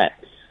feelings about it.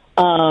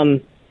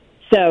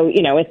 So,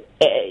 you know,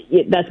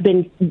 that's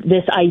been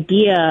this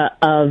idea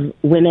of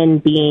women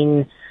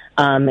being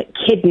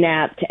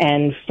kidnapped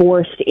and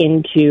forced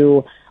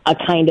into a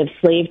kind of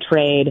slave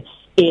trade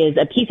is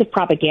a piece of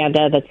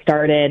propaganda that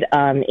started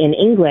in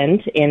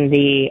England in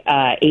the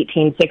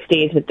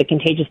 1860s with the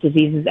Contagious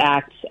Diseases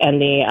Act and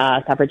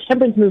the suffrage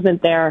temperance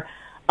movement there,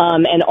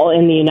 and all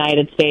in the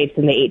United States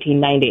in the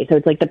 1890s. So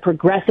it's like the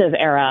progressive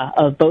era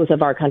of both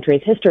of our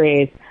countries'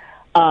 histories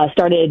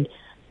started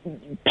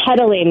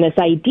peddling this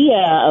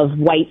idea of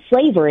white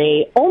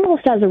slavery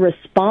almost as a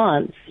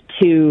response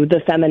to the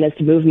feminist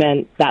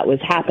movement that was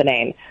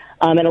happening.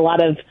 And a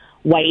lot of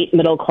white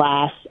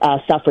middle-class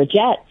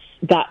suffragettes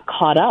got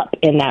caught up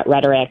in that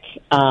rhetoric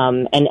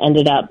and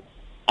ended up,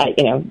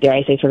 dare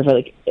I say, sort of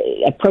like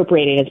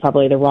appropriating is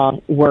probably the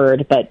wrong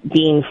word, but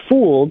being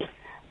fooled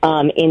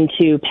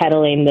into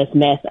peddling this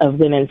myth of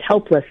women's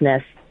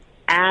helplessness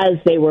as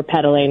they were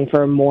peddling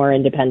for more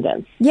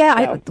independence.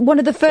 Yeah, one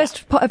of the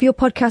first part of your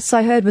podcasts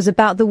I heard was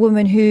about the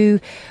woman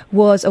who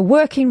was a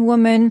working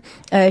woman.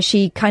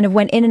 She kind of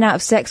went in and out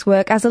of sex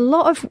work, as a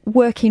lot of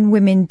working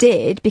women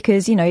did,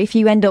 because, you know, if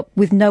you end up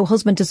with no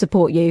husband to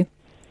support you,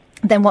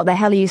 then what the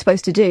hell are you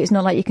supposed to do? It's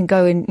not like you can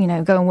go and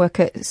work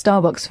at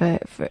Starbucks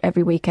for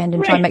every weekend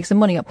and try and make some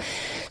money up.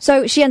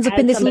 So she ends up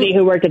in this. Somebody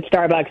who worked at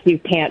Starbucks, you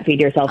can't feed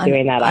yourself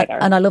doing that either.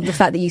 And I love the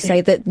fact that you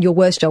say that your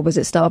worst job was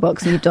at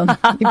Starbucks, and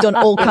you've done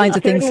all kinds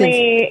of things since.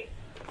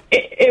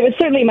 It was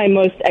certainly my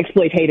most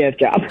exploitative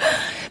job.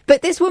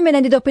 But this woman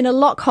ended up in a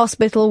lock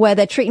hospital where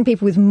they're treating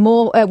people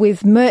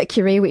with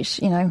mercury, which,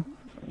 you know,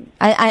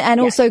 and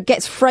also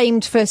gets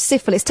framed for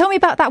syphilis. Tell me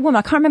about that woman.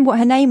 I can't remember what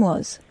her name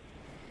was.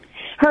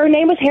 Her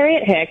name was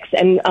Harriet Hicks,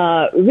 and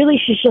really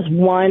she's just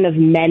one of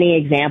many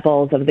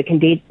examples of the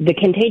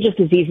Contagious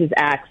Diseases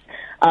Act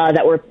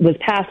that was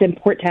passed in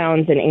port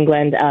towns in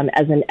England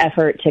as an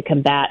effort to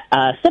combat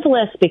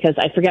syphilis, because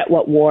I forget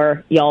what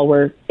war y'all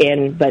were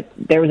in, but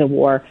there was a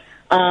war,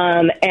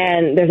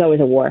 and there's always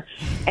a war.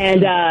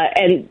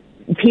 And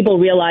people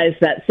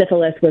realized that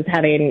syphilis was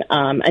having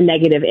a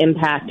negative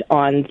impact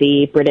on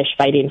the British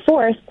fighting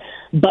force,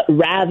 but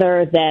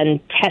rather than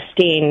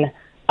testing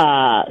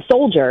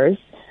soldiers,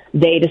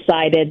 they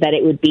decided that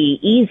it would be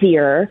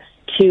easier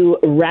to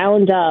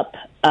round up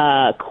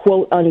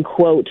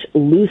quote-unquote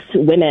loose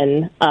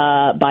women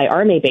by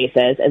army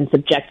bases and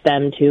subject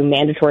them to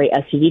mandatory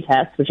STD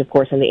tests, which, of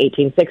course, in the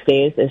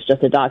 1860s is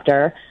just a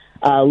doctor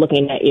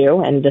looking at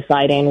you and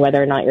deciding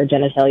whether or not your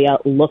genitalia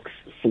looks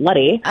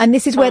slutty. And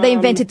this is where they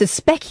invented the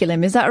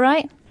speculum, is that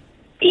right?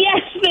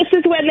 Yes, this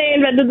is when they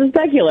invented the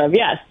speculum,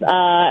 yes.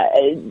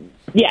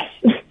 Yes.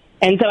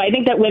 And so I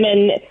think that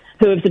women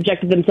who have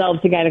subjected themselves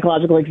to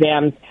gynecological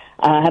exams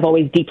have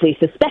always deeply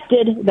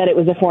suspected that it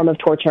was a form of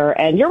torture.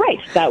 And you're right,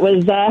 that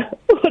was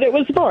what it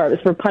was for. It was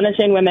for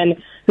punishing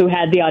women who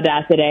had the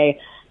audacity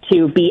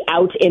to be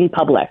out in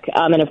public.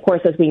 And of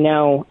course, as we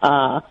know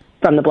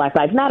from the Black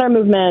Lives Matter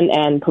movement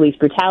and police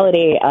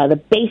brutality, the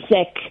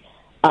basic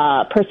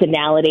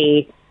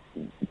personality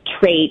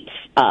trait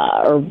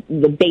or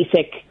the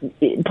basic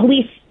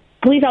police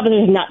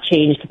officers have not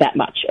changed that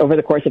much over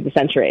the course of the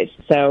centuries.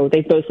 So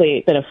they've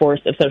mostly been a force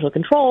of social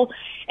control.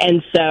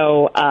 And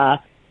so,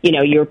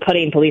 you're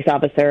putting police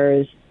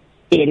officers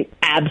in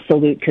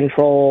absolute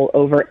control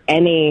over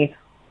any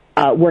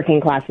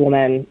working class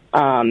woman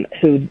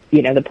who,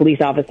 the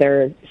police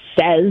officer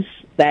says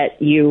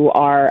that you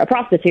are a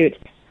prostitute.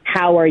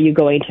 How are you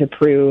going to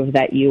prove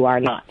that you are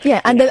not? Yeah,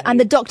 and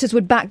the doctors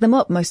would back them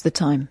up most of the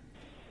time.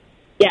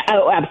 Yeah,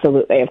 oh,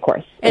 absolutely, of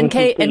course. And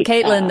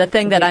Caitlin, the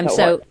thing that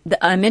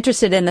I'm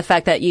interested in, the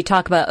fact that you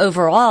talk about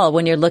overall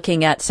when you're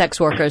looking at sex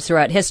workers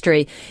throughout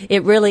history,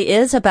 it really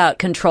is about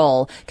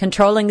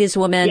controlling these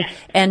women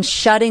and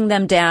shutting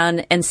them down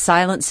and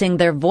silencing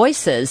their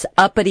voices,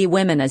 uppity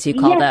women, as you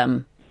call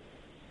them.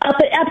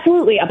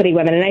 Absolutely uppity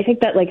women, and I think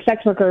that like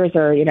sex workers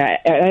are you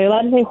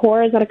allowed to say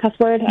whore? Is that a cuss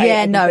word?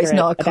 Yeah, no, it's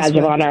not a cuss badge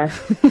word. of honor.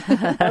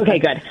 Okay,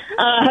 good.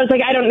 I was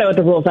like, I don't know what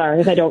the rules are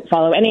because I don't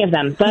follow any of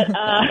them. But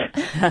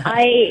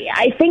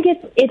I think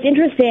it's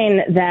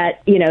interesting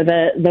that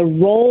the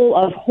role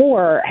of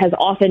whore has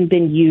often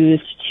been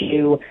used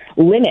to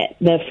limit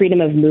the freedom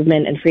of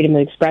movement and freedom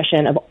of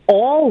expression of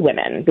all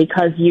women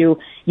because you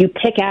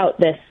pick out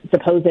this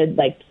supposed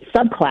like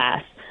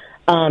subclass.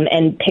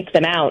 And pick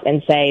them out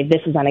and say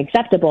this is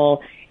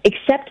unacceptable.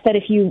 Except that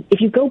if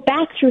you go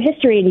back through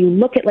history and you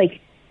look at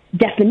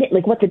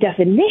what the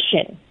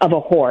definition of a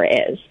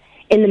whore is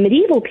in the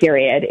medieval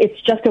period, it's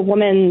just a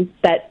woman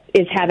that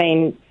is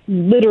having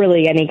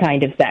literally any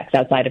kind of sex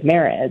outside of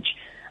marriage.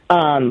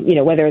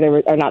 Whether there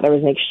was, or not there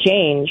was an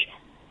exchange,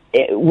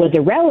 it was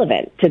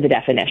irrelevant to the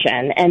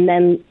definition. And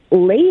then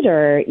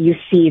later you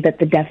see that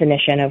the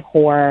definition of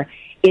whore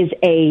is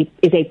a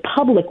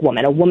public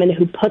woman, a woman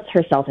who puts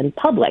herself in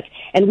public.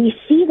 And we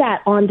see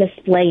that on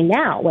display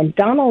now. When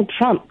Donald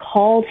Trump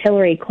called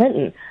Hillary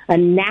Clinton a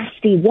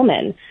nasty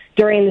woman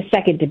during the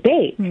second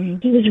debate,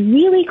 he was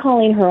really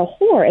calling her a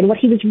whore. And what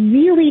he was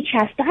really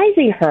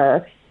chastising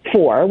her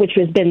for, which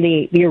has been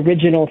the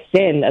original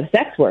sin of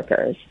sex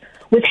workers,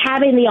 was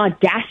having the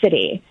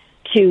audacity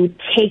to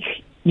take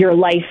your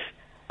life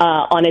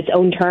on its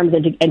own terms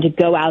and to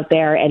go out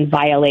there and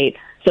violate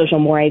social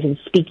mores and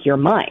speak your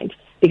mind.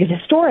 Because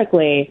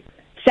historically,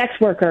 sex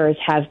workers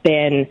have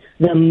been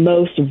the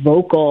most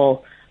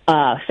vocal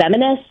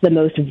feminists, the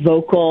most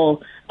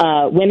vocal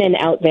women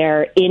out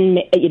there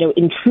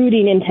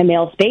intruding into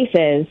male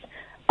spaces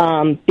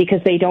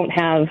because they don't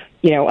have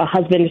a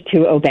husband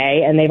to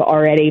obey and they've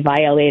already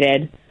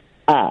violated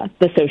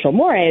the social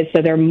mores.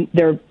 So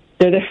they're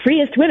the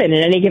freest women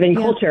in any given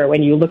culture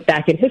when you look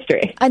back in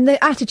history. And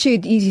the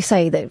attitude, you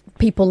say that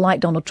people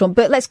like Donald Trump,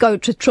 but let's go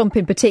to Trump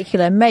in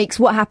particular, makes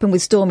what happened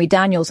with Stormy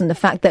Daniels and the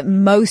fact that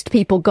most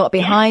people got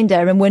behind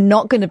her and were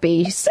not going to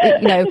be,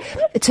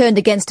 turned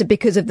against her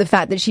because of the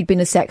fact that she'd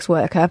been a sex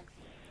worker.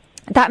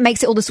 That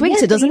makes it all the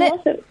sweeter, doesn't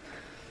it?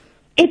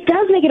 It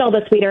does make it all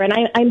the sweeter, and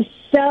I'm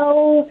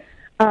so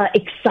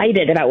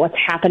excited about what's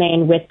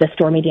happening with the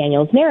Stormy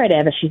Daniels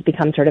narrative as she's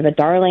become sort of a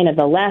darling of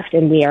the left,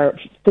 and we are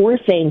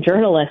forcing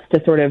journalists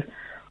to sort of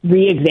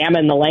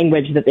re-examine the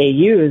language that they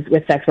use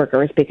with sex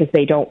workers because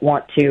they don't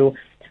want to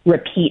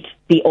repeat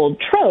the old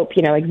trope.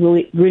 Like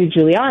Rudy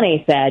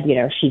Giuliani said,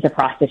 she's a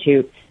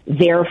prostitute,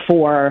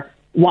 therefore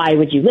why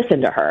would you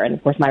listen to her? And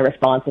of course my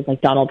response is like,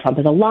 Donald Trump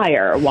is a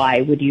liar.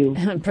 Why would you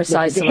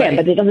precisely listen to him?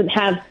 But it doesn't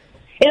have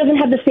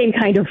the same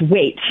kind of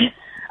weight.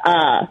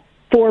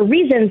 For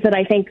reasons that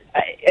I think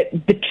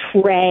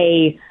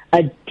betray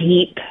a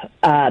deep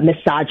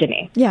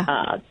misogyny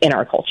in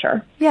our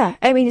culture. Yeah,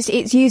 I mean,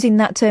 it's using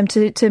that term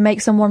to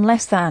make someone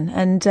less than.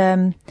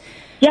 And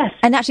yes.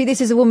 And actually,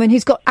 this is a woman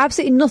who's got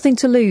absolutely nothing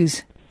to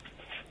lose.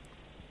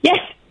 Yes.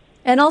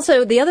 And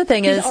also, the other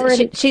thing is,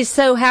 she's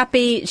so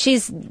happy.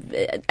 She's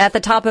at the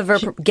top of her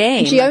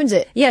game. She owns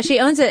it. Yeah, she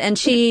owns it. And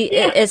she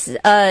is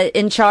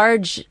in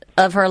charge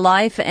of her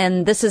life,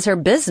 and this is her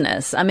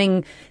business. I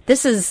mean,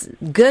 this is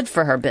good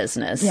for her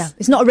business. Yeah,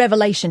 it's not a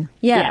revelation.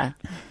 Yeah.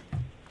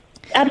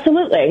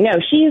 Absolutely. No,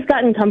 she's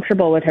gotten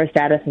comfortable with her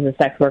status as a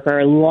sex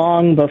worker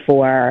long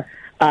before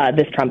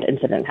this Trump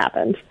incident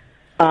happened,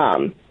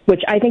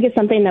 which I think is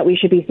something that we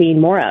should be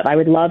seeing more of. I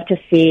would love to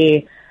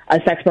see a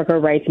sex worker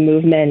rights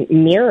movement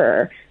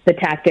mirror the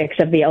tactics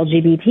of the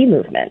LGBT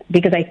movement,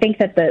 because I think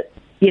that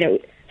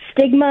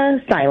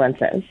stigma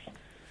silences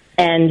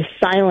and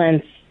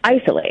silence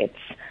isolates.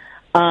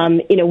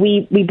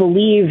 We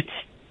believed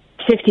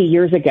 50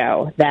 years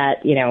ago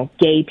that,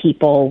 gay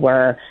people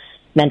were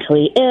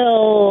mentally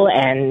ill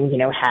and,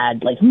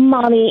 had like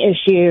mommy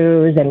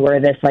issues and were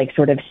this like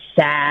sort of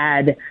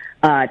sad,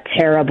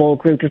 terrible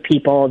group of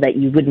people that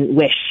you wouldn't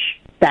wish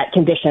that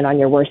condition on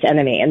your worst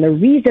enemy. And the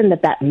reason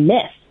that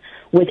myth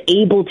was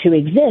able to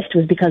exist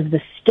was because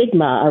the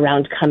stigma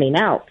around coming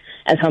out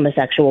as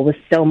homosexual was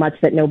so much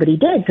that nobody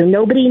did. So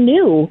nobody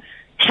knew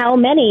how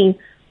many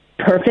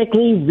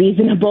perfectly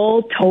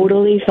reasonable,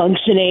 totally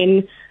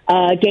functioning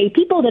gay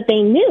people that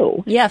they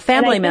knew. Yeah,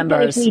 family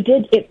members. If we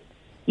did it,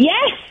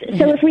 yes.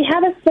 So if we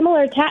have a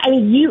similar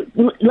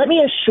let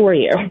me assure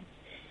you,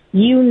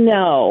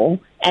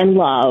 and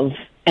love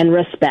and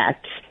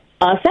respect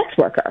a sex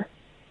worker.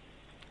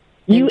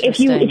 If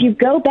you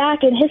go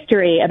back in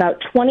history,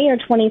 about 20 or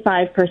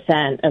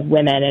 25% of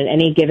women in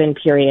any given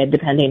period,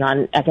 depending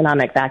on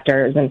economic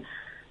factors and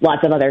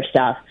lots of other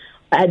stuff,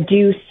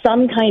 do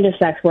some kind of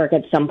sex work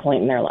at some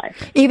point in their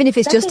life. Even if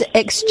it's just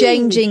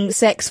exchanging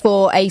sex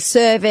for a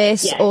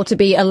service or to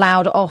be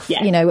allowed off,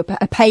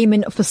 a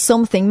payment for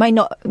something may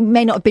not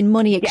have been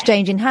money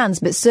exchanging hands,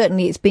 but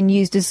certainly it's been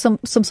used as some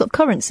sort of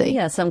currency.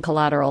 Yeah, some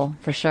collateral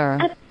for sure.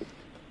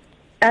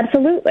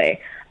 Absolutely.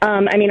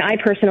 I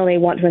personally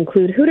want to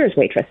include Hooters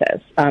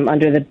waitresses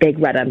under the big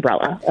red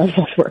umbrella of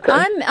sex workers.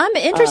 I'm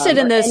interested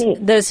in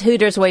those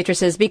Hooters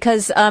waitresses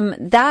because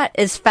that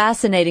is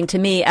fascinating to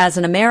me as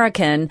an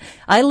American.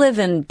 I live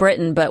in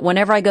Britain, but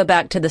whenever I go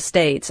back to the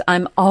States,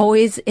 I'm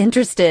always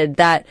interested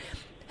that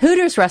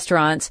Hooters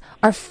restaurants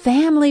are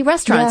family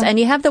restaurants, and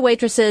you have the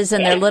waitresses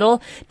in their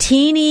little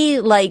teeny,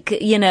 like,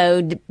 you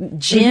know,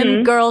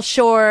 gym girl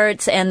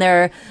shorts and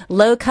their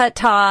low cut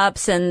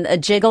tops and a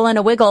jiggle and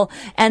a wiggle.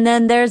 And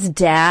then there's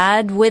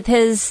dad with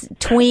his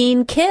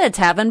tween kids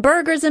having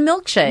burgers and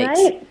milkshakes.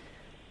 Right.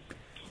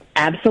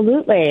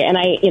 Absolutely. And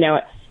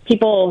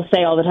people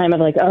say all the time of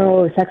like,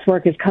 oh, sex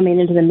work is coming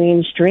into the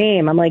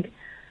mainstream. I'm like,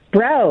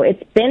 bro,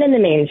 it's been in the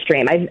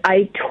mainstream.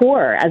 I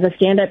tour as a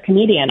stand-up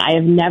comedian. I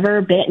have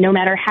never been, no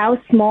matter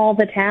how small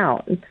the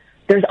town,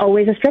 there's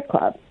always a strip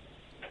club.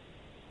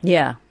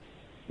 Yeah.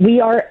 We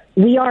are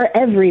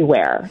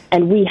everywhere,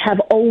 and we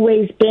have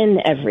always been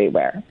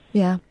everywhere.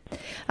 Yeah.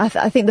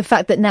 I think the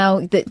fact that now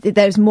that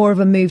there's more of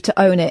a move to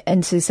own it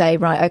and to say,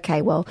 right,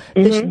 okay, well,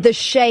 the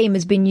shame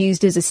has been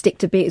used as a stick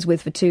to beat us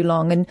with for too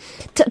long. And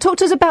talk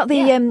to us about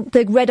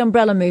the Red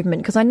Umbrella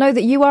movement, because I know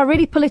that you are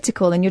really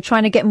political and you're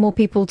trying to get more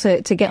people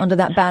to get under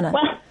that banner.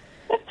 Well,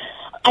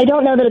 I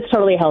don't know that it's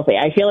totally healthy.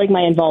 I feel like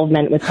my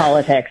involvement with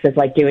politics is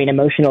like doing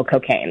emotional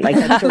cocaine. Like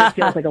that sort of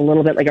feels like a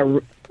little bit like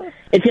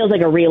it feels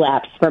like a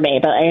relapse for me,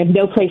 but I have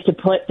no place to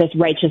put this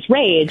righteous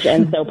rage,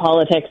 and so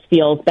politics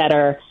feels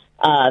better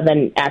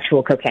than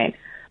actual cocaine,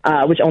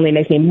 which only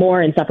makes me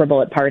more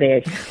insufferable at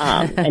parties.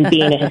 And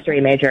being a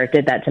history major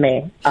did that to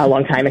me a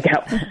long time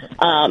ago.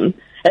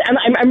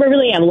 I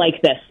really am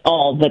like this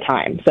all the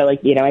time. So, like,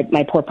 you know,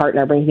 my poor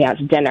partner brings me out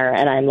to dinner,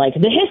 and I'm like,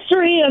 the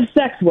history of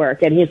sex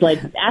work, and he's like,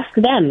 ask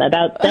them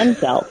about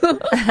themselves. So,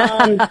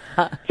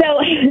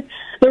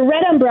 the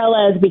Red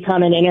Umbrella has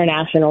become an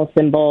international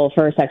symbol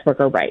for sex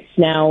worker rights.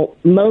 Now,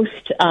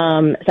 most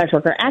sex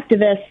worker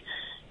activists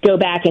go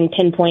back and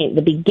pinpoint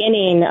the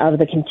beginning of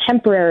the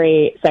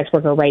contemporary sex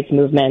worker rights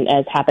movement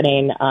as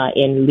happening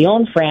in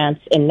Lyon, France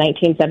in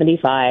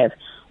 1975,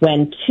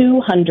 when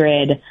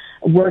 200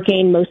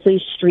 working,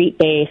 mostly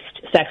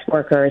street-based sex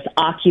workers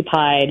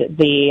occupied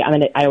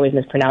I always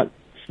mispronounce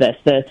this,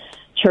 the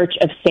Church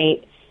of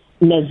Saint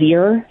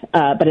Nazaire,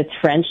 but it's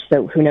French,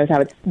 so who knows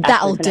how it's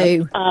That'll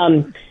do.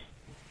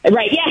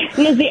 Right, yeah,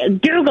 Nazaire,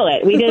 Google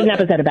it. We did an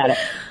episode about it.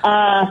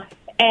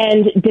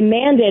 And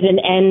demanded an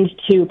end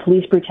to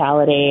police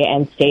brutality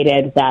and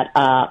stated that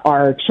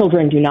our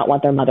children do not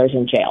want their mothers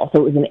in jail.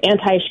 So it was an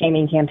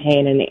anti-shaming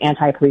campaign and an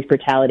anti-police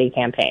brutality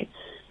campaign.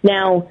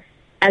 Now,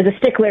 as a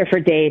stickler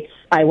for dates,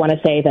 I want to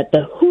say that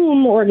the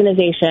WHOM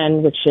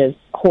organization, which is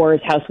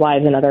Whores,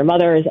 Housewives, and Other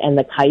Mothers, and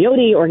the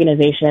Coyote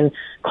organization,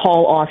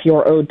 Call Off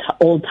Your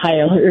Old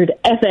Tired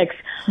Ethics,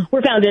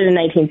 were founded in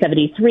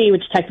 1973,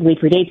 which technically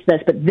predates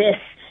this, but this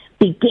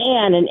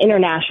began an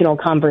international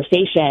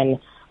conversation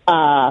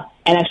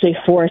and actually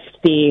forced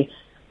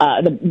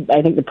I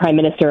think the Prime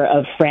Minister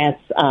of France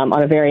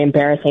on a very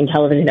embarrassing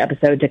television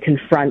episode to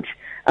confront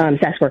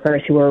sex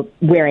workers who were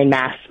wearing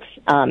masks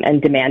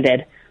and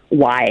demanded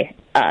why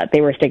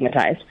they were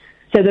stigmatized.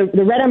 So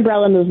the Red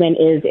Umbrella movement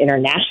is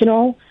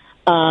international.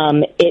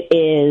 It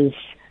is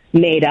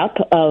made up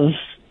of,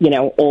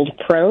 old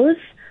pros.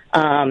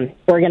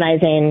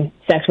 Organizing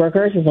sex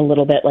workers is a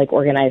little bit like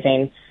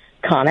organizing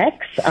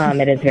comics.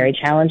 It is very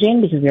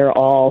challenging because we are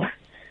all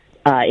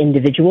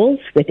individuals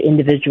with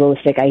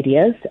individualistic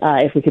ideas.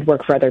 If we could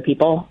work for other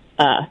people,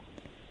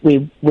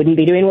 we wouldn't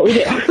be doing what we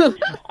do.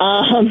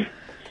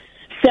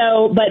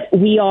 But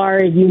we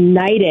are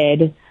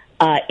united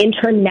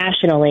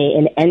internationally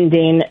in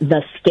ending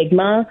the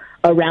stigma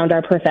around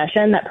our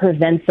profession that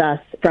prevents us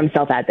from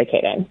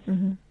self-advocating.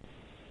 Mm-hmm.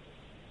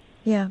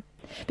 Yeah.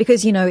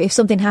 Because, if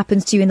something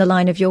happens to you in the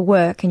line of your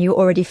work and you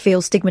already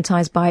feel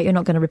stigmatized by it, you're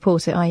not going to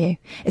report it, are you?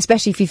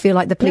 Especially if you feel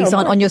like the police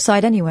aren't on your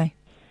side anyway.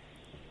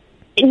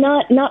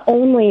 Not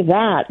only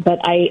that, but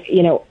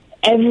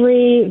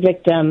every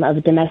victim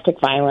of domestic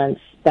violence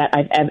that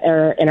I've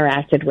ever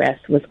interacted with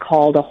was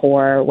called a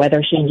whore,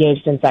 whether she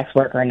engaged in sex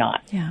work or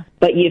not. Yeah.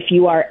 But if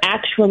you are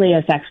actually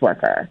a sex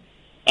worker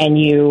and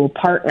you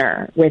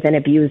partner with an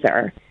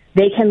abuser,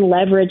 they can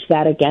leverage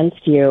that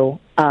against you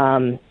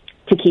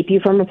to keep you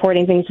from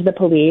reporting things to the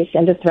police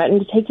and to threaten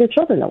to take your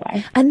children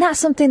away. And that's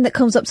something that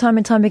comes up time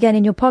and time again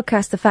in your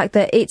podcast, the fact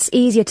that it's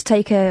easier to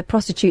take a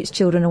prostitute's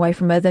children away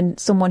from her than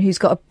someone who's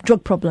got a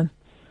drug problem.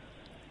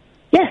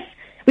 Yes,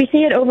 we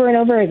see it over and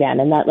over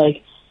again, and that,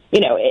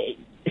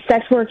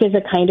 sex work is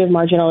a kind of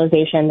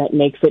marginalization that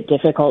makes it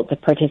difficult to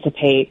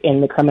participate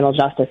in the criminal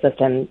justice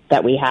system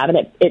that we have, and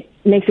it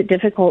makes it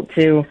difficult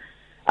to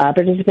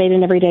participate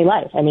in everyday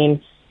life. I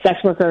mean,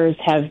 sex workers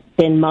have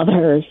been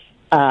mothers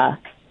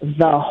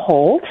the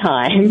whole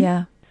time.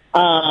 Yeah.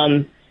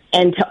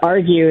 And to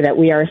argue that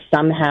we are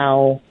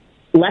somehow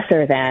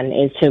lesser than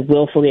is to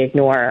willfully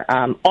ignore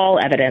all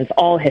evidence,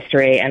 all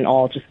history, and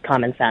all just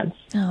common sense.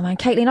 Oh man,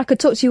 Caitlin, I could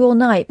talk to you all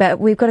night, but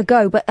we've got to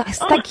go. But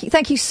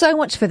thank you so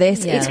much for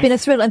this. Yeah. It's been a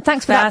thrill, and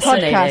thanks for that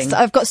podcast.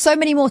 I've got so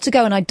many more to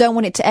go, and I don't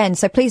want it to end.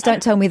 So please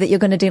don't tell me that you're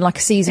going to do like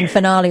a season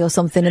finale or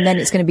something, and then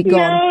it's going to be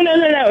gone.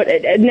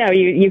 No.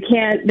 You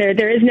can't.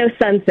 There is no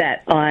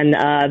sunset on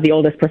the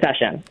oldest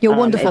profession. You're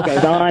wonderful. It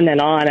goes on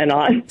and on and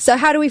on. So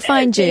how do we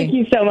find you? Thank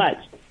you so much.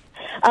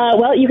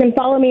 Well, you can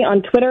follow me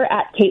on Twitter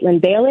at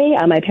Caitlin Bailey.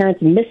 My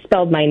parents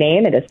misspelled my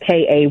name. It is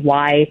Kaytlin.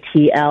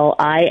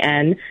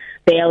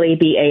 Bailey,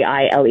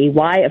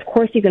 Bailey. Of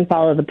course, you can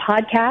follow the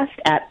podcast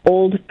at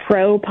Old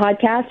Pro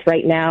Podcast.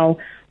 Right now,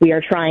 we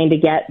are trying to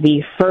get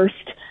the first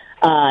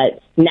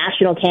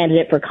national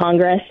candidate for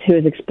Congress who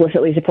is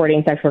explicitly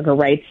supporting sex worker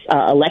rights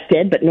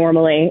elected, but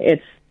normally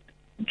it's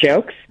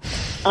jokes.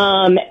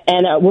 And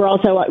we're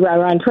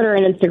on Twitter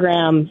and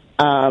Instagram.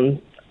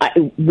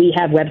 We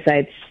have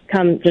websites.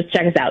 Come, just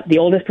check us out. The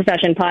Oldest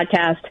Profession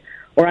Podcast.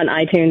 Or on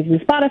iTunes and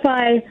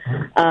Spotify.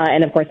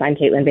 And, of course, I'm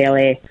Caitlin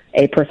Bailey,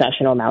 a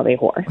professional mouthy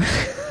whore.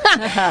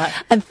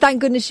 And thank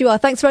goodness you are.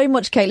 Thanks very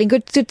much, Caitlin.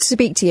 Good to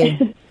speak to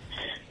you.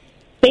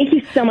 Thank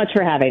you so much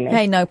for having me.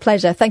 Hey, no,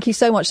 pleasure. Thank you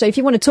so much. So if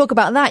you want to talk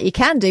about that, you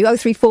can do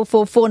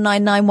 0344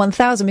 499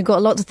 1000. We've got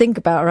a lot to think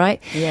about,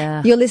 right?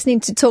 Yeah. You're listening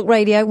to Talk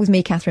Radio with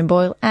me, Katherine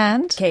Boyle,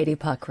 and Katie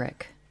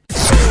Puckrick.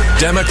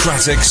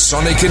 Democratic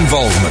sonic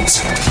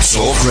involvement.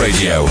 Talk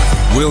Radio.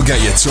 We'll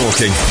get you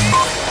talking.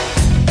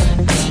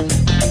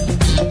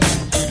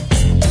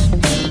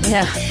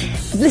 Yeah.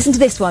 Listen to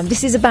this one.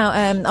 This is about,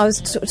 I was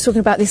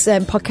talking about this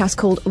podcast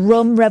called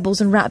Rum,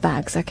 Rebels and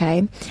Ratbags,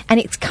 okay? And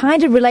it's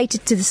kind of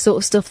related to the sort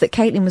of stuff that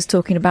Caitlin was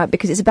talking about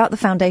because it's about the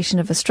foundation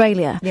of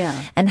Australia.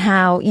 Yeah. And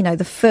how, you know,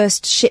 the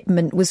first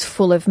shipment was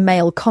full of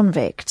male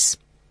convicts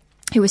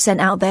who were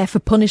sent out there for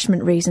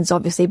punishment reasons,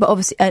 obviously, but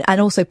obviously,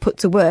 and also put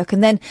to work.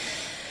 And then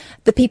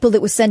the people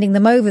that were sending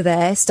them over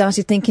there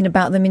started thinking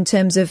about them in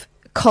terms of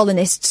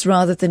colonists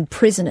rather than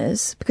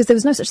prisoners, because there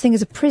was no such thing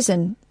as a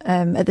prison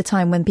at the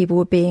time when people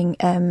were being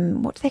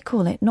what do they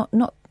call it?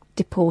 Not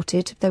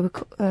deported. They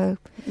were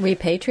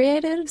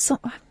repatriated. It's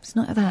not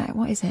that.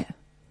 What is it?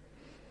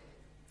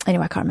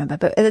 Anyway, I can't remember.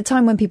 But at the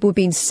time when people were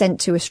being sent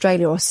to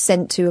Australia or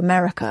sent to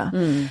America,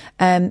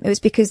 it was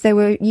because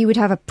you would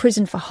have a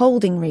prison for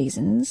holding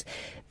reasons,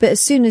 but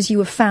as soon as you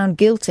were found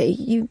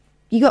guilty,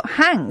 you got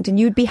hanged, and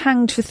you'd be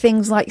hanged for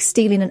things like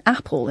stealing an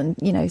apple, and,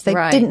 you know, they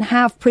didn't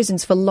have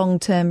prisons for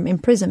long-term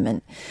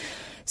imprisonment.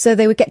 So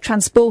they would get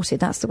transported,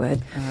 that's the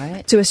word,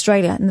 to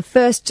Australia. And the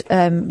first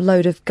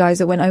load of guys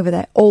that went over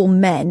there, all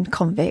men,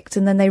 convicts,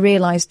 and then they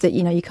realised that,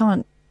 you know, you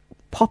can't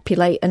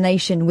populate a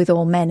nation with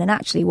all men. And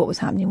actually what was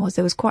happening was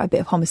there was quite a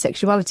bit of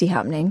homosexuality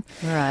happening.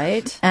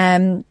 Right.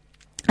 And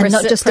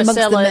not just amongst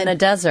the men. In a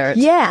desert.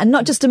 Yeah, and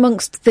not just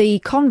amongst the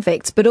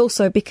convicts, but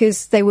also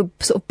because they were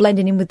sort of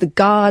blending in with the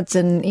guards,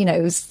 and, you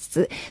know,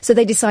 so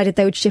they decided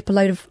they would ship a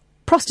load of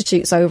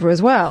prostitutes over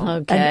as well.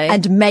 Okay.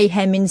 And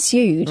mayhem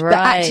ensued. Right. But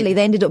actually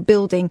they ended up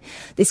building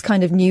this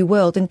kind of new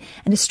world, and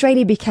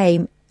Australia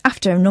became,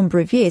 after a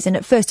number of years, and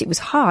at first it was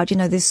hard, you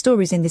know, there's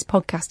stories in this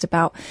podcast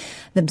about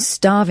them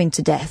starving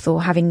to death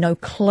or having no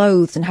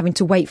clothes and having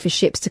to wait for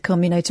ships to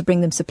come, you know, to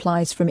bring them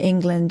supplies from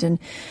England, and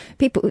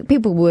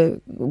people were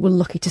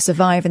lucky to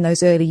survive in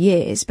those early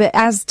years. But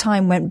as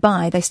time went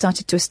by, they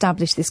started to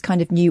establish this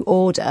kind of new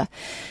order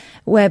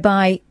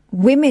whereby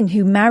women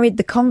who married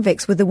the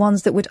convicts were the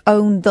ones that would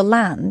own the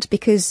land,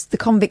 because the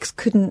convicts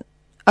couldn't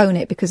own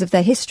it because of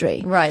their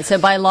history. Right. So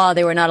by law,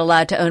 they were not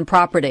allowed to own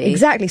property.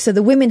 Exactly. So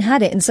the women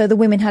had it, and so the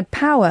women had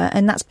power,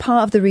 and that's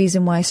part of the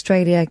reason why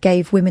Australia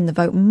gave women the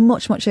vote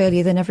much, much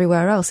earlier than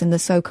everywhere else in the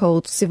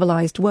so-called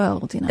civilized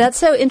world. You know? That's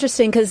so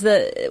interesting, because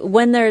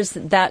when there's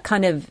that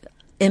kind of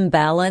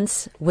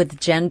imbalance with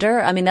gender,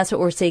 I mean, that's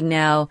what we're seeing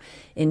now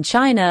in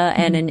China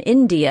and in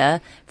India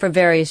for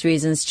various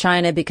reasons.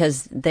 China,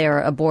 because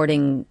they're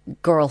aborting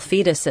girl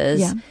fetuses.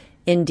 Yeah.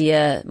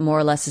 India, more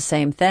or less the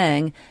same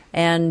thing.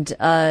 And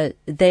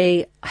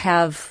they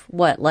have,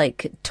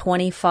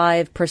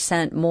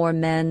 25% more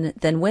men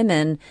than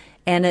women.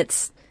 And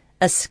it's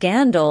a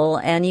scandal.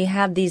 And you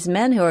have these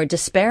men who are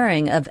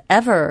despairing of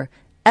ever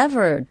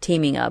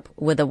teaming up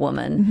with a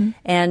woman.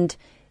 And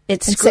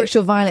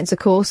sexual violence, of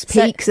course,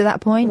 peaks at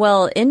that point.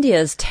 Well, India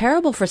is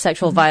terrible for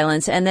sexual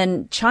violence. And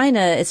then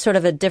China is sort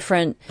of a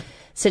different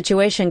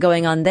situation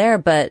going on there,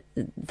 but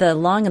the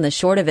long and the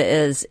short of it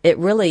is, it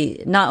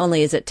really, not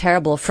only is it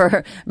terrible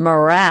for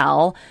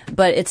morale,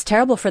 but it's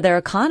terrible for their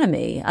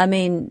economy. I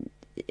mean,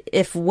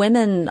 if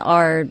women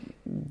are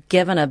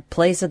given a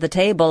place at the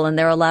table and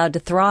they're allowed to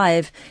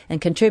thrive and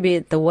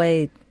contribute the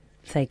way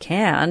they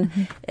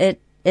can,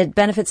 it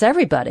benefits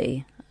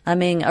everybody. I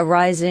mean, a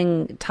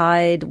rising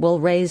tide will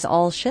raise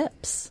all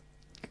ships.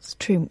 It's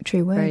true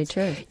words. Very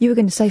true. You were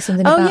going to say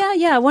something about... Oh,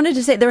 yeah. I wanted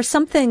to say there was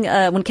something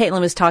when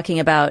Caitlin was talking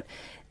about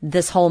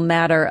this whole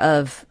matter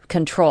of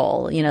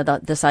control, you know,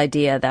 this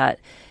idea that,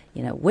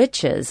 you know,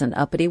 witches and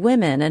uppity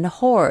women and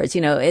whores,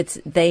 you know,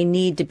 they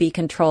need to be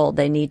controlled.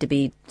 They need to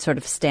be sort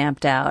of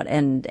stamped out,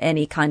 and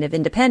any kind of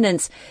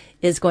independence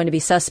is going to be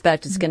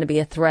suspect. It's going to be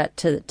a threat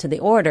to the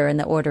order, and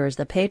the order is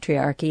the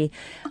patriarchy.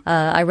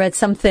 I read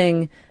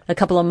something a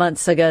couple of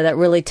months ago that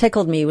really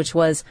tickled me, which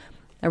was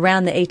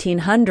around the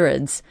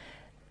 1800s.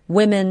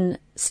 Women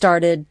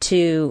started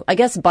to, I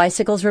guess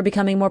bicycles were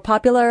becoming more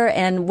popular,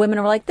 and women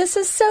were like, this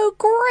is so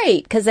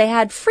great, because they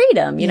had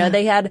freedom. You know,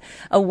 they had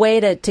a way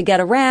to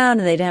get around,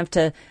 and they didn't have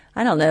to,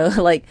 I don't know,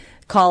 like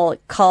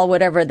call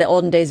whatever the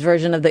olden days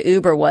version of the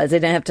Uber was. They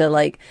didn't have to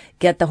like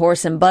get the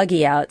horse and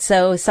buggy out.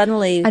 So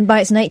suddenly, and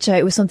by its nature,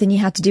 it was something you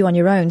had to do on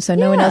your own. So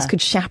no one else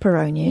could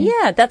chaperone you.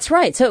 Yeah, that's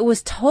right. So it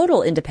was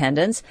total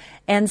independence.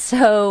 And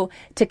so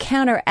to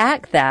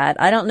counteract that,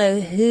 I don't know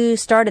who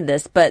started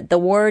this, but the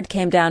word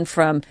came down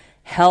from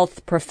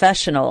health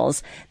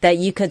professionals that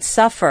you could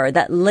suffer,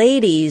 that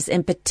ladies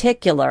in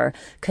particular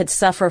could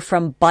suffer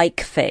from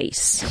bike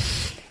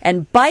face.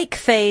 And bike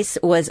face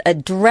was a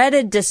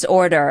dreaded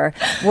disorder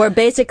where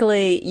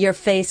basically your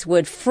face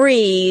would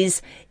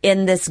freeze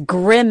in this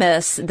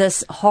grimace,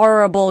 this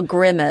horrible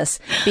grimace,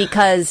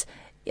 because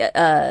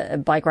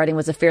bike riding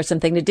was a fearsome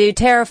thing to do,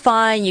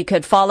 terrifying. You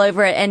could fall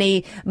over at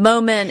any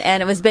moment.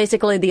 And it was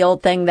basically the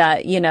old thing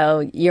that,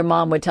 your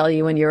mom would tell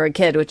you when you were a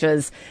kid, which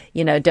was,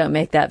 don't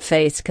make that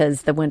face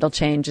because the wind will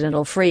change and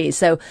it'll freeze.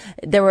 So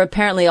there were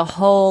apparently a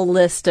whole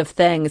list of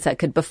things that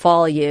could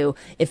befall you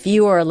if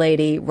you were a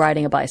lady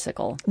riding a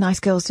bicycle. Nice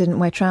girls didn't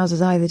wear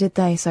trousers either, did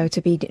they? So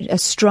to be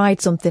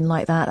astride something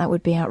like that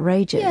would be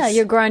outrageous. Yeah,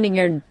 you're grinding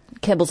your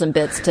kibbles and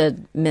bits to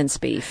mince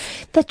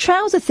beef. The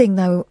trouser thing,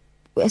 though,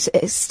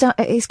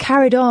 it's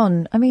carried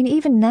on. I mean,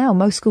 even now,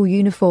 most school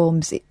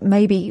uniforms,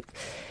 maybe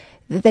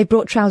they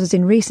brought trousers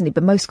in recently,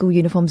 but most school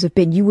uniforms have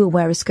been, you will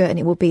wear a skirt and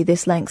it will be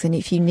this length, and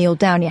if you kneel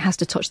down, it has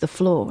to touch the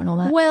floor and all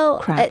that. Well,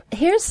 crap.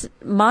 Here's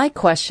my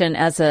question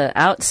as an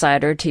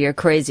outsider to your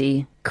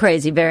crazy,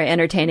 very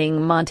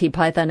entertaining Monty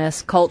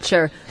Python-esque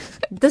culture.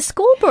 The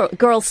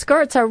schoolgirl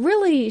skirts are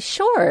really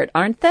short,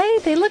 aren't they?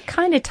 They look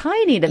kind of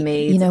tiny to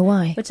me. You know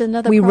why? Which is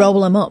another we problem.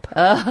 roll them up.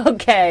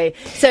 Okay.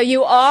 So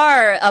you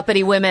are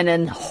uppity women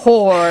and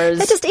whores.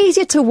 They're just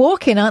easier to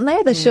walk in, aren't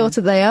they? The shorter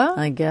they are.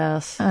 I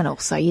guess. And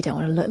also, you don't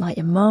want to look like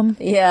your mum.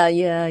 Yeah.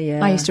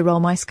 I used to roll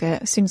my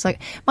skirt as soon as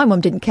my mum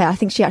didn't care. I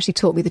think she actually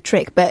taught me the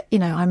trick. But,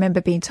 I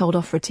remember being told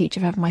off for a teacher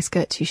for having my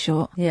skirt too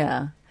short.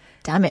 Yeah.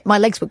 Damn it. My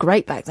legs were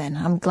great back then.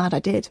 I'm glad I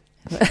did.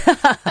 You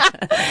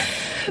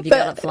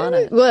got to flaunt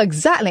it. Well,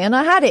 exactly. And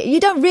I had it. You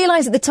don't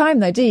realise at the time,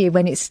 though, do you?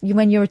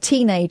 When you're a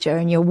teenager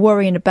and you're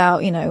worrying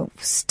about,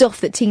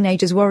 stuff that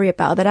teenagers worry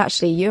about, that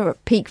actually you're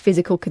at peak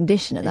physical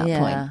condition at that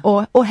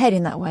point. Or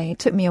heading that way. It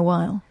took me a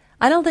while.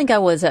 I don't think I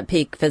was at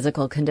peak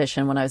physical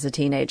condition when I was a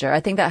teenager. I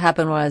think that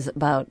happened when I was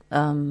about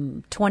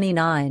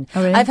 29.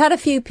 Oh, really? I've had a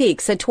few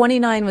peaks. So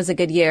 29 was a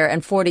good year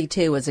and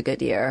 42 was a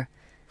good year.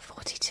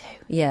 42?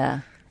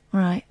 Yeah.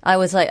 Right. I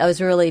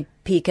was really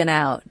peaking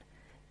out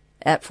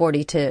at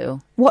 42.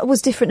 What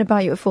was different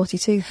about you at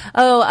 42?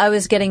 Oh, I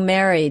was getting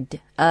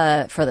married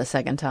for the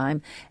second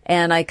time,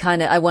 and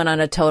I went on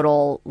a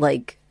total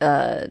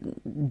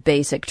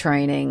basic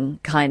training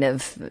kind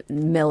of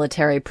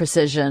military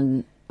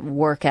precision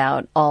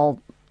workout, all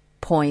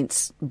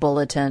points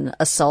bulletin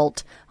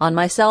assault on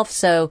myself.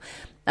 So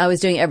I was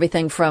doing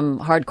everything from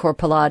hardcore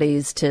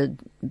Pilates to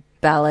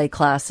ballet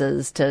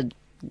classes to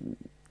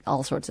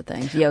all sorts of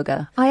things,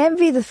 yoga. I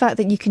envy the fact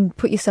that you can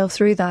put yourself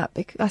through that.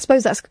 I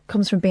suppose that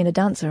comes from being a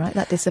dancer, right?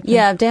 That discipline.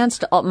 Yeah, I've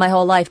danced my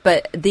whole life.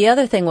 But the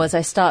other thing was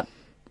I stopped,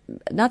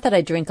 not that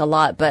I drink a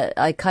lot, but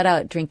I cut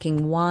out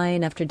drinking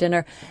wine after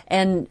dinner.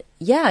 And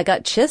yeah, I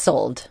got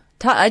chiseled.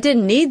 I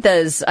didn't need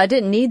those. I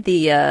didn't need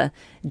the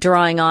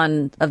drawing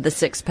on of the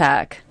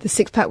six-pack. The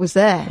six-pack was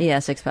there? Yeah,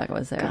 six-pack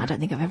was there. God, I don't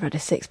think I've ever had a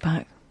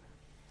six-pack.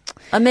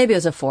 Maybe it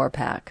was a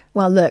 4-pack.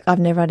 Well, look, I've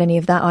never had any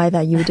of that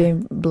either. You were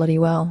doing bloody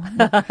well.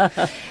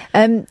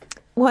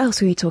 What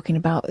else were you talking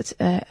about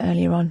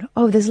earlier on?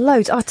 Oh, there's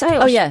loads. I'll tell you.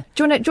 Oh, yeah.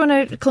 Do you want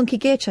a clunky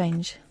gear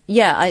change?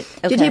 Yeah.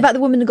 Okay. Did you hear about the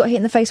woman who got hit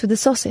in the face with the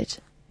sausage?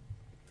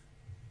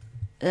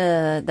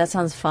 That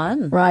sounds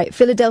fun. Right.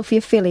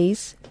 Philadelphia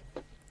Phillies.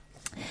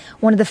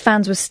 One of the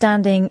fans was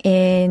standing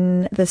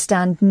in the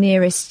stand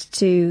nearest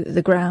to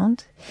the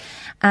ground.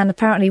 And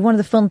apparently one of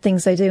the fun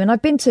things they do, and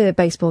I've been to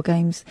baseball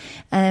games,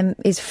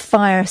 is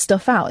fire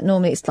stuff out.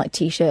 Normally it's like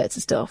T-shirts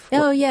and stuff.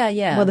 Oh,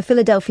 yeah. Well, the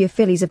Philadelphia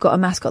Phillies have got a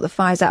mascot that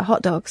fires out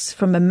hot dogs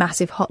from a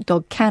massive hot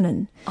dog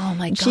cannon. Oh,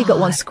 my God. She got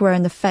one square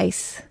in the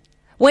face.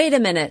 Wait a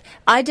minute.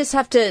 I just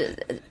have to...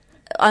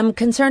 I'm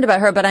concerned about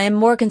her, but I am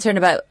more concerned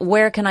about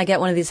where can I get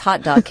one of these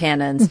hot dog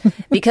cannons?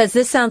 Because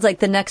this sounds like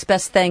the next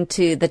best thing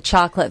to the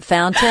chocolate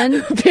fountain.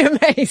 It would be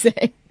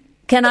amazing.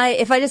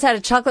 If I just had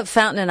a chocolate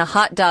fountain and a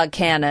hot dog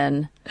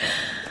cannon,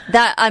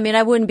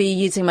 I wouldn't be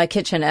using my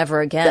kitchen ever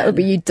again. That would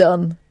be you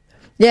done.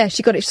 Yeah,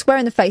 she got it square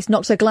in the face,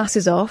 knocked her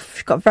glasses off.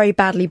 She got very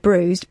badly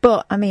bruised,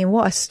 but,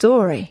 what a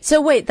story.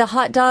 So wait, the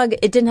hot dog,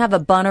 it didn't have a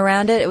bun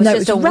around it? It was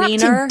just a wiener? It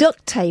was wrapped in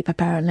duct tape,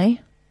 apparently.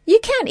 You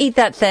can't eat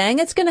that thing.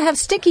 It's going to have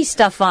sticky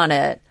stuff on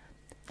it.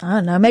 I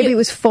don't know. Maybe it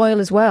was foil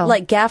as well.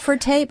 Like gaffer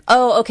tape?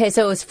 Oh, okay.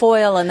 So it was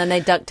foil and then they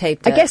duct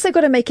taped it. I guess they've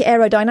got to make it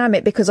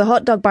aerodynamic because a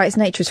hot dog by its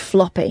nature is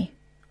floppy,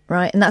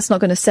 right? And that's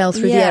not going to sail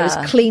through the air as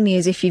cleanly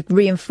as if you've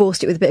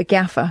reinforced it with a bit of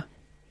gaffer.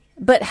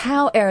 But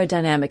how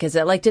aerodynamic is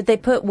it? Like, did they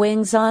put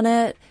wings on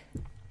it?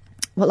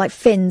 What, like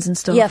fins and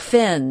stuff? Yeah,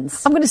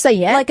 fins. I'm going to say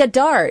yeah. Like a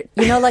dart.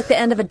 Like the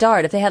end of a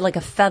dart. If they had like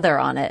a feather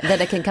on it,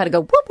 then it can kind of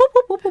go whoop, whoop,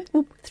 whoop, whoop, whoop,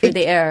 whoop through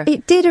the air.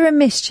 It did her a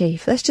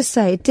mischief. Let's just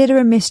say it did her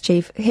a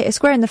mischief. Hit her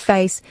square in the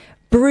face,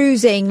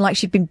 bruising like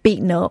she'd been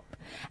beaten up.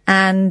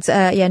 and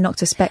knocked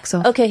her specs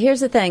off. Okay, here's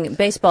the thing.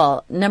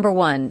 Baseball, number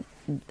one,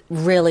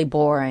 really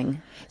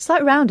boring. It's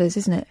like rounders,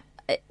 isn't it?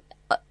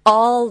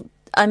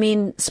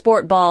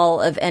 Sport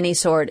ball of any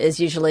sort is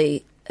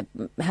usually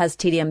has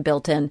TDM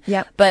built in.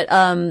 Yep.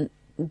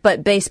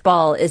 But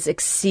baseball is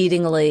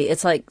exceedingly,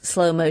 it's like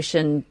slow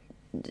motion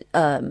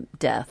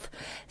death.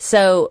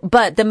 So,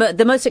 but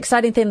the most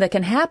exciting thing that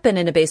can happen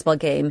in a baseball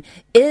game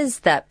is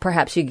that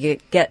perhaps you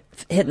get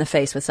hit in the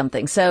face with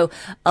something. So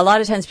a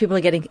lot of times people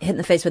are getting hit in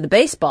the face with a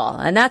baseball,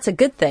 and that's a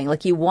good thing.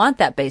 Like, you want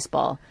that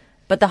baseball.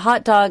 But the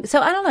hot dog, so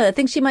I don't know, I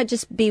think she might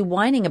just be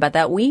whining about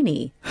that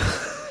weenie.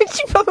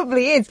 She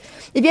probably is.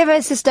 Have you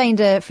ever sustained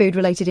a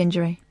food-related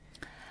injury?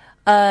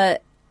 Have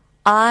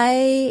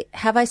I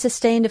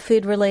sustained a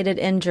food-related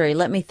injury?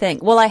 Let me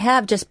think. Well, I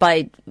have, just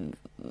by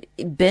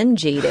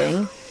binge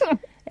eating.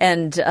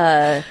 And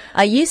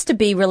I used to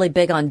be really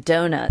big on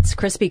donuts,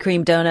 Krispy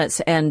Kreme donuts,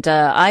 and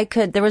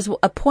there was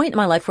a point in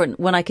my life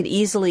when I could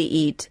easily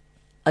eat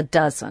a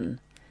dozen.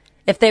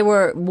 If they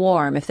were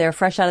warm, if they were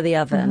fresh out of the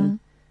oven.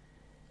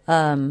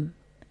 And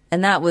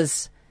that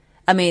was,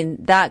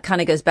 that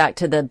kind of goes back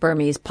to the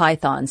Burmese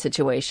python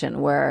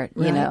situation where,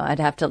 I'd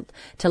have to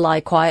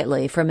lie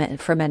quietly for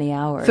many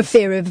hours. For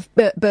fear of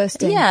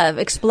bursting. Yeah,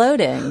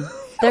 exploding.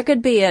 There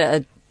could be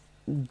a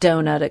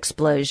donut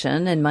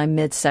explosion in my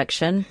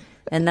midsection,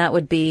 and that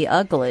would be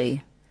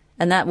ugly.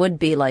 And that would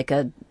be like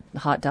a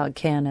hot dog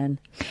cannon.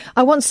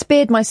 I once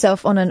speared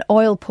myself on an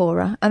oil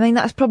pourer.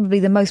 That's probably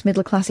the most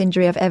middle-class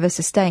injury I've ever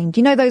sustained.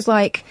 You know those,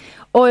 like,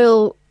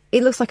 oil,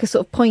 it looks like a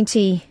sort of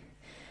pointy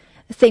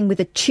thing with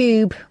a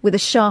tube with a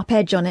sharp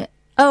edge on it.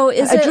 Oh,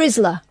 is it a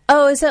drizzler?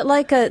 Oh, is it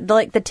like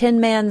the Tin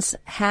Man's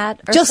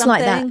hat or just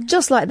something?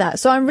 Just like that.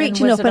 So I'm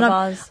reaching up, and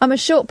I'm a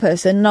short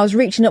person, and I was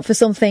reaching up for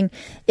something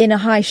in a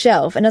high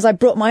shelf, and as I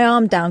brought my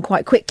arm down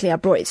quite quickly, I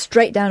brought it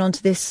straight down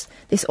onto this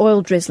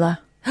oil drizzler.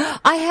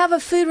 I have a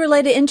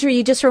food-related injury.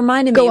 You just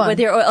reminded me with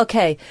your oil.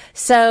 Okay,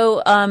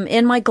 so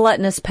in my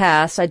gluttonous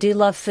past, I do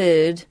love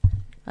food.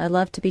 I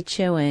love to be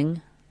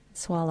chewing,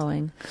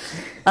 swallowing.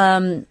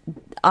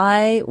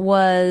 I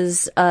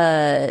was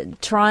I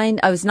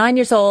was 9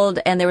 years old,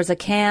 and there was a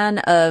can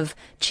of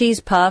cheese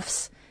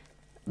puffs,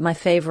 my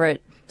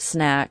favorite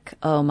snack.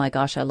 Oh my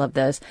gosh, I love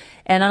those.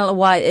 And I don't know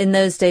why, in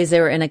those days they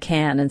were in a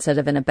can instead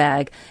of in a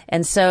bag.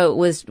 And so it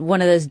was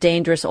one of those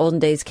dangerous olden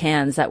days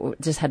cans that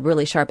just had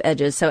really sharp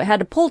edges. So it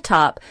had a pull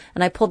top,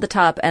 and I pulled the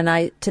top, and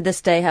I, to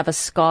this day, have a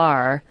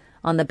scar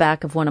on the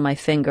back of one of my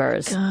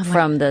fingers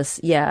from this.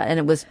 Yeah, and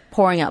it was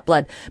pouring out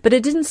blood. But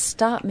it didn't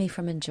stop me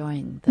from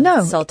enjoying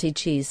the salty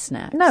cheese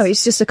snacks. No,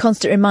 it's just a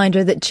constant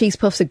reminder that cheese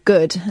puffs are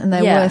good and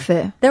they're worth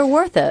it. They're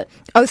worth it.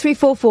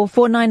 0344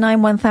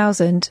 499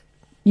 1000.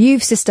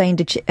 You've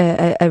sustained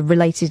a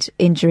related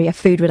injury, a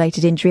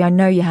food-related injury. I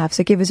know you have,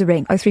 so give us a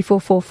ring.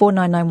 0344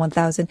 499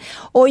 1000.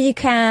 Or you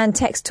can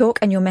text talk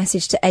and your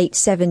message to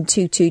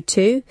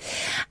 87222.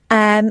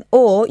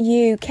 Or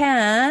you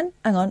can,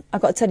 hang on,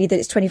 I've got to tell you that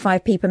it's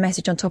 25p per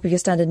message on top of your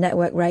standard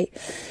network rate.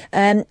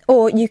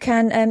 Or you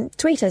can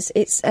tweet us.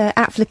 It's at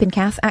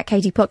FlippinCath, at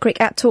Katie Potcrick,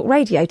 at Talk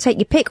Radio. Take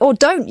your pick, or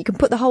don't. You can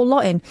put the whole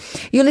lot in.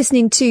 You're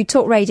listening to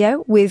Talk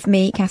Radio with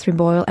me, Katherine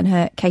Boyle, and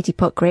her Katie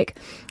Potcrick.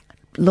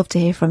 Love to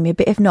hear from you,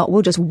 but if not,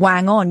 we'll just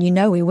wang on. You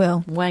know we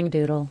will. Wang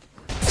doodle.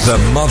 The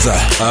mother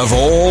of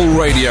all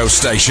radio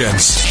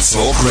stations.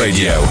 Talk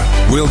Radio.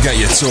 We'll get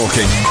you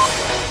talking.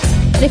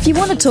 And if you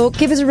want to talk,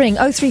 give us a ring.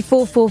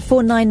 0344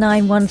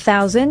 499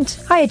 1000.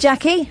 Hiya,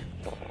 Jackie.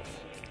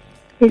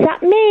 Is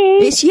that me?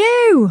 It's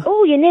you.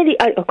 Oh, you nearly...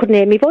 I couldn't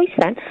hear my voice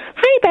then.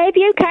 Hi, babe.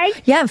 You okay?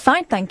 Yeah, I'm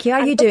fine, thank you. How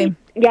are you doing?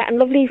 Yeah, and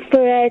lovely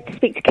to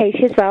speak to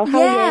Katie as well.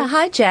 How are you?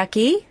 Hi,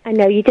 Jackie. I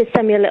know, you did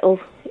send me a little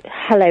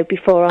hello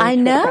before. I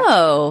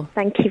know.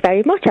 Thank you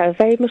very much. I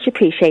very much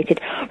appreciated.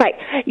 Right,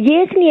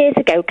 years and years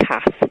ago,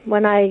 Kath,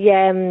 when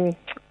I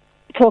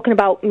talking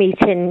about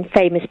meeting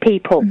famous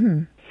people,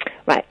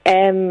 right?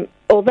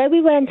 Although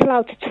we weren't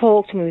allowed to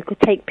talk to them, we could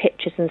take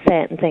pictures and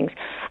certain things.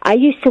 I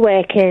used to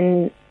work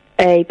in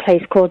a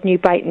place called New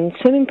Brighton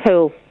Swimming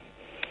Pool.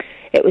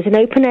 It was an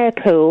open air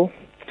pool.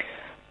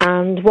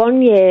 And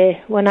one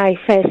year, when I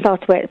first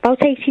started work,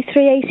 about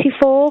 83,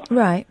 84,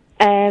 right,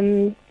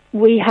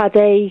 we had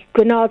a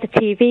Granada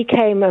TV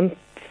came and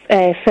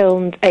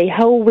filmed a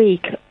whole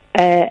week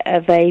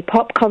of a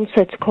pop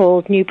concert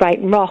called New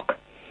Brighton Rock.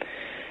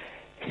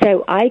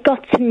 So I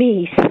got to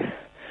meet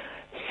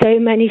so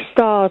many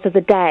stars of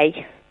the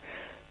day,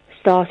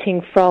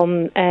 starting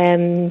from,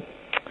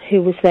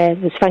 who was there?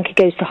 There was Frankie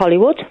Goes to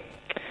Hollywood,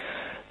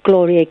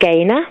 Gloria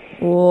Gaynor.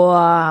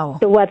 Wow.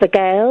 The Weather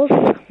Girls.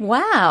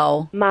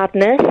 Wow.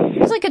 Madness. It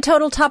was like a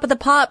total Top of the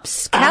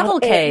Pops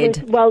cavalcade.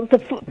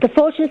 The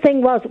fortunate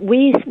thing was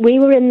we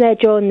were in there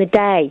during the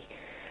day.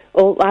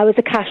 I was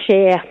a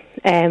cashier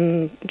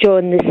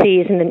during the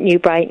season at New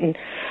Brighton.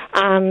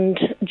 And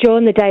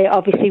during the day,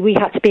 obviously, we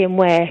had to be in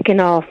work.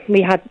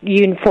 We had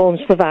uniforms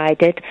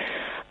provided.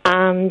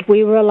 And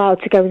we were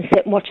allowed to go and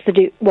sit and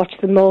watch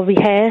them all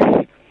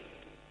rehearse.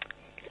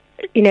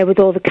 You know, with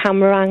all the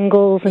camera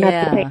angles and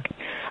everything.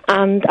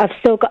 And I've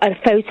still got a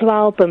photo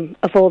album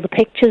of all the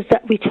pictures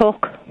that we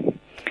took.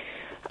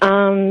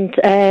 And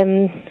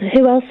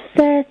who else was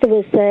there? There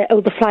was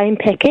the Flying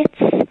Pickets,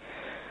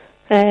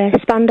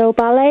 Spandau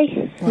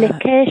Ballet, Nick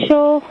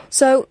Kershaw.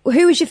 So,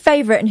 who was your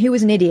favourite and who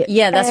was an idiot?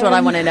 Yeah, that's what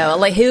I want to know.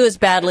 Like, who was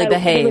badly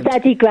behaved? There was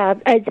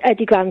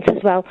Eddie Grant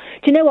as well.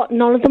 Do you know what?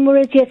 None of them were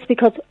idiots,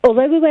 because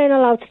although we weren't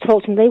allowed to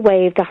talk to them, they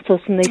waved at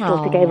us and they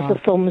sort of gave us a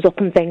thumbs up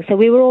and things. So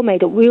we were all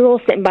made up. We were all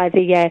sitting by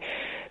the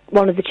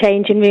one of the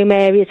changing room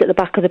areas at the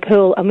back of the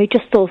pool, and we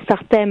just all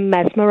sat there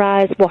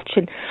mesmerised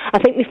watching. I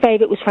think my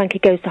favourite was Frankie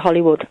Goes to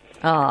Hollywood.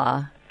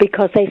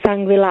 Because they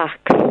sang Relax.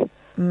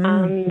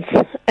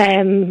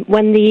 And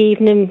when the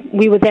evening,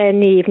 we were there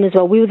in the evening as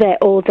well, we were there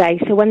all day,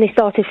 so when they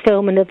started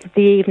filming of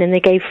the evening, they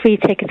gave free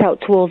tickets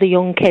out to all the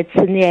young kids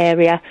in the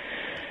area,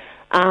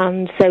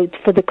 and so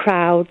for the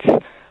crowds.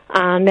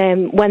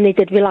 And when they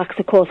did Relax,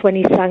 of course, when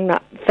he sang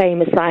that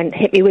famous line,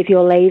 "Hit me with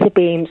your laser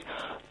beams,"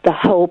 the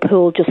whole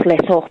pool just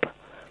lit up.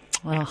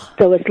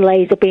 There was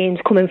laser beams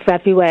coming from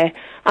everywhere.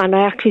 And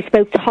I actually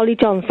spoke to Holly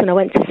Johnson. I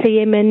went to see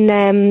him in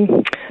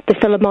the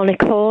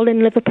Philharmonic Hall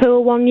in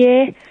Liverpool one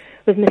year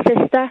with my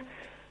sister,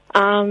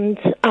 and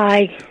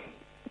I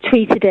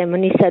tweeted him,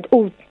 and he said,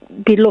 "Oh,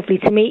 be lovely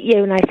to meet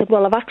you." And I said,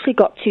 "Well, I've actually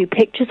got 2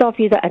 pictures of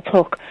you that I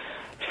took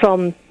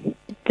from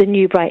the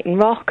New Brighton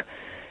Rock."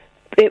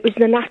 It was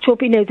the natural,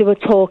 they were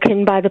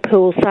talking by the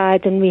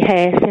poolside and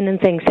rehearsing and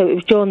things, so it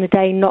was during the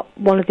day, not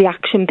one of the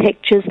action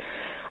pictures,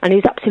 and he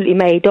was absolutely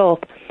made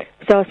up.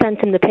 So I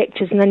sent him the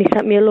pictures, and then he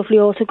sent me a lovely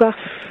autograph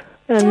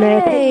and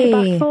picture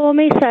back for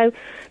me, so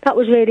that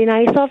was really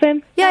nice of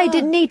him. Yeah, he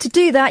didn't need to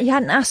do that. You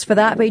hadn't asked for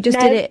that, but he just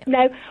did it.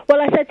 No,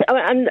 well, I said,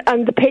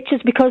 and the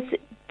pictures, because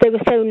they were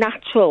so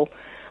natural,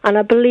 and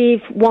I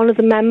believe one of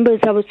the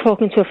members, I was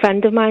talking to a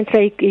friend of mine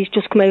today, he's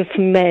just come over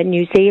from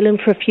New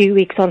Zealand for a few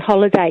weeks on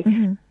holiday,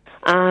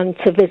 and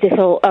to visit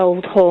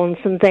old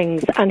haunts and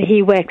things, and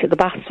he worked at the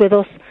baths with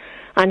us,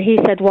 and he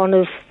said one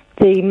of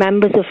the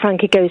members of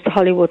Frankie Goes to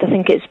Hollywood, I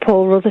think it's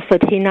Paul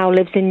Rutherford, he now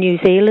lives in New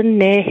Zealand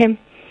near him.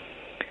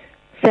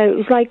 So it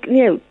was like,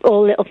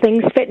 all little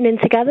things fitting in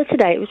together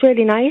today. It was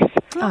really nice.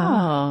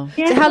 Oh.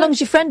 Yeah. So how long's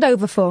your friend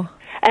over for?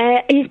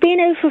 He's been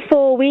over for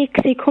 4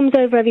 weeks. He comes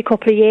over every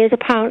couple of years,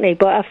 apparently.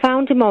 But I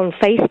found him on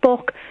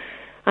Facebook,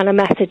 and I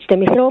messaged him.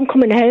 He said, I'm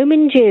coming home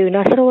in June.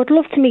 I said, I'd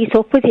love to meet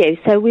up with you.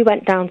 So we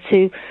went down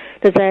to,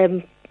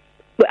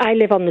 I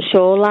live on the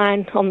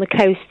shoreline, on the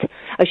coast,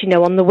 as you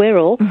know, on the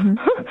Wirral.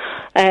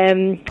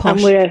 And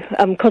because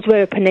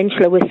we're a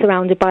peninsula, we're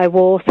surrounded by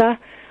water.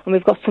 And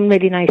we've got some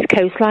really nice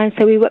coastline.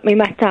 So we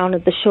met down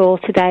at the shore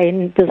today,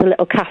 and there's a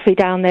little cafe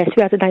down there. So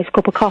we had a nice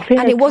cup of coffee.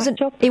 And it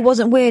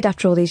wasn't weird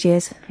after all these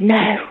years?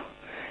 No,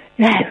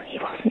 he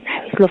wasn't.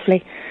 No, it was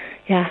lovely.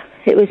 Yeah,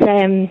 it was.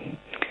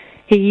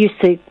 He used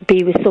to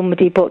be with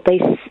somebody, but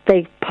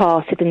they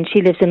parted, and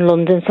she lives in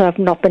London, so I've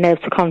not been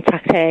able to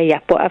contact her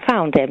yet. But I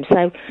found him,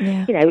 so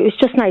it was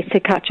just nice to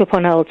catch up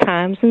on old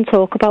times and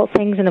talk about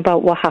things and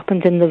about what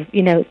happened in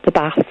the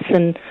baths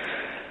and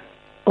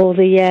all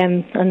the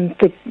and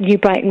the New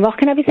Brighton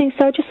Rock and everything.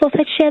 So I just thought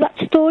I'd share that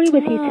story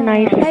with you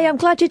tonight. Hey, I'm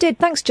glad you did.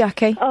 Thanks,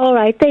 Jackie. All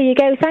right, there you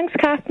go. Thanks,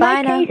 Kath.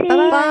 Bye now. Katie.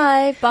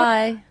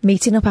 Bye.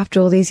 Meeting up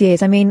after all these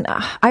years. I mean,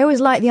 I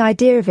always liked the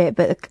idea of it,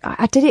 but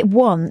I did it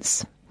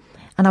once,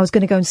 and I was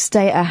going to go and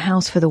stay at her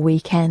house for the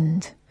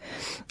weekend,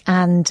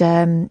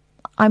 and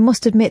I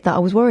must admit that I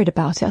was worried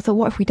about it. I thought,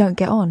 what if we don't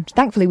get on?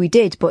 Thankfully we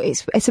did, but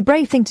it's a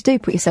brave thing to do,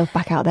 put yourself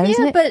back out there,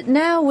 isn't it? Yeah, but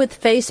now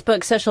with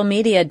Facebook, social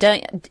media,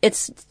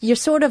 you're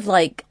sort of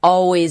like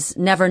always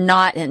never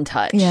not in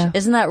touch. Yeah.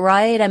 Isn't that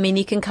right? I mean,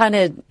 you can kind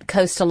of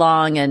coast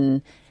along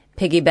and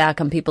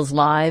piggyback on people's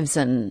lives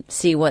and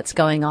see what's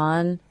going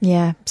on.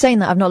 Yeah. Saying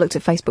that, I've not looked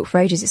at Facebook for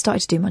ages. It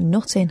started to do my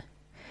nut in.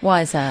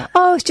 Why is that?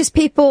 Oh, it's just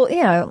people,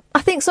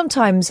 I think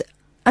sometimes,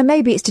 and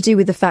maybe it's to do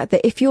with the fact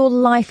that if your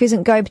life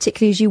isn't going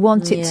particularly as you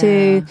want it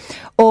to,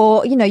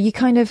 or,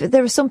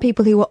 there are some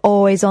people who are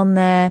always on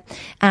there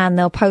and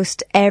they'll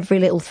post every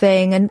little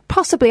thing. And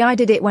possibly I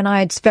did it when I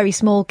had very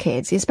small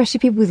kids, especially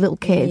people with little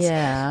kids.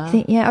 Yeah. I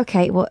think,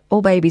 okay, well,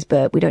 all babies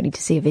burp. We don't need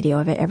to see a video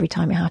of it every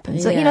time it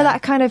happens. So,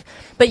 that kind of...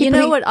 But you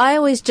know what? I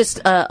always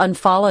just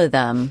unfollow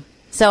them.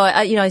 So,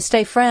 I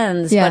stay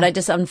friends, but I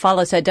just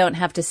unfollow so I don't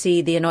have to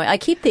see the annoying... I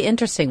keep the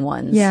interesting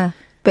ones. Yeah.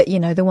 But,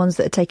 the ones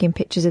that are taking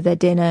pictures of their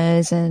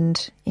dinners and,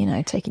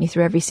 taking you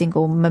through every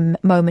single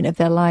moment of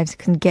their lives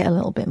can get a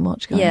little bit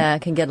much, can't it?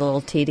 It can get a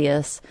little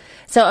tedious.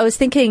 So I was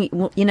thinking,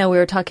 we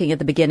were talking at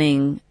the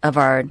beginning of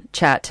our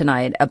chat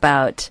tonight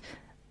about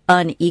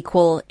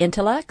unequal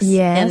intellects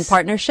in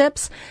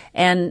partnerships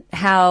and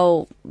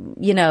how,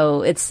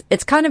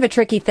 it's kind of a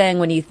tricky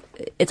thing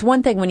it's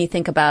one thing when you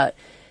think about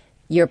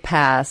your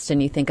past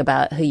and you think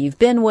about who you've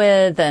been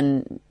with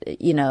and,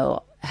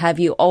 have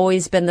you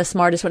always been the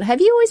smartest one? Have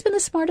you always been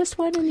the smartest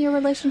one in your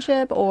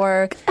relationship,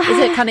 or is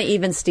it kind of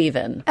even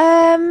Steven?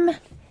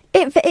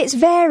 It's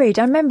varied.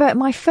 I remember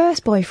my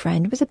first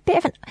boyfriend was a bit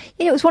of an,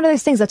 it was one of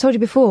those things I told you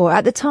before.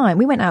 At the time,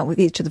 we went out with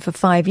each other for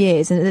 5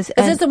 years. And Is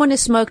this the one who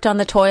smoked on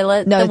the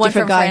toilet? No, the one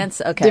different from guy.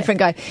 France? Okay. Different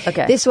guy.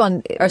 Okay. This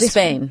one. Or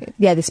Spain.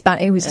 Yeah,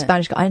 he was a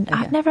Spanish guy.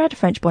 I've never had a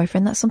French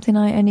boyfriend. That's something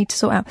I need to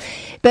sort out.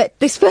 But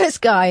this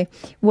first guy,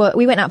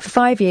 we went out for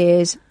 5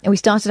 years and we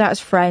started out as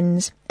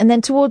friends. And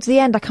then towards the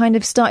end, I kind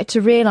of started to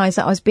realise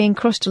that I was being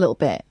crushed a little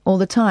bit all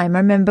the time. I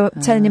remember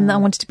telling him that I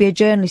wanted to be a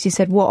journalist. He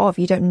said, "What of?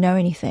 You don't know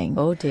anything."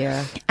 Oh,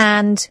 dear.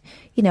 And,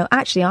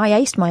 actually, I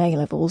aced my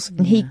A-levels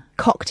and he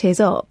cocked his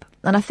up.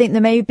 And I think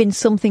there may have been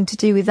something to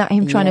do with that,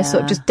 him trying to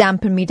sort of just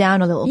dampen me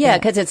down a little bit. Yeah,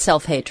 because it's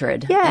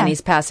self-hatred. Yeah. And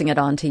he's passing it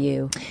on to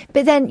you.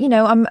 But then,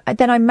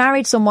 I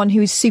married someone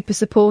who's super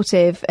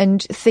supportive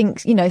and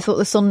thought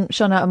the sun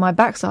shone out of my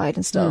backside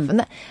and stuff.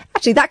 And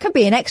that could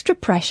be an extra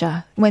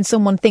pressure when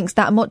someone thinks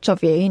that much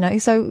of you,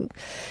 so.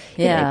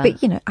 Yeah.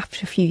 But,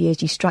 after a few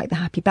years, you strike the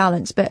happy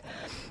balance. But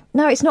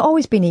no, it's not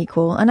always been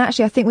equal. And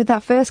actually, I think with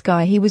that first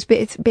guy, he was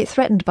a bit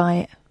threatened by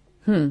it.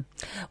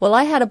 Well,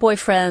 I had a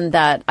boyfriend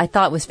that I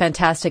thought was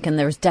fantastic, and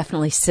there was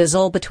definitely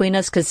sizzle between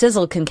us, because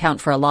sizzle can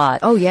count for a lot.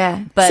 Oh,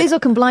 yeah. But sizzle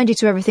can blind you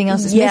to everything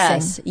else that's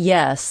missing.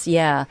 Yes,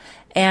 yeah.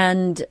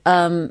 And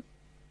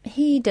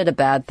he did a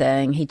bad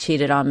thing. He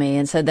cheated on me,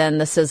 and so then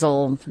the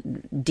sizzle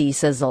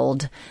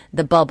de-sizzled.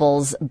 The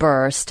bubbles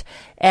burst.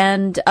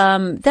 And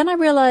then I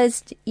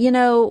realized,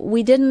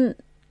 we didn't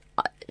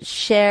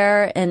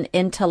share an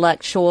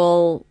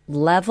intellectual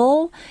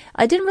level.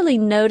 I didn't really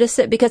notice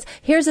it because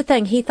here's the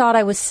thing. He thought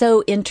I was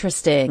so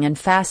interesting and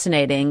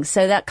fascinating.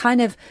 So that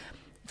kind of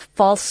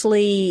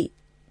falsely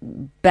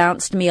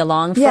bounced me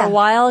along for a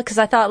while because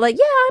I thought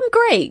I'm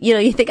great.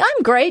 You think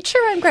I'm great.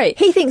 Sure, I'm great.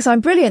 He thinks I'm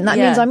brilliant. That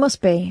means I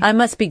must be. I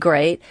must be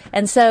great.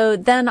 And so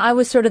then I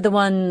was sort of the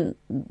one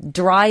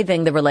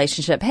driving the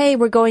relationship. Hey,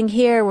 we're going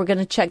here. We're going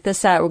to check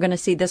this out. We're going to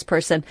see this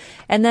person.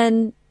 And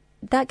then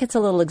that gets a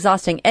little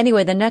exhausting.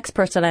 Anyway, the next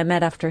person I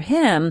met after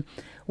him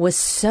was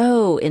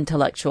so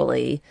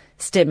intellectually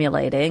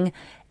stimulating,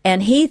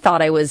 and he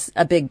thought I was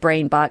a big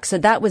brain box. So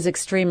that was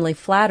extremely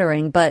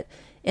flattering. But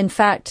in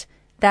fact,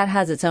 that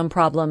has its own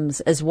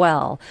problems as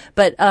well.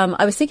 But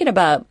I was thinking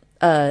about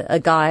a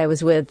guy I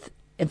was with.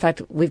 In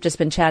fact, we've just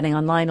been chatting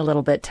online a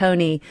little bit,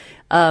 Tony,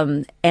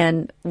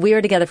 and we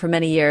were together for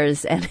many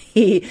years, and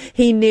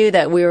he knew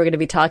that we were going to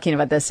be talking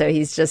about this. So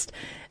he's just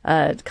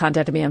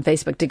contacted me on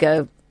Facebook to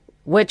go,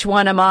 which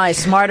one am I,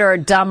 smarter or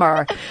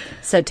dumber?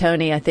 So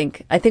Tony, I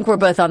think we're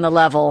both on the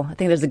level. I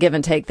think there's a give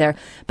and take there.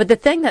 But the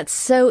thing that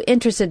so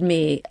interested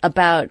me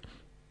about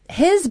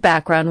his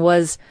background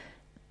was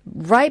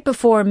right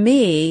before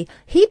me,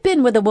 he'd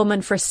been with a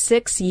woman for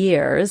 6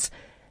 years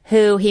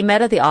who he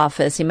met at the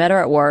office. He met her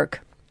at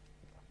work.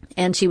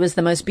 And she was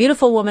the most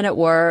beautiful woman at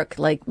work,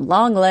 like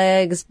long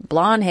legs,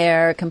 blonde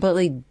hair,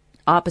 completely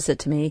opposite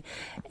to me.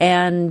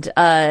 And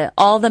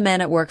all the men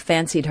at work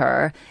fancied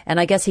her. And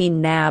I guess he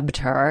nabbed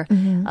her.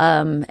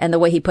 Mm-hmm. And the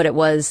way he put it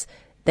was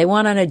they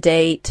went on a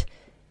date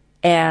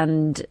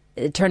and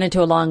it turned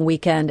into a long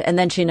weekend, and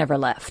then she never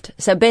left.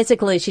 So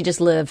basically, she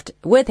just lived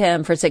with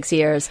him for 6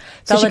 years.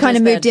 So she kind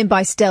of moved in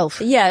by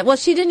stealth. Yeah, well,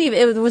 she didn't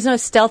even, there was no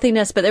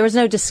stealthiness, but there was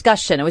no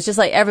discussion. It was just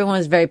like everyone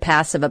was very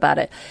passive about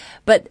it.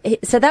 But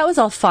so that was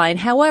all fine.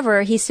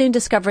 However, he soon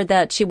discovered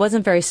that she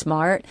wasn't very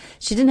smart.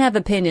 She didn't have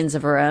opinions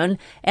of her own.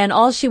 And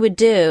all she would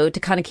do to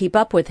kind of keep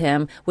up with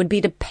him would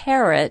be to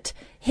parrot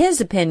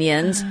his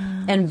opinions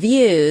and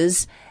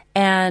views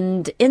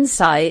and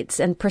insights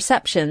and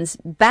perceptions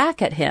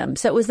back at him.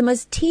 So it was the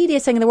most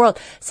tedious thing in the world.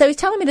 So he's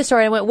telling me the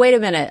story and I went, wait a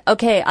minute.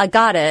 Okay, I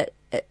got it.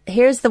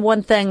 Here's the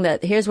one thing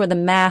here's where the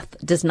math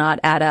does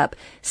not add up.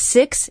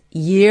 6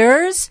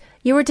 years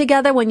you were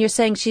together when you're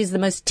saying she's the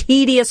most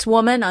tedious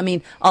woman. I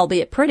mean,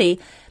 albeit pretty.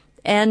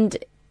 And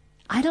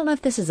I don't know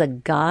if this is a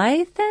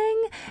guy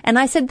thing. And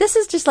I said, this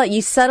is just like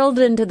you settled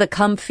into the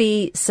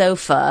comfy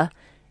sofa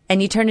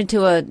and you turned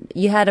into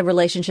you had a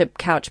relationship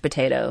couch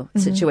potato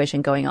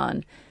situation going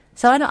on.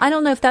 So I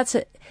don't know if that's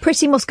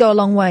pretty must go a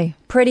long way.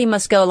 Pretty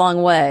must go a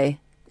long way.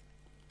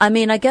 I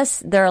mean, I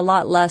guess there are a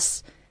lot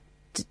less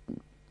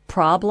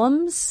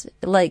problems.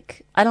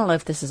 Like, I don't know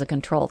if this is a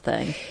control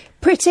thing.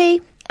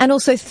 Pretty, and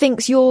also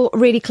thinks you're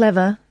really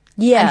clever.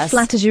 Yes. And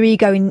flatters your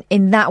ego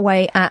in that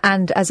way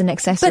and as an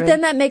accessory. But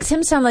then that makes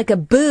him sound like a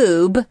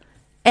boob.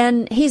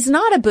 And he's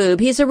not a boob.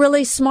 He's a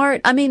really smart.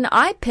 I mean,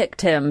 I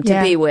picked him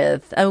to be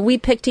with. We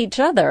picked each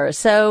other.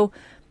 So.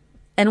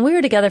 And we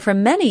were together for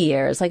many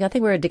years. Like, I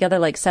think we were together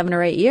like 7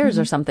 or 8 years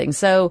or something.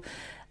 So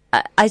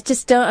I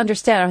just don't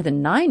understand. Or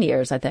than 9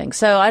 years, I think.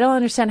 So I don't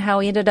understand how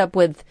he ended up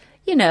with,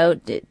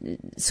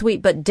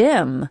 sweet but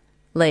dim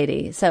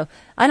lady. So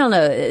I don't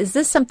know. Is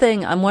this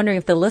something, I'm wondering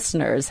if the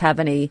listeners have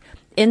any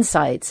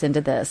insights into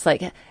this,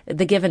 like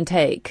the give and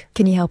take.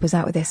 Can you help us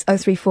out with this?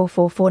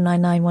 0344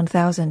 499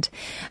 1000.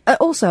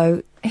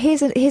 Also,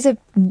 here's a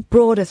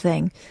broader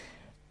thing.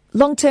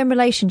 Long-term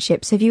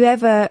relationships. Have you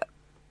ever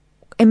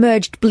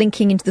emerged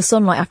blinking into the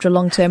sunlight after a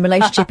long-term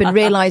relationship and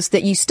realised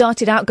that you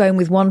started out going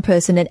with one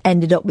person and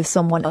ended up with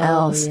someone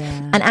else?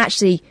 Yeah. And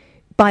actually,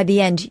 by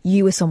the end,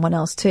 you were someone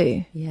else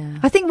too. Yeah.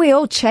 I think we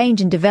all change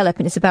and develop,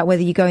 and it's about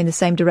whether you go in the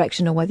same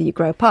direction or whether you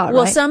grow apart,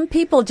 Well, right? some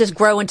people just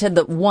grow into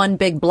the one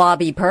big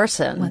blobby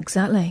person. Well,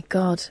 exactly.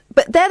 God.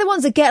 But they're the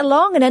ones that get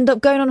along and end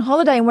up going on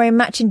holiday and wearing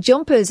matching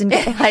jumpers and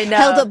get I know.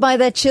 held up by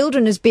their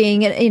children as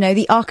being,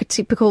 the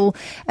archetypical,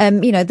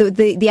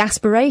 the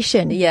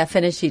aspiration. Yeah,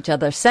 finish each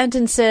other's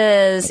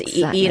sentences,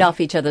 Exactly. eat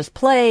off each other's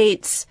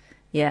plates.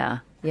 Yeah,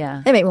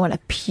 yeah. They make me want to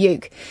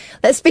puke.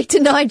 Let's speak to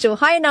Nigel.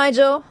 Hi,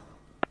 Nigel.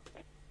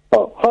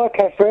 Oh, hi,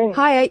 Catherine.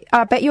 Hi,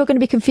 I bet you're going to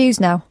be confused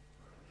now.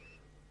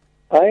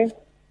 Hey?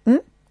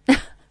 Am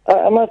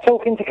I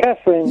talking to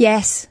Catherine?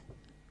 Yes.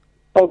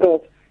 Oh,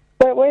 good.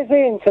 Where's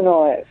Ian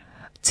tonight?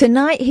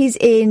 Tonight he's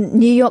in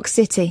New York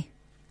City.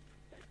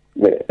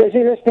 Is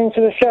he listening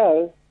to the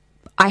show?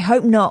 I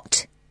hope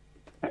not.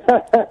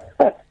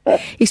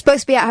 He's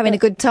supposed to be out having a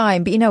good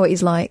time, but you know what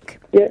he's like.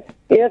 Yeah,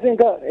 he hasn't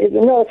got... It's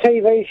not a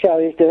TV show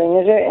he's doing,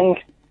 is it, in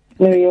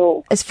New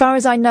York? As far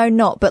as I know,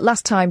 not. But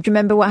last time, do you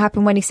remember what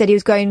happened when he said he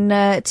was going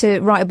to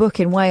write a book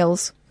in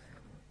Wales?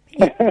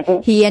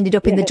 He ended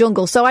up in the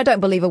jungle, so I don't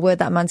believe a word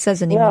that man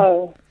says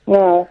anymore.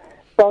 No.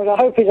 But I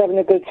hope he's having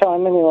a good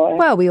time anyway.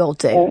 Well, we all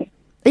do.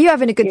 Are you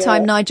having a good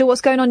time, Nigel?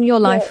 What's going on in your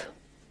life?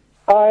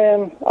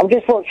 I'm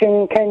just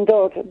watching Ken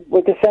Dodd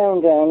with the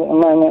sound down at the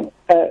moment.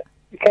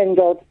 Ken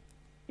Dodd,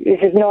 this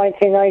is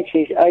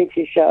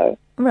 1980s show.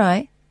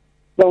 Right.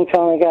 Long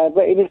time ago,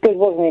 but he was good,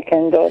 wasn't he,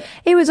 Ken Dodd?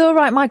 He was all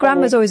right. My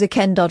grandma's always a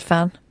Ken Dodd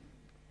fan.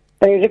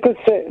 And he was a good,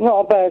 not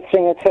a bad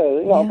singer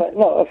too, not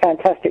a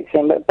fantastic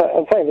singer, but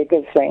a fairly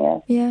good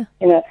singer. Yeah.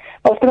 I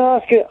was going to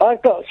ask you.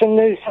 I've got some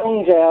new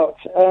songs out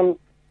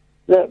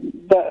that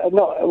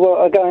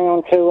are going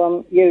on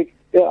to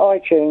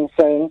iTunes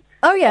soon.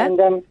 Oh yeah. And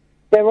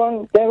they're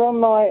on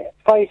my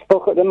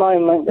Facebook at the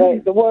moment.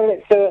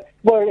 The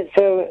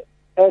Wurlitzer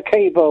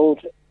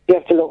keyboard you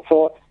have to look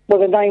for. Well,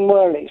 the name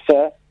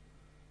Wurlitzer.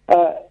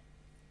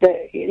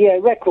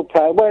 Record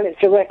player.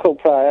 Wurlitzer record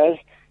players.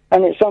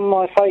 And it's on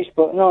my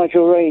Facebook,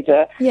 Nigel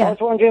Reader. Yeah. I was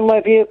wondering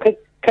whether you could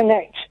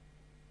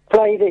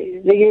play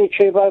the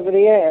YouTube over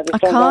the air. I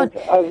can't.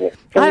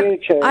 From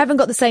YouTube. I haven't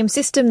got the same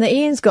system that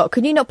Ian's got.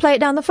 Can you not play it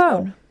down the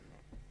phone?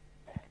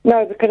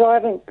 No, because I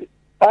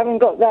haven't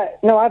got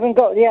that. No, I haven't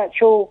got the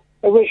actual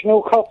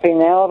original copy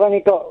now. I've only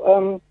got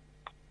one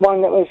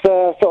that was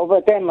sort of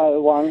a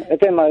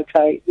demo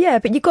tape. Yeah,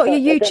 but you've got your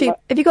YouTube.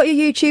 Have you got your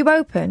YouTube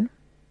open?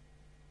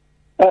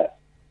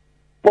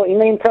 What you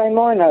mean, play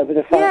mine over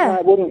the phone? Yeah.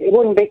 No, it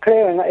wouldn't be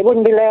clear enough. It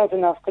wouldn't be loud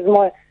enough because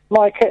my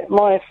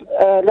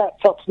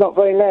laptop's not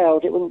very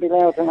loud. It wouldn't be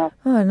loud enough.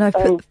 Oh no!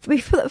 Put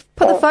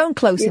the phone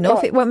close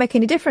enough. It won't make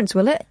any difference,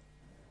 will it?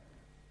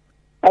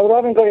 Oh, well, I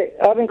haven't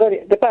got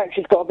it. The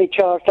battery's got to be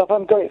charged up. I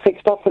haven't got it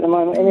fixed off at the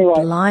moment.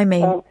 Anyway.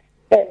 Blimey.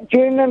 Do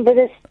you remember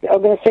this?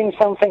 I'm going to sing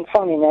something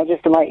funny now,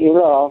 just to make you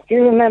laugh. Do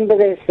you remember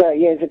this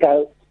years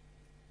ago?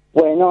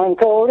 When I'm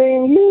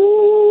calling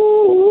you.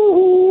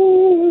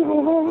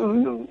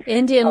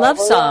 Indian love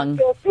song.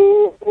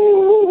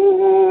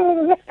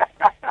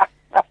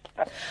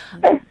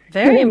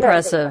 Very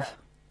impressive.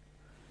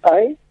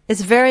 Eh?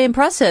 It's very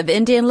impressive.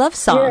 Indian love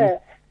song. Yeah,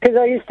 because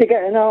I used to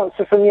get an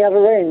answer from the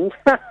other end.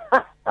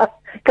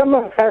 Come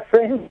on,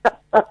 Catherine.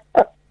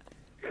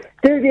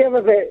 Do the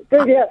other bit.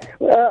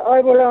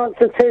 I will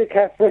answer too,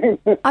 Catherine.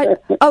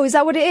 Oh, is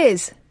that what it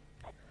is?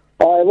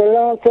 I will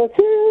answer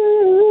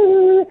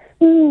too.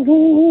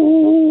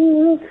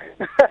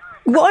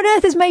 What on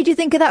earth has made you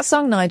think of that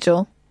song,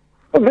 Nigel?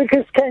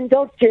 Because Ken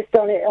Dodd's just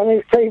done it on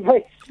his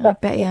TV. I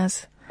bet he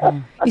has.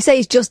 You say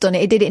he's just done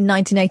it. He did it in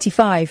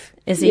 1985.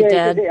 Is he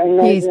dead? He did it in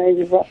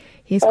 1985.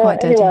 He's quite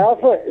dead. Anyway, I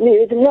thought,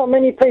 not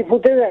many people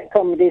do that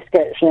comedy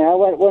sketch now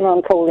when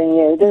I'm calling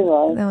you, do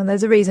they? No,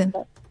 there's a reason.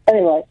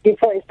 Anyway, you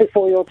thought it's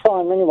before your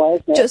time anyway,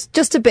 isn't it?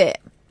 Just a bit.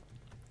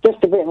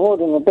 Just a bit more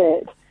than a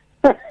bit.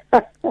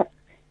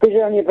 Because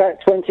you're only about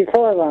 25,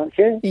 aren't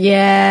you?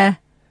 Yeah.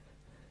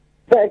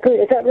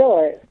 Is that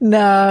right?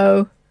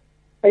 No.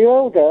 Are you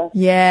older?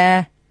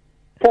 Yeah.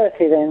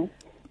 30 then?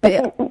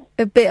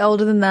 A bit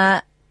older than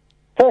that.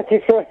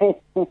 33.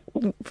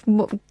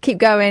 Keep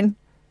going.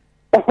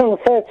 I'm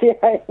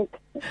 38.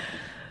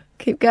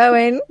 Keep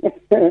going.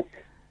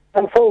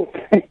 I'm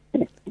 40.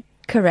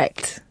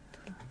 Correct.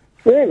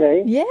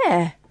 Really?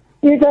 Yeah.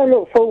 You don't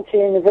look 40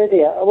 in the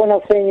video, when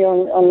I've seen you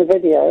on the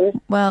videos.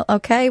 Well,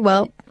 okay,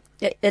 well...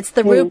 It's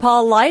the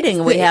RuPaul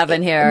lighting we have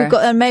in here. We've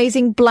got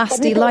amazing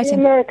blasty lighting. Have you got the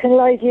American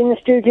lady in the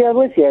studio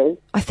with you?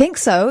 I think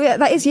so. Yeah,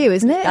 that is you,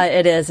 isn't it?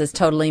 It is. It's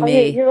totally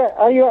me.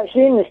 Are you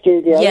actually in the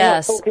studio?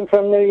 Yes. You're not talking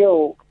from New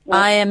York? No.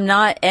 I am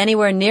not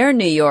anywhere near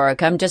New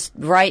York. I'm just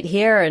right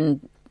here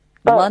in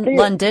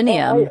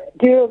Londinium.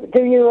 Do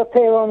you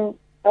appear on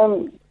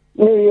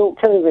New York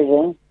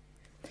television?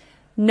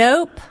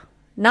 Nope.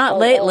 Not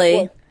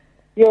lately.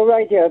 You're a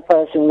radio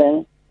person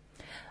then?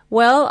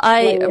 Well,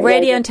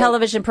 radio and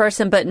television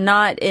person, but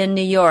not in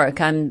New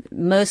York. I'm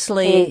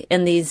mostly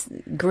in these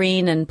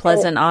green and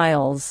pleasant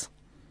isles.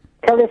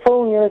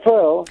 California as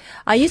well?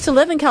 I used to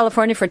live in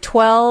California for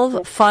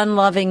 12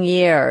 fun-loving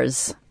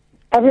years.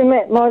 Have you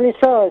met Miley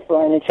Cyrus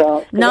by any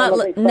chance?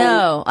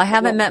 No, I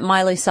haven't met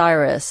Miley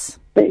Cyrus.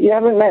 But you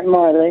haven't met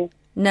Miley?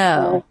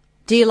 No.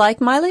 Do you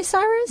like Miley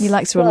Cyrus? He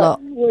likes her a lot.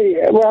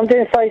 Well, I'm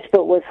doing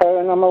Facebook with her,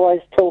 and I'm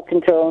always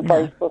talking to her on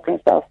Facebook and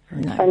stuff.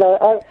 No. And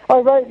I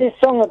wrote this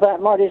song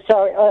about Miley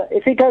Cyrus.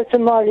 If you go to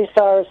Miley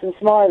Cyrus and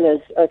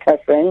Smilers,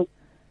 Katherine,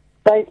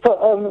 they put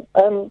a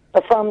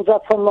thumbs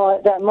up on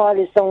that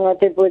Miley song I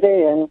did with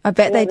Ian. I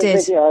bet they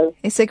did. Video.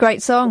 It's a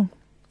great song.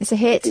 It's a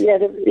hit.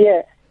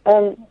 Yeah.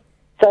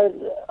 So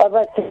I've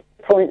had 2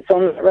 points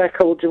on the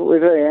record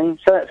with Ian,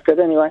 so that's good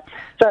anyway.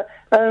 So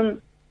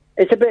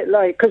it's a bit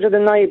late because of the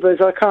neighbours.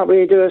 I can't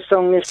really do a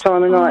song this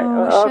time of night.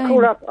 I'll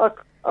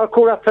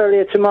call up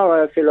earlier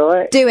tomorrow if you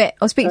like. Do it.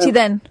 I'll speak to you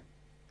then.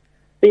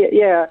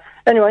 Yeah.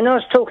 Anyway,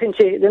 nice talking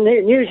to you. The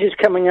news is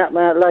coming up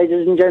now,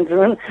 ladies and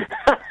gentlemen.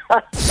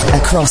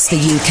 Across the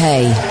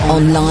UK,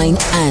 online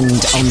and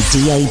on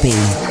DAB.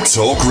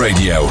 Talk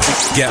Radio.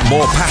 Get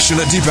more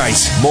passionate debate,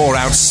 more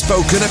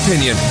outspoken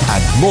opinion,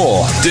 and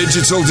more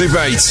digital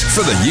debate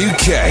for the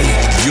UK.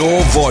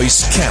 Your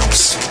voice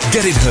counts.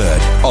 Get it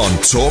heard on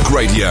Talk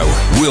Radio.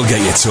 We'll get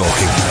you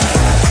talking.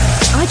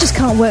 I just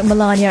can't work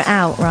Melania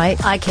out,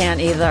 right? I can't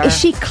either. Is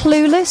she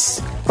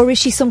clueless, or is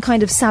she some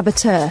kind of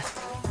saboteur?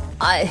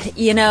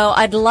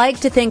 I'd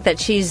like to think that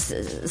she's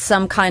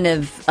some kind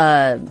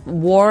of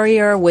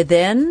warrior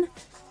within,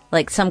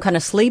 like some kind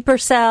of sleeper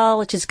cell,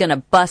 which is going to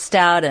bust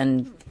out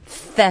and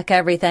feck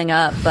everything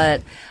up.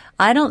 But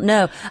I don't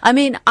know. I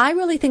mean, I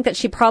really think that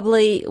she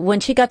probably,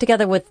 when she got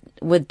together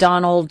with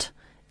Donald,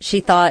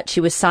 she thought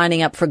she was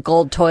signing up for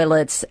gold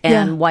toilets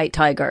and white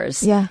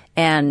tigers. Yeah.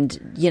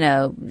 And,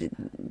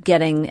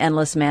 getting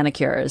endless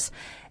manicures.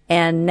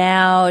 And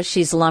now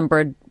she's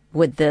lumbered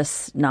with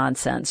this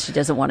nonsense. She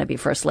doesn't want to be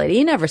first lady.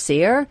 You never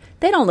see her.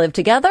 They don't live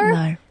together.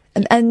 No.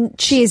 And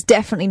she is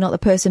definitely not the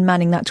person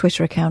manning that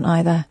Twitter account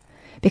either.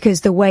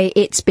 Because the way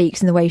it speaks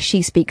and the way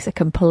she speaks are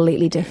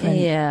completely different.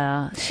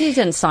 Yeah. She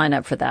didn't sign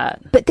up for that.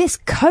 But this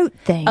coat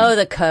thing. Oh,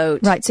 the coat.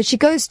 Right. So she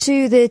goes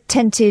to the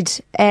tented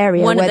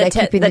area where they're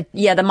keeping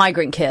the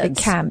migrant kids.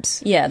 The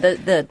camps. Yeah,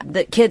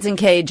 the kids in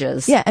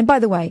cages. Yeah. And by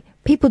the way,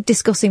 people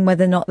discussing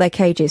whether or not they're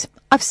cages.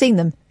 I've seen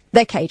them.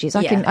 They're cages.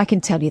 I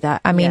can tell you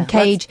that. I mean,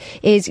 cage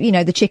is,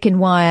 the chicken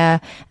wire,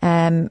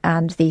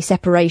 and the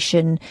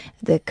separation,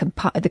 the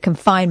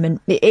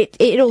confinement.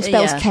 It all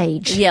spells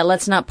cage. Yeah,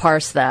 let's not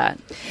parse that.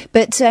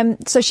 But,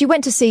 so she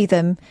went to see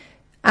them,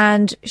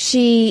 and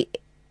she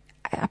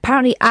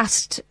apparently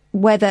asked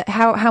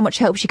how much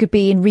help she could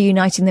be in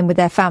reuniting them with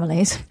their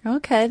families.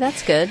 Okay,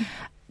 that's good.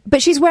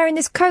 But she's wearing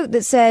this coat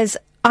that says,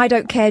 "I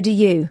don't care, do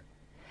you?"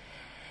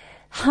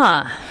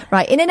 Huh.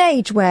 Right. In an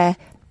age where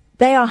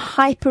they are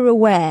hyper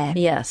aware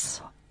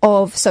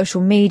of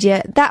social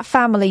media. That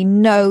family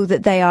know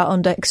that they are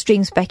under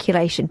extreme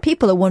speculation.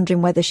 People are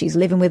wondering whether she's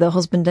living with her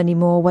husband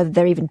anymore, whether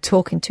they're even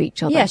talking to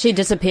each other. Yeah, she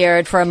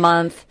disappeared for a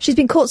month. She's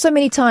been caught so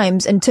many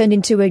times and turned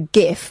into a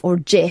GIF or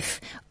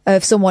GIF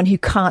of someone who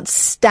can't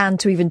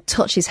stand to even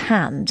touch his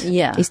hand.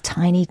 Yeah. His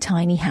tiny,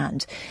 tiny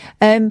hand.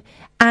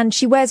 And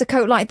she wears a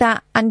coat like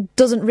that and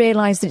doesn't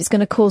realise that it's going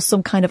to cause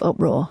some kind of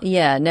uproar.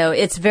 Yeah, no,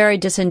 it's very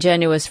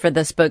disingenuous for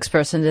the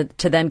spokesperson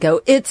to then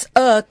go, "It's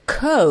a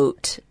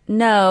coat."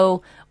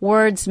 No,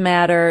 words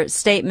matter,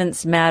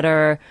 statements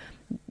matter.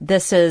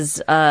 This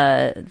is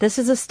a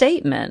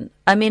statement.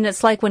 I mean,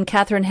 it's like when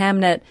Catherine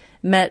Hamnett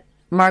met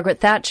Margaret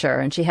Thatcher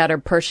and she had her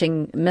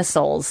Pershing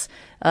missiles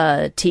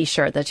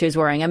T-shirt that she was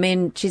wearing. I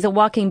mean, she's a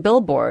walking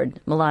billboard,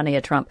 Melania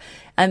Trump.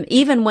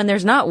 Even when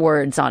there's not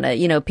words on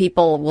it,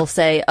 people will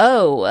say,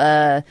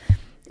 was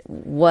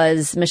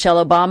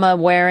Michelle Obama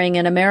wearing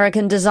an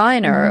American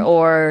designer,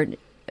 or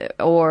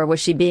was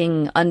she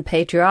being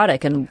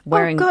unpatriotic and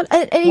wearing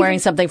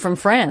something from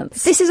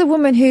France? This is a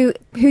woman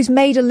who's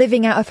made a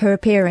living out of her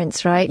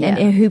appearance, right? Yeah.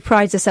 And who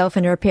prides herself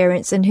in her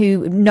appearance and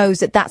who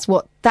knows that that's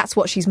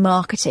what she's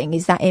marketing,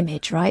 is that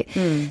image, right?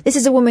 This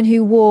is a woman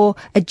who wore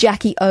a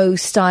Jackie O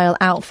style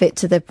outfit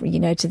to the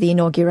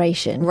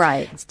inauguration.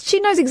 Right. She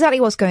knows exactly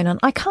what's going on.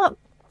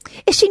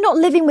 Is she not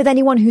living with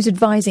anyone who's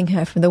advising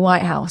her from the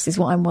White House, is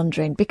what I'm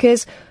wondering,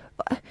 because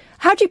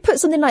how do you put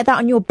something like that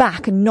on your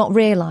back and not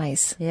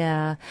realise?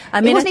 Yeah.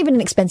 I mean, it wasn't even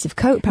an expensive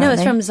coat, apparently.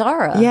 No, it's from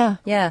Zara. Yeah.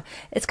 Yeah.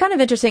 It's kind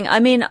of interesting. I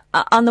mean,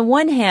 on the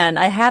one hand,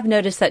 I have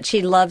noticed that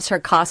she loves her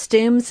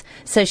costumes,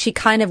 so she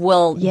kind of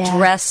will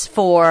dress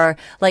for,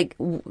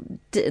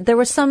 there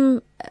was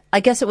some,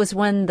 I guess it was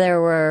when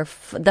there were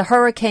the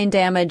hurricane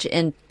damage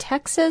in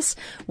Texas,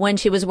 when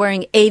she was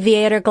wearing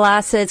aviator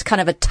glasses,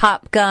 kind of a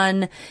Top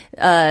Gun,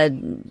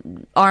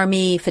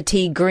 army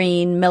fatigue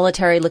green,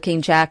 military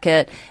looking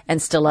jacket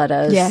and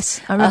stilettos. Yes,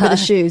 I remember the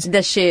shoes.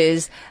 The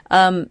shoes.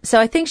 So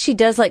I think she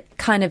does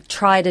kind of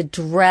try to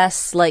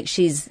dress like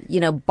she's,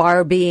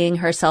 Barbieing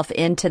herself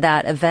into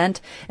that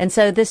event. And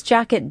so this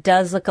jacket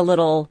does look a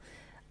little,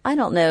 I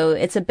don't know,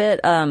 it's a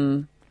bit,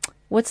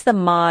 what's the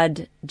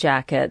mod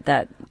jacket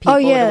that people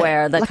would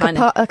wear? That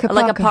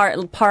like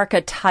a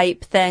parka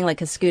type thing,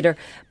 like a scooter.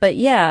 But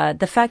yeah,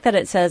 the fact that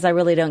it says "I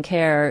really don't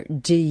care,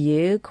 do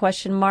you?" ?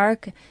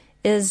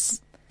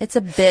 It's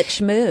a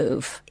bitch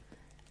move.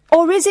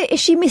 Or is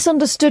she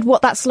misunderstood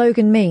what that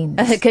slogan means?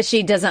 Because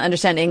she doesn't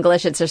understand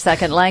English, it's her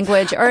second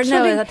language. Or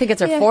no, I think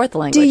it's her fourth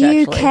language, Do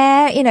you actually.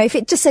 care? If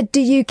it just said,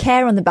 do you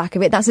care on the back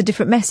of it, that's a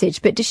different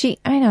message. But does she,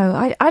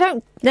 I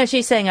don't. No,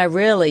 she's saying, I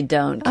really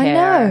don't care.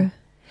 I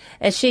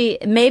know.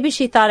 Maybe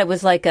she thought it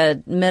was like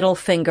a middle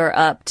finger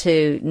up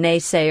to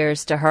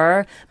naysayers to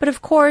her. But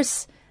of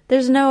course,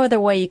 there's no other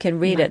way you can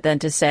read it than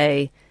to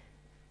say,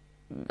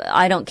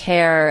 I don't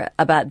care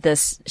about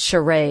this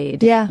charade,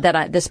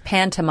 this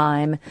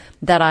pantomime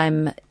that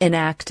I'm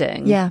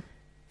enacting. Yeah,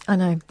 I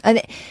know.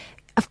 And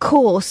of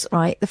course,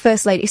 right, the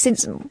First Lady,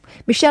 since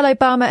Michelle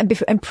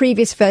Obama and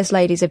previous First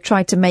Ladies have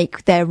tried to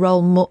make their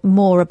role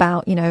more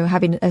about,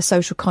 having a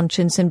social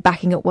conscience and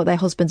backing up what their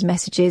husband's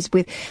message is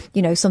with,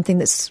 something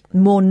that's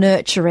more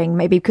nurturing,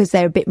 maybe because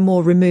they're a bit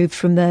more removed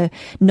from the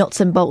nuts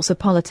and bolts of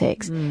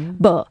politics.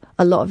 But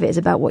a lot of it is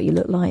about what you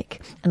look like.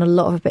 And a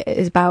lot of it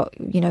is about,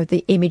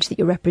 the image that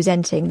you're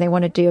representing. They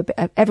want to do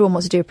everyone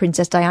wants to do a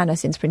Princess Diana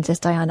since Princess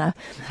Diana.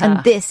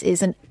 And this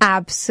is an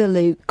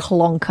absolute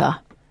clonker.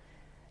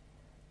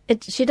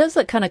 She does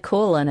look kind of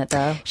cool in it,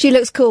 though. She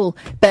looks cool,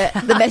 but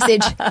the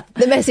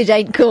message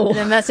ain't cool.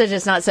 The message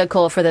is not so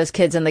cool for those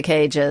kids in the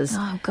cages.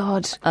 Oh,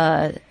 God.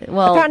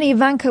 Well, apparently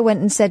Ivanka went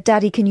and said,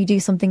 Daddy, can you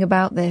do something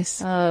about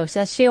this? Oh,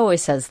 she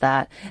always says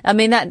that. I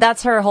mean,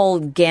 that's her whole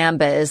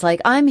gambit is like,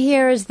 I'm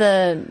here as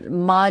the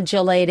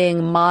moderating.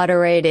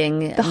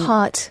 The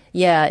heart.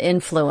 Yeah,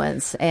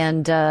 influence.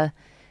 And, I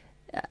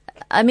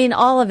mean,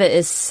 all of it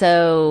is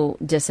so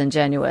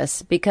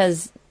disingenuous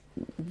because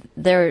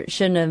there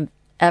shouldn't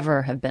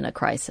ever have been a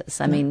crisis.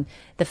 I mean,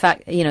 the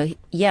fact,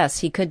 yes,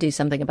 he could do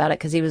something about it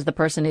because he was the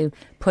person who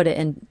put it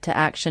into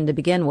action to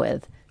begin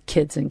with.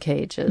 Kids in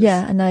cages.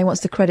 Yeah, and now he wants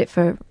the credit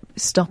for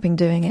stopping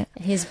doing it.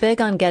 He's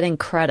big on getting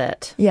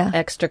credit. Yeah.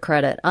 Extra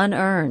credit.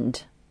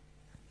 Unearned.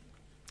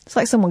 It's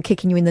like someone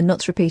kicking you in the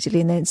nuts repeatedly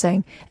and then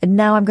saying, and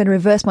now I'm going to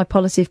reverse my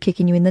policy of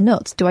kicking you in the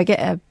nuts. Do I get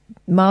a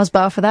Mars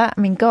bar for that?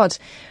 I mean, God.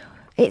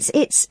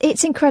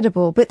 It's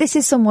incredible, but this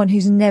is someone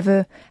who's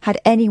never had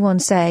anyone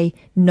say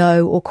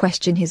no or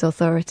question his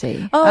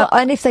authority.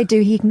 And if they do,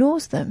 he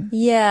ignores them.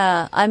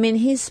 Yeah, I mean,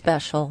 he's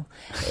special.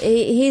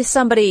 He's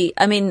somebody,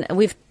 I mean,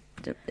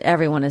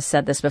 everyone has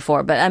said this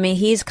before, but I mean,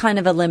 he's kind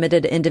of a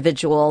limited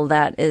individual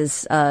that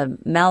is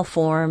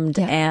malformed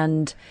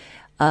and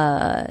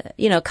he's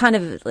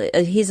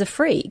a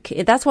freak.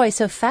 That's why he's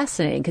so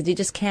fascinating, because you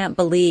just can't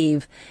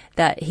believe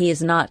that he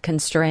is not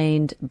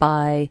constrained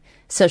by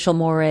social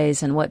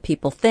mores and what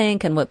people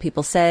think and what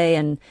people say.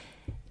 And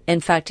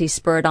in fact, he's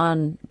spurred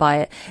on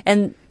by it.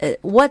 And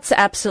what's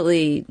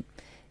absolutely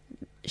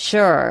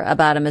sure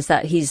about him is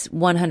that he's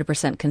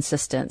 100%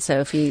 consistent.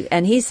 So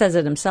and he says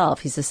it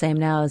himself, he's the same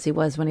now as he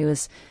was when he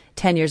was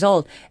 10 years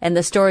old. And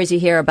the stories you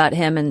hear about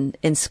him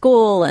in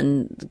school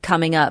and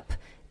coming up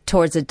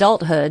towards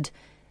adulthood,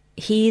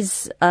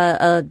 he's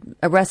a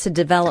Arrested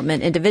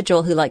Development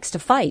individual who likes to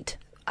fight.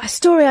 A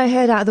story I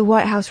heard out of the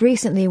White House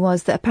recently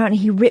was that apparently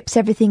he rips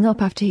everything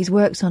up after he's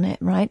worked on it,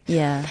 right?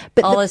 Yeah.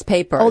 But all his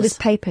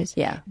papers.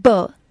 Yeah.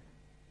 But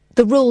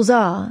the rules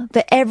are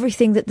that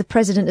everything that the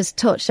president has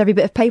touched, every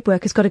bit of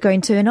paperwork, has got to go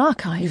into an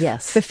archive.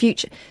 Yes. For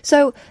future.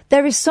 So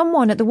there is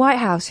someone at the White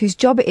House whose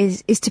job it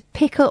is to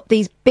pick up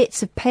these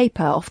bits of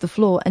paper off the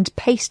floor and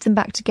paste them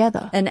back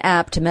together. An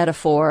apt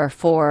metaphor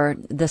for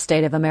the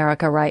state of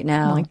America right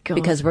now. Oh my God.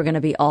 Because we're going to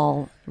be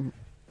all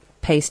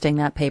pasting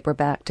that paper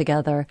back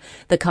together.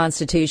 The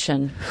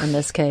Constitution, in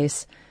this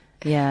case.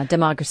 Yeah,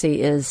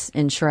 democracy is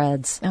in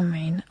shreds. I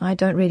mean, I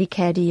don't really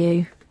care, do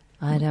you?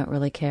 I don't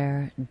really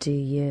care, do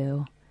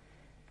you?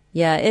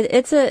 Yeah,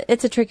 it's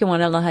a tricky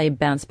one. I don't know how you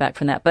bounce back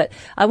from that. But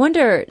I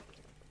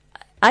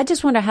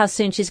just wonder how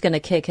soon she's going to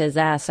kick his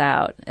ass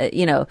out.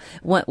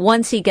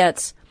 Once he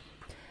gets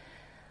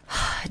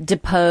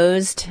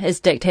deposed, his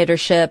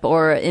dictatorship,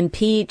 or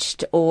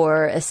impeached,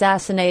 or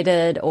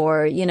assassinated,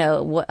 or,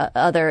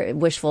 other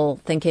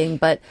wishful thinking.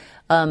 But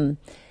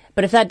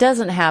if that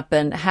doesn't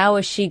happen, how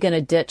is she going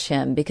to ditch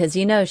him? Because,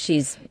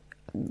 she's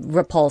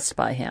repulsed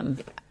by him.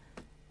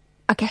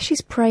 I guess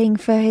she's praying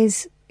for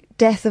his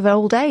death of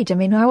old age. I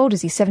mean, how old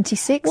is he?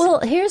 76?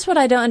 Well, here's what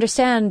I don't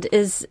understand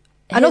is...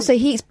 And also,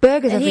 he eats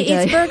burgers every day.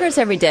 He eats burgers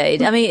every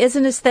day. I mean,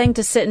 isn't his thing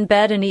to sit in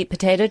bed and eat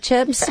potato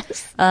chips?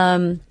 Yes.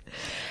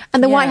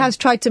 And the White House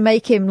tried to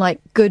make him like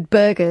good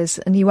burgers,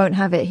 and he won't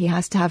have it. He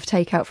has to have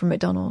takeout from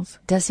McDonald's.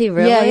 Does he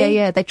really?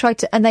 Yeah.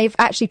 They've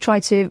actually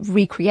tried to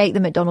recreate the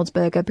McDonald's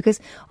burger because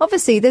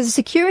obviously there's a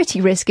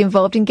security risk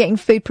involved in getting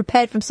food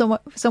prepared from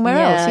somewhere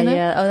else.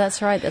 Yeah. Oh, that's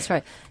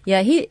right.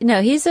 Yeah.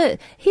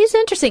 He's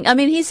interesting. I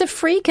mean, he's a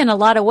freak in a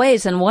lot of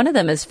ways, and one of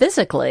them is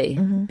physically,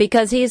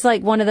 because he's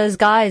like one of those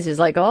guys who's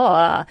like,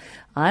 I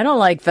don't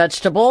like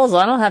vegetables.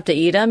 I don't have to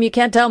eat them. You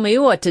can't tell me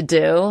what to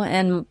do.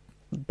 And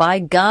by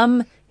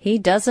gum, he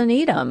doesn't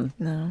eat them.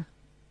 No.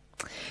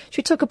 Should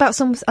we talk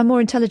about a more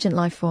intelligent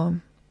life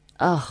form?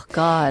 Oh,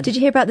 God. Did you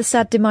hear about the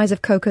sad demise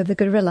of Coco the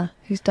gorilla,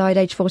 who's died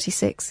age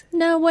 46?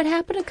 No, what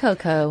happened to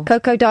Coco?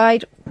 Coco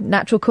died,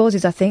 natural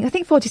causes, I think. I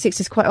think 46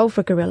 is quite old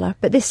for a gorilla.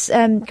 But this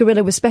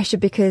gorilla was special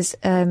because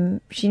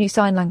she knew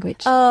sign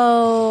language.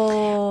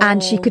 Oh.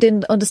 And she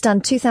could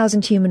understand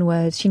 2,000 human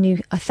words. She knew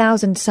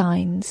 1,000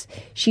 signs.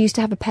 She used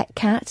to have a pet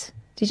cat.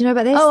 Did you know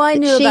about this? Oh, I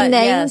knew about it,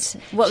 yes.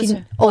 What was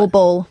her? All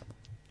Ball.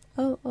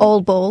 All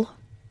Ball.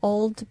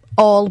 All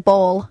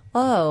Ball.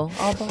 Oh,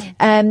 All Ball.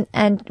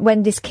 And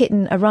when this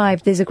kitten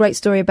arrived, there's a great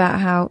story about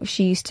how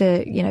she used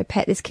to,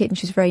 pet this kitten.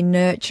 She was very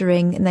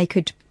nurturing, and they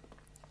could,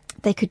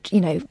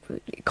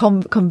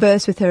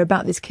 converse with her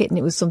about this kitten.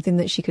 It was something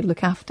that she could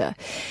look after.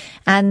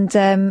 And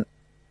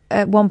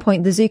at one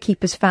point, the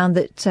zookeepers found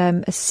that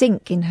a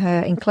sink in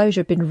her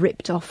enclosure had been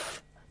ripped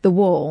off the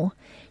wall.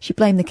 She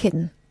blamed the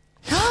kitten.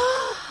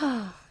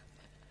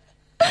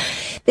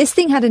 This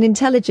thing had an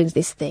intelligence,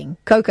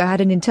 Coco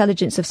had an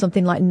intelligence of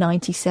something like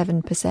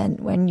 97%,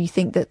 when you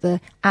think that the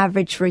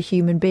average for a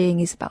human being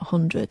is about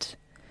 100.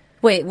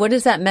 Wait, what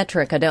is that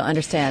metric? I don't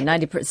understand.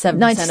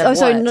 97% of oh,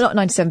 sorry, what? not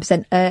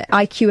 97%.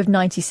 IQ of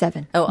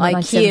 97. Oh,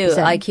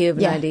 IQ of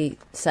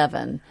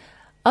 97.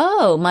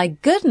 Oh, my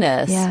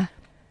goodness. Yeah.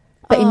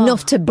 But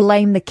enough to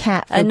blame the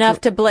cat.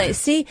 Enough to blame.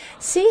 See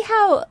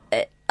how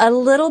a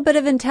little bit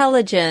of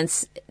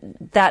intelligence,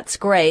 that's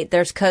great.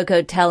 There's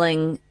Coco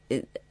telling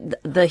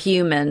the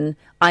human,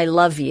 I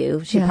love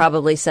you. She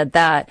probably said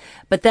that.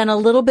 But then a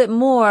little bit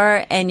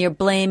more, and you're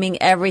blaming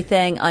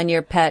everything on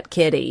your pet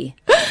kitty.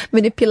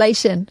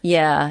 Manipulation.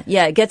 Yeah.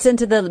 It gets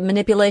into the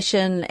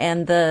manipulation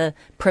and the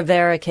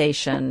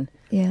prevarication.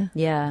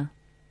 Yeah.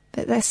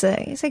 But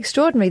it's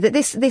extraordinary that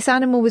this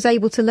animal was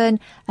able to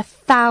learn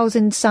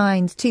 1,000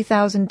 signs,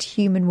 2,000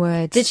 human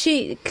words.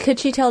 Could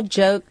she tell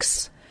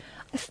jokes?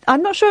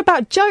 I'm not sure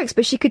about jokes,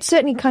 but she could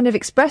certainly kind of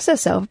express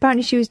herself.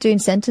 Apparently she was doing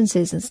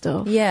sentences and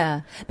stuff.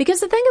 Yeah.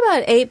 Because the thing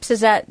about apes is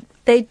that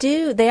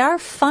they are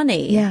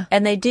funny. Yeah.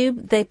 And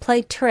they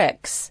play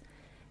tricks.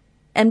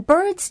 And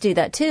birds do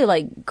that too,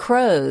 like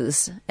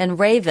crows and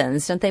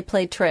ravens. Don't they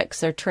play tricks?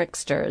 They're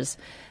tricksters.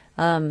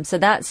 So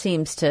that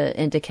seems to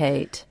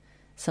indicate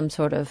some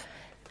sort of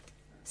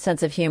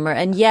sense of humor.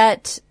 And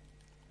yet,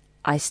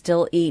 I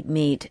still eat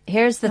meat.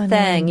 Here's the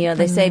thing.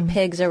 They say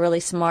pigs are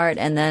really smart,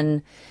 and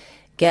then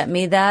get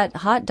me that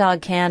hot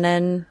dog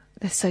cannon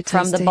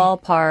from the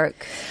ballpark.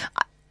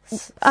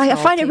 I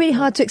find it really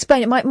hard to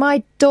explain it.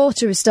 My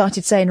daughter has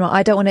started saying, right,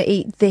 I don't want to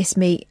eat this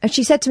meat. And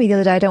she said to me the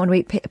other day, I don't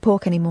want to eat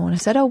pork anymore. And I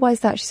said, oh, why is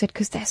that? She said,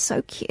 because they're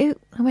so cute.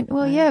 I went,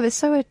 well, yeah, but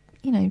so are,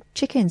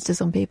 chickens to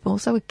some people.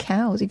 So are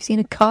cows. Have you seen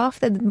a calf?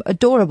 They're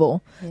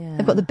adorable. Yeah.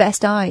 They've got the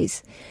best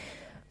eyes.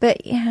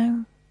 But,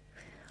 I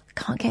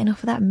can't get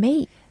enough of that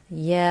meat.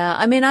 Yeah.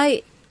 I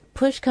mean,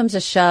 push comes to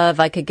shove,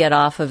 I could get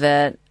off of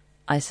it.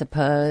 I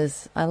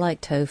suppose. I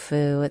like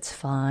tofu. It's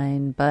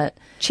fine, but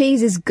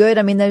cheese is good.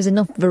 I mean, there's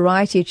enough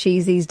variety of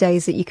cheese these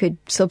days that you could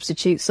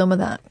substitute some of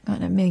that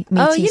kind of meaty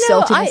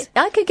saltiness.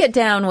 I could get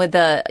down with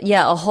a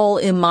whole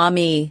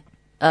umami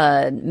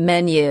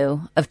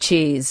menu of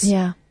cheese.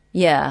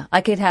 Yeah.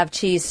 I could have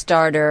cheese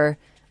starter,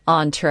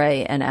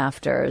 entree, and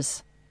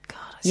afters.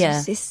 God,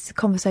 this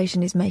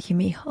conversation is making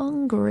me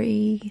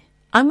hungry.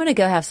 I'm going to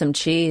go have some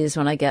cheese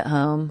when I get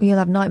home. You'll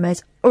have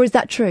nightmares. Or is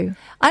that true?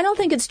 I don't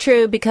think it's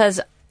true, because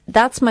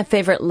that's my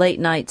favorite late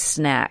night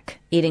snack,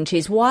 eating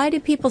cheese. Why do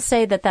people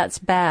say that that's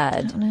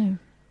bad?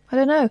 I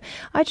don't know.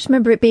 I just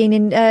remember it being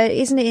in,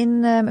 isn't it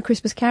in A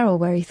Christmas Carol,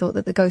 where he thought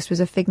that the ghost was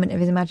a figment of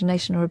his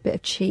imagination or a bit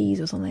of cheese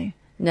or something?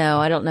 No,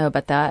 I don't know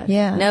about that.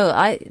 Yeah.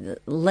 No,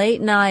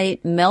 late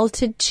night,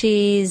 melted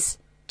cheese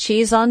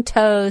on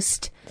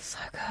toast. So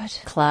good.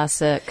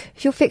 Classic.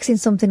 If you're fixing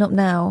something up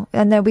now,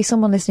 and there'll be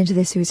someone listening to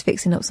this who is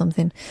fixing up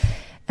something,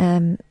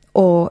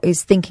 or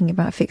is thinking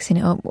about fixing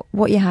it up,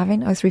 what you're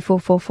having,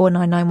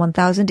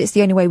 03444991000. It's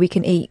the only way we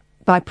can eat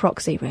by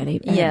proxy, really.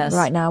 Yes.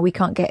 Right now, we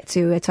can't get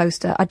to a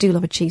toaster. I do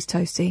love a cheese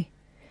toastie.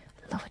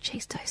 I love a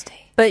cheese toastie.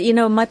 But,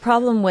 my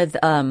problem with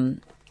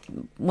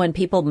when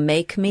people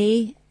make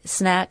me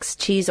snacks,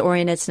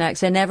 cheese-oriented snacks,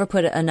 they never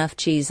put enough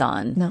cheese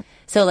on. No.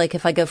 So, like,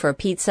 if I go for a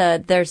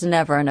pizza, there's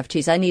never enough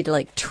cheese. I need,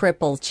 like,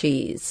 triple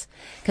cheese.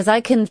 Because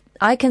I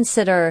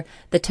consider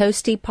the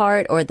toasty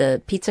part or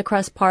the pizza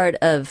crust part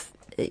of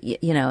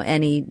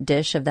any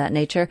dish of that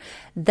nature,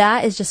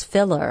 that is just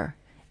filler.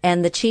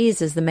 And the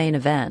cheese is the main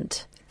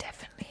event. It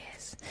definitely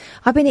is.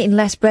 I've been eating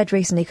less bread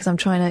recently because I'm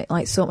trying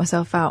to, sort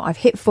myself out. I've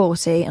hit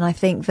 40, and I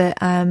think that,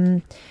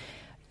 I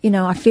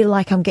feel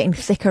like I'm getting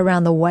thicker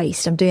around the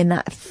waist. I'm doing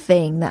that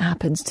thing that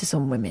happens to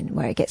some women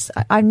where it gets,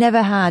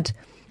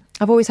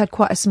 I've always had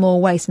quite a small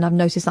waist, and I've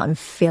noticed that I'm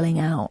filling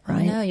out,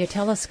 right? No, you're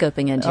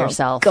telescoping into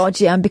yourself. God,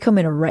 yeah, I'm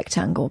becoming a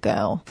rectangle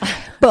girl.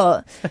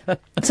 But,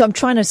 so I'm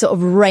trying to sort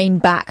of rein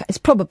back. It's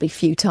probably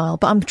futile,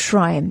 but I'm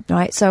trying,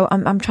 right? So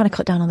I'm trying to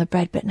cut down on the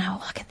bread, but now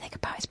all I can think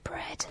about is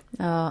bread.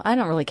 Oh, I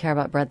don't really care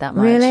about bread that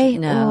much. Really?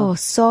 No. Oh,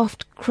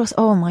 soft crust.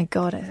 Oh my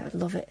God, I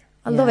love it.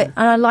 I love it.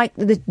 And I like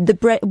the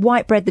bread,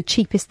 white bread, the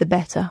cheapest the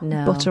better.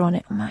 No. Butter on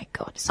it. Oh my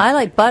God. I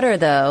like butter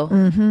though.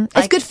 Mm-hmm.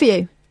 It's good for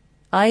you.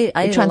 I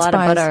eat a lot of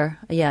butter.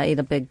 Yeah, I eat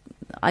a big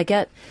I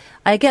get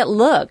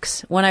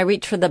looks when I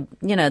reach for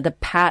the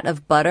pat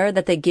of butter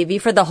that they give you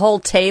for the whole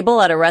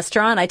table at a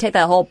restaurant. I take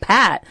that whole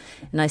pat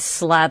and I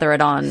slather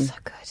it on. So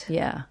good.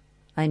 Yeah.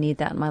 I need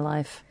that in my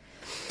life.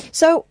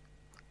 So,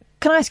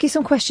 can I ask you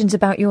some questions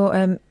about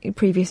your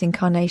previous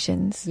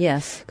incarnations?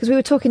 Yes. Because we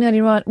were talking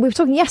earlier on, we were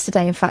talking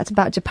yesterday, in fact,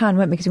 about Japan,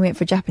 weren't we? Because we went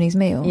for a Japanese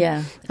meal.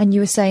 Yeah. And you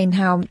were saying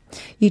how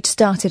you'd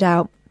started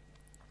out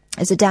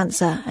as a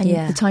dancer, and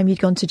the time you'd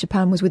gone to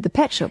Japan was with the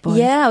Pet Shop Boys.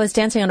 Yeah, I was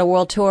dancing on a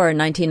world tour in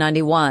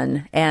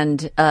 1991, and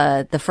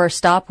the first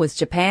stop was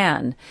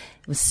Japan.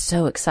 It was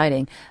so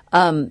exciting.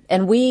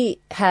 And we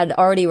had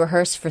already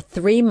rehearsed for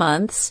 3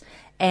 months,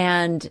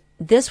 and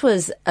this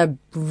was a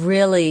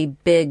really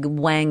big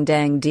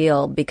wang-dang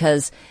deal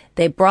because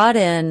they brought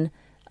in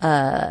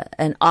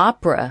an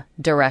opera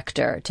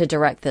director to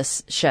direct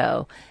this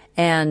show.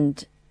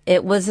 And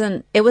it was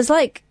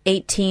like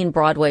 18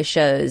 Broadway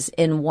shows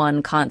in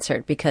one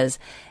concert because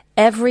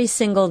every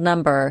single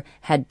number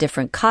had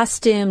different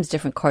costumes,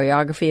 different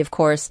choreography, of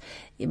course,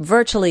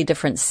 virtually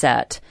different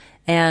set.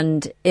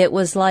 And it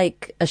was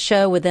like a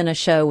show within a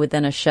show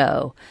within a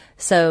show.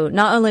 So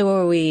not only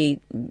were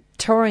we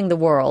touring the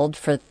world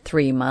for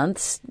 3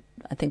 months,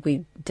 I think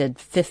we did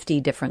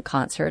 50 different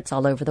concerts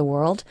all over the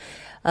world,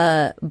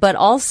 but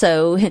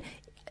also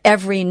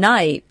every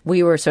night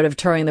we were sort of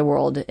touring the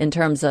world in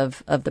terms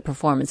of the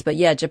performance. But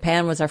yeah,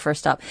 Japan was our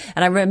first stop.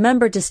 And I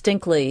remember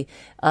distinctly,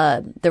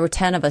 there were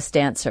 10 of us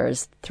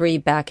dancers, 3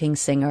 backing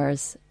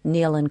singers,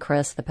 Neil and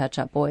Chris, the Pet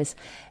Shop Boys,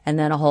 and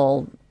then a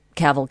whole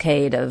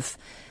cavalcade of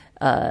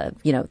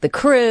the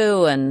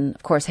crew and,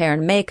 of course, hair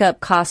and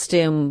makeup,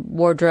 costume,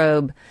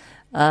 wardrobe.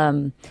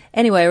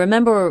 Anyway, I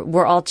remember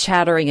we're all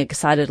chattering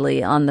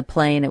excitedly on the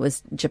plane. It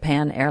was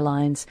Japan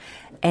Airlines.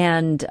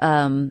 And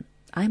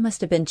I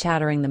must have been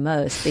chattering the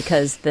most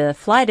because the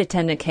flight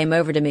attendant came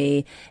over to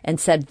me and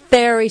said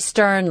very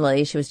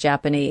sternly, she was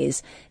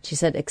Japanese, she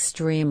said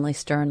extremely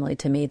sternly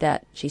to me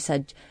that she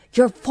said,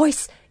 "Your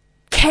voice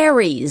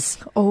carries."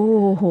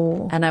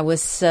 Oh. And I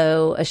was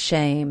so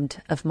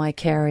ashamed of my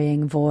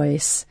carrying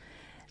voice.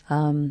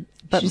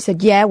 But she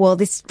said, "Yeah, well,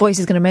 this voice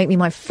is going to make me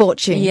my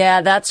fortune."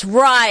 Yeah, that's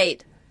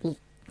right.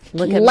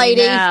 Look at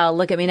Lady. me now.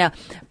 Look at me now.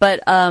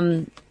 But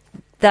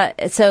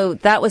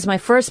that was my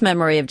first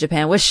memory of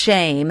Japan was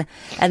shame.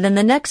 And then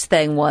the next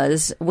thing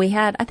was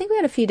I think we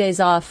had a few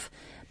days off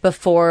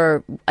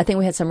before. I think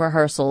we had some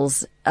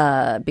rehearsals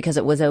because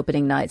it was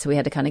opening night, so we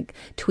had to kind of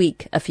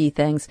tweak a few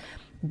things.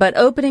 But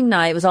opening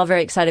night was all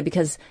very excited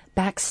because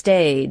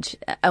backstage,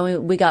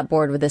 we got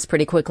bored with this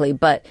pretty quickly.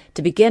 But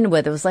to begin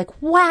with, it was like,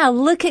 wow,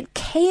 look at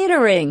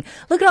catering.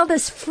 Look at all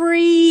this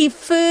free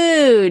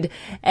food.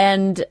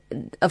 And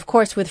of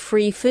course, with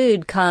free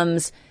food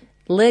comes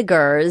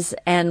liggers,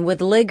 and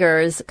with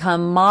liggers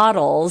come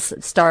models,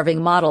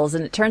 starving models.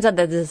 And it turns out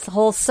that this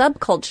whole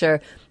subculture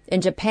in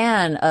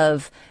Japan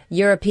of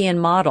European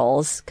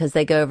models, because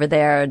they go over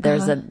there,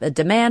 there's a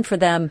demand for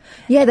them.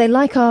 Yeah, they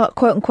like our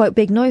quote-unquote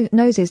big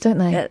noses, don't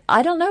they?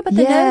 I don't know about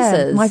the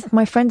noses.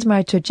 My friend's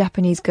married to a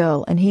Japanese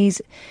girl, and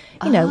he's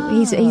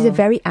a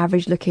very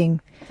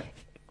average-looking,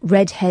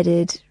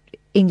 red-headed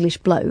English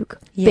bloke.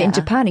 Yeah. But in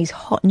Japan, he's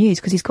hot news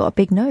because he's got a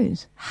big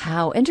nose.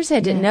 How interesting. I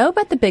didn't know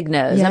about the big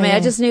nose. Yeah,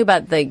 I just knew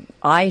about the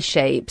eye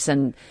shapes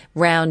and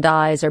round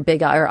eyes or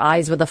big or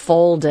eyes with a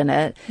fold in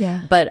it.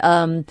 Yeah.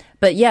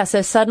 But yeah,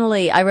 so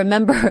suddenly I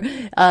remember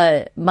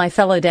my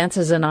fellow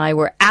dancers and I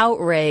were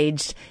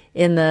outraged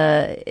in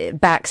the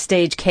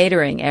backstage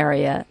catering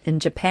area in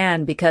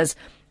Japan because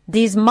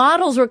these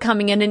models were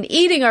coming in and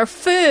eating our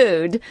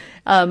food.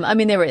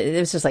 It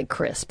was just like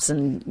crisps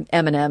and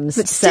M&Ms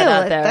set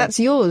out there. That's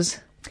yours.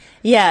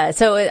 Yeah,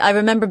 so I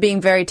remember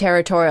being very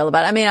territorial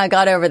about it. I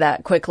got over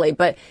that quickly,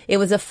 but it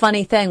was a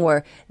funny thing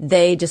where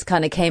they just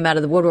kind of came out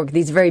of the woodwork,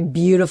 these very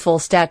beautiful,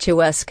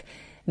 statuesque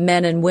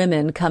men and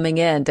women coming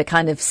in to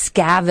kind of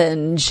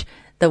scavenge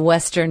the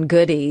Western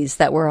goodies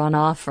that were on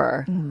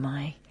offer. Oh,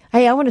 my.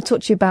 Hey, I want to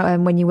talk to you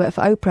about when you work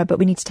for Oprah, but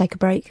we need to take a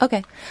break.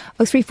 Okay.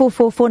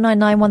 0344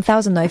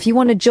 though. If you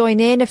want to join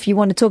in, if you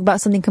want to talk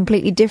about something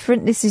completely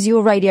different, this is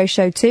your radio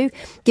show too.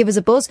 Give us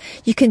a buzz.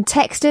 You can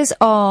text us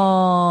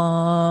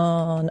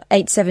on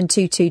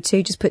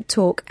 87222. Just put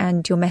talk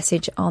and your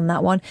message on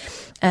that one.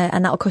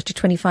 And that'll cost you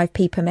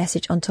 25p per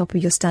message on top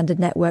of your standard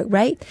network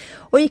rate.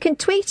 Or you can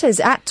tweet us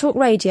at Talk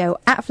Radio,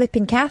 at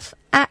Flippin' Kath,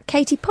 at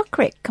Katie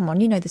Puckrick. Come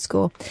on, you know the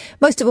score.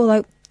 Most of all,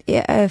 though,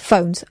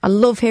 phones. I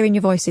love hearing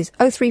your voices.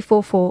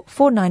 0344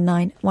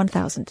 499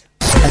 1000.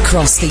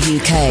 Across the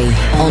UK,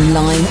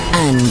 online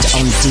and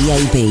on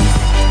DAB.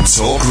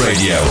 Talk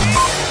Radio.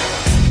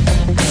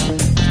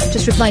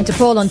 Just replying to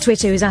Paul on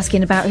Twitter, who's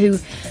asking about who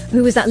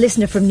was that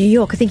listener from New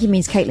York. I think he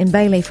means Caitlin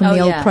Bailey from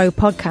the Old Pro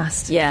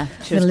podcast. Yeah,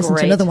 she was going to listen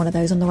to another one of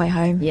those on the way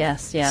home.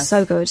 Yes.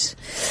 So good.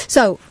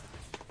 So,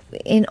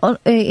 in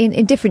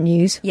different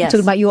news, yes, we're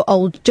talking about your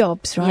old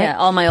jobs, right? Yeah,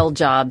 all my old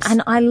jobs.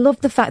 And I love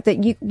the fact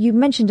that you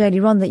mentioned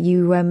earlier on that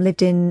you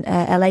lived in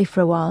LA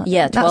for a while.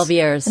 Yeah, 12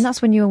 years. And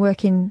that's when you were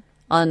working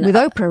With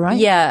Oprah, right?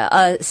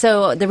 Yeah.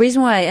 So the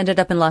reason why I ended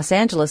up in Los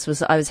Angeles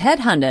was I was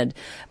headhunted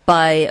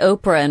by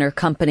Oprah and her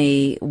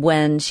company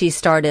when she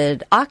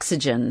started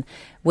Oxygen,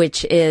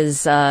 which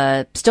is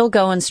still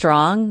going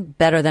strong,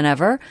 better than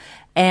ever.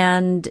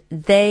 And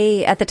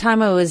at the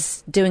time I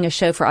was doing a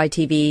show for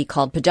ITV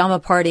called Pajama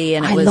Party,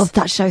 and I love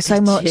that show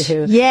so much.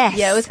 Yes.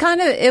 Yeah,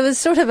 it was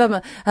sort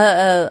of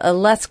a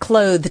less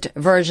clothed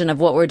version of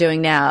what we're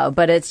doing now,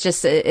 but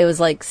it was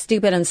like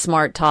stupid and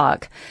smart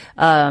talk.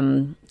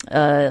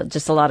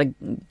 Just a lot of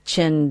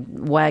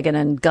chin wagging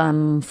and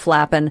gum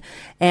flapping,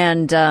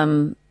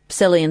 and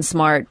silly and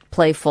smart,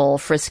 playful,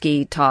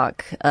 frisky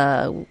talk.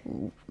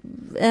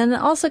 And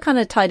also kind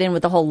of tied in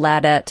with the whole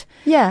ladette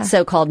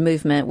so-called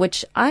movement,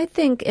 which I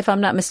think, if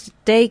I'm not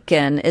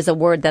mistaken, is a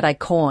word that I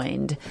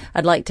coined.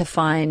 I'd like to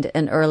find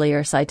an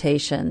earlier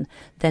citation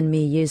than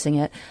me using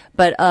it.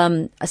 But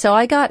so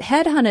I got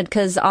headhunted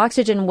because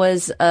Oxygen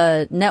was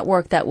a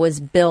network that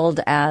was billed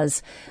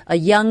as a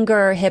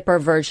younger,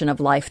 hipper version of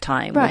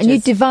Lifetime. Right, and you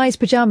devised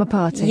Pajama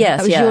Party.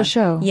 Yes, that was your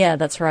show. Yeah,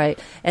 that's right.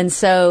 And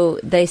so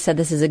they said,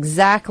 this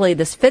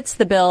fits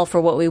the bill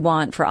for what we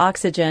want for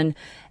Oxygen.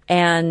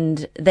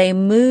 And they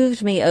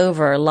moved me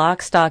over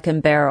lock, stock,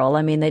 and barrel.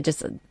 I mean, they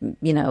just,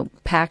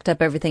 packed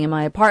up everything in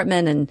my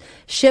apartment and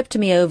shipped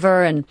me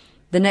over. And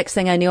the next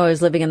thing I knew, I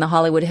was living in the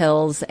Hollywood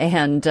Hills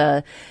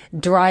and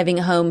driving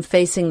home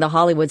facing the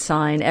Hollywood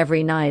sign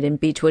every night in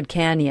Beechwood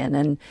Canyon,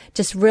 and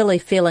just really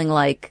feeling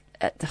like,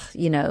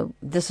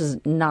 this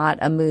is not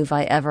a move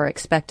I ever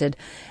expected.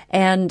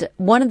 And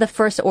one of the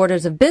first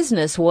orders of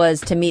business was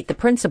to meet the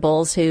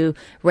principals who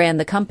ran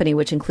the company,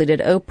 which included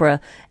Oprah.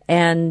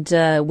 And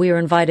we were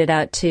invited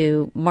out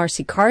to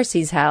Marcy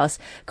Carsey's house.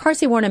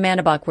 Carsey, Warner,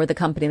 Manabach were the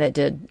company that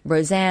did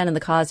Roseanne and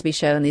The Cosby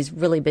Show and these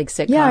really big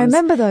sitcoms. Yeah, I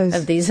remember those.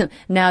 Of these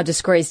now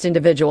disgraced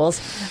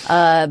individuals.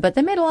 But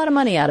they made a lot of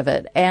money out of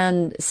it.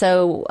 And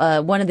so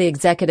one of the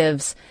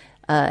executives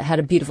had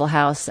a beautiful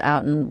house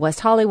out in West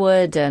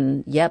Hollywood,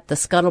 and the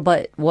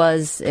scuttlebutt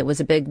it was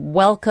a big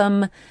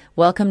welcome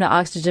to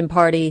Oxygen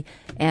Party,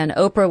 and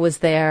Oprah was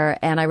there.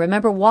 And I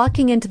remember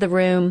walking into the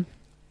room,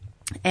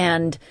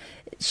 and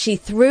she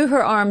threw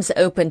her arms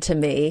open to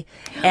me,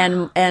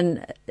 and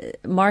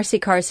Marcy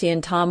Carsey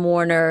and Tom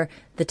Warner,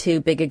 the two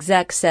big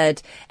execs,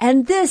 said,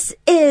 "And this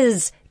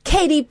is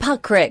Katie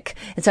Puckrick."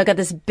 And so I got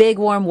this big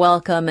warm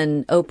welcome,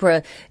 and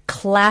Oprah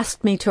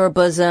clasped me to her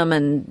bosom,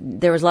 and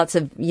there was lots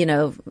of,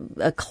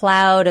 a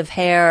cloud of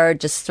hair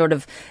just sort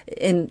of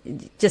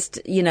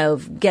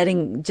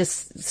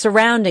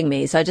surrounding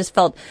me. So I just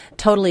felt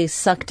totally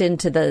sucked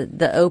into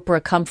the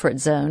Oprah comfort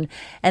zone.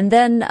 And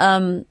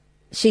then,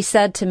 she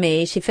said to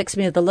me, she fixed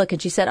me with a look,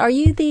 and she said, "Are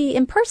you the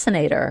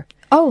impersonator?"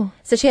 Oh.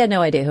 So she had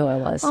no idea who I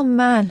was. Oh,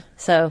 man.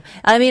 So,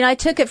 I mean, I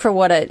took it for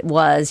what it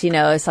was.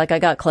 It's like I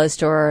got close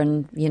to her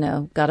and,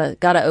 got a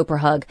Oprah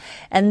hug.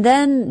 And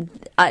then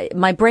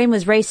my brain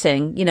was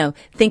racing,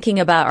 thinking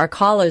about our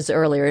callers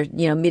earlier,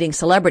 meeting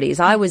celebrities.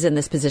 I was in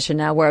this position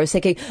now where I was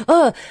thinking,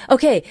 oh,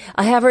 okay,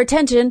 I have her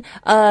attention.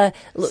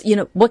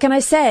 What can I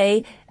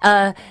say?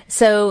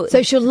 So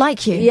she'll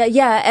like you.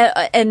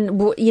 Yeah. And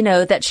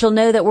that she'll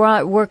know that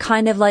we're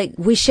kind of like,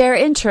 we share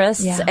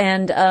interests,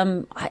 and,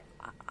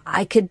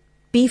 I could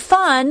be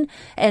fun,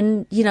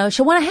 and,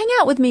 she'll want to hang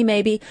out with me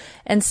maybe.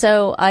 And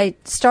so I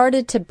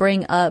started to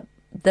bring up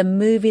the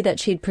movie that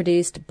she'd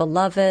produced,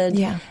 Beloved.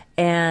 Yeah.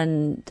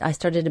 And I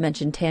started to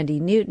mention Tandy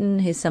Newton,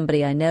 who's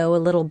somebody I know a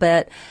little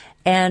bit.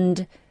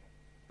 And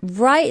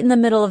right in the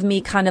middle of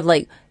me kind of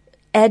like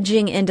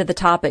edging into the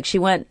topic, she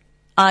went,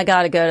 "I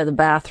got to go to the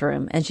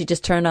bathroom." And she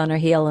just turned on her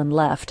heel and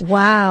left.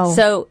 Wow.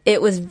 So it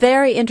was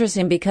very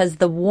interesting because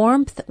the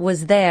warmth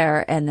was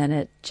there, and then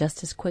it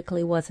just as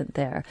quickly wasn't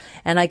there.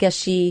 And I guess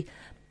she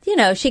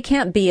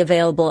can't be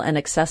available and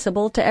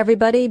accessible to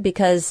everybody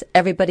because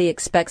everybody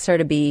expects her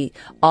to be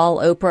all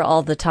Oprah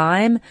all the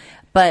time.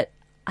 But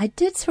I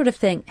did sort of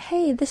think,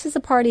 hey, this is a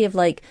party of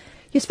like,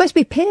 you're supposed to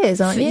be peers,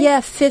 aren't you?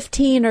 Yeah,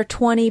 15 or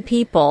 20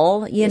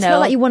 people, It's not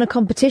like you won a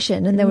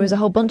competition and there was a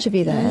whole bunch of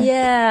you there.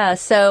 Yeah,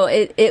 so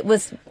it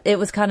was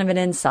kind of an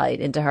insight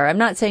into her. I'm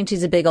not saying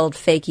she's a big old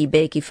fakey,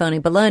 bakey,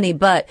 phony baloney,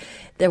 but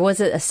there was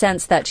a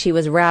sense that she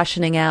was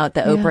rationing out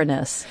the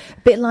Oprah-ness.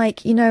 A bit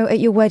like, at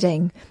your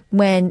wedding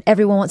when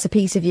everyone wants a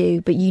piece of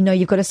you, but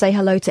you've got to say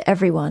hello to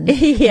everyone.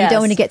 Yes. You don't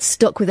want to get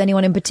stuck with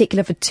anyone in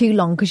particular for too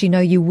long because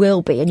you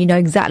will be and you know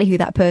exactly who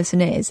that person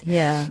is.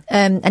 Yeah.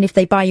 And if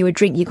they buy you a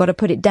drink, you've got to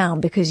put it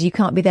down because you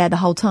can't be there the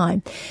whole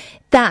time.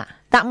 That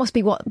must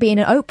be what being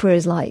an Oprah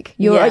is like.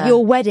 You're at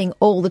your wedding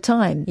all the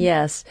time.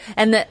 Yes.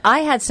 And I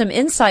had some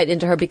insight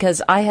into her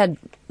because I had,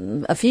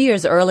 a few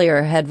years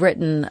earlier, had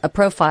written a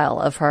profile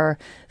of her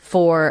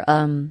for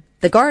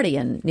The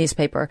Guardian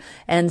newspaper.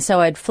 And so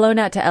I'd flown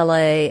out to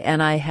LA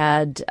and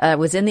I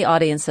was in the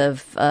audience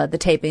of the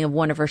taping of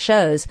one of her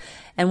shows.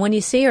 And when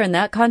you see her in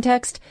that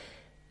context,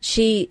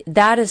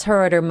 that is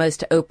her at her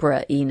most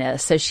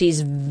Oprah-iness. So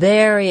she's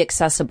very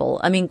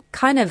accessible. I mean,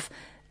 kind of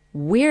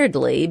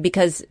weirdly,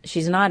 because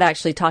she's not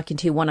actually talking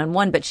to you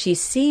one-on-one, but she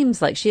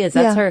seems like she is.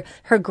 That's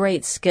her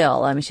great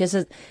skill. I mean, she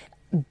has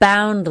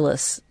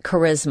boundless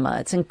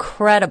charisma. It's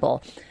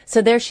incredible.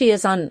 So there she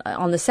is on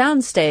the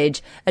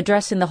soundstage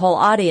addressing the whole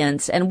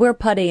audience, and we're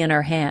putty in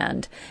her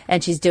hand,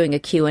 and she's doing a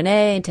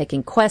Q&A and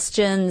taking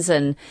questions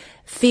and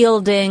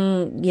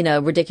fielding,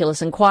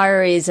 ridiculous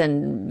inquiries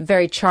and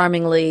very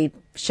charmingly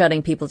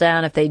shutting people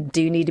down if they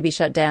do need to be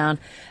shut down.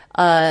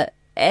 But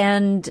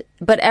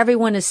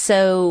everyone is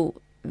so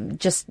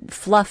just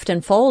fluffed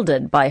and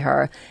folded by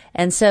her.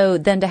 And so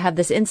then to have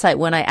this insight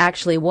when I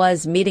actually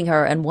was meeting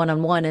her and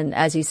one-on-one and,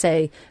 as you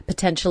say,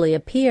 potentially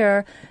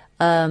appear,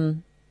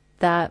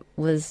 that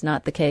was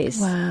not the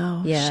case.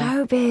 Wow. Yeah.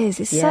 Showbiz.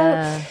 It's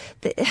so...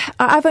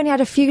 I've only had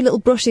a few little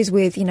brushes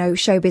with,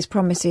 showbiz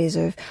promises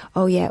of,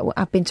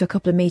 I've been to a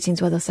couple of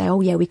meetings where they'll say,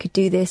 we could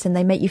do this, and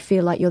they make you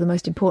feel like you're the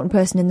most important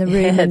person in the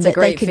room. Yeah, and it's a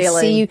great they can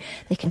feeling. See you,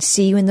 they can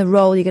see you in the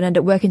role. You're going to end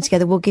up working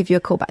together. We'll give you a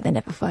call back. They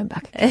never phone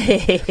back.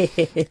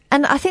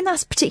 And I think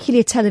that's particularly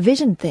a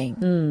television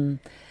thing.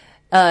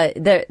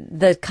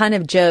 The kind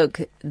of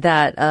joke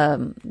that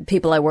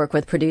people I work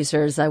with,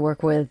 producers I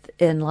work with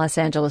in Los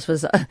Angeles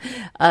was,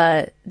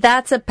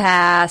 that's a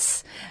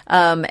pass.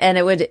 And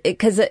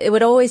it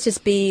would always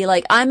just be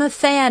like, I'm a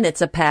fan,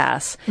 it's a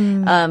pass.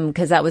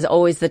 Because that was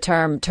always the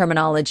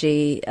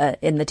terminology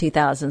in the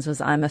 2000s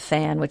was I'm a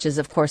fan, which is,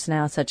 of course,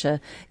 now such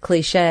a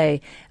cliche.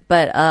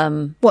 But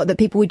what that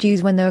people would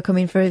use when they were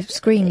coming for a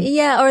screen?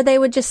 Yeah, or they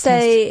would just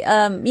say,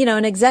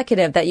 an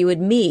executive that you would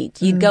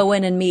meet. You'd go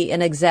in and meet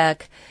an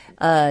exec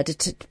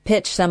to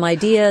pitch some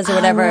ideas or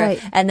whatever,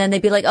 right. And then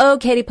they'd be like, "Oh,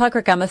 Katie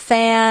Puckrick, I'm a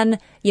fan.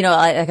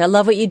 I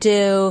love what you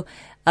do."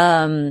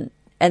 And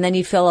then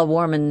you'd feel all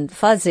warm and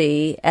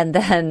fuzzy, and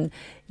then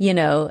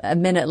a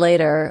minute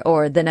later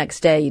or the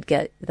next day you'd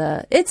get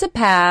it's a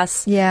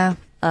pass. Yeah.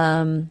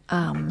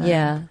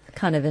 Yeah,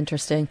 kind of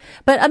interesting.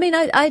 But I mean,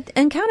 I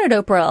encountered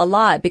Oprah a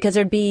lot because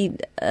there'd be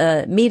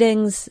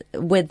meetings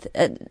with.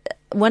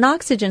 When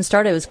Oxygen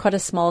started, it was quite a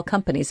small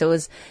company. So it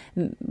was,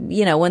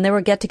 when there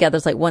were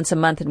get-togethers like once a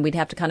month and we'd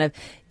have to kind of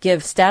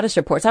give status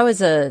reports. I was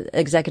a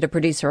executive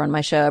producer on my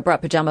show. I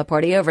brought Pajama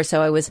Party over.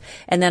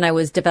 And then I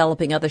was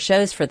developing other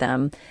shows for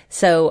them.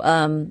 So,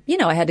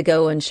 I had to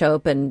go and show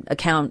up and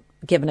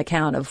give an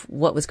account of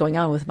what was going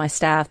on with my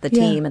staff, the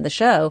team and the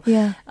show.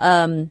 Yeah.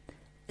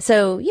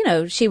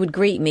 So, she would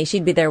greet me.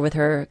 She'd be there with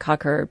her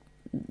Cocker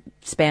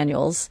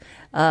Spaniels.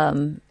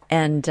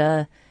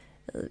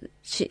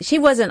 She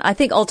wasn't, I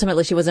think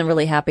ultimately she wasn't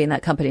really happy in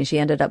that company. She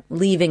ended up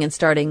leaving and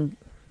starting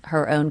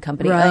her own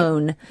company,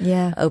 Oprah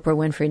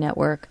Winfrey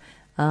Network.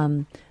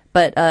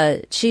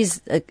 But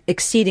she's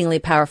exceedingly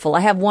powerful.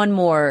 I have one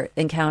more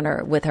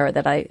encounter with her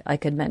that I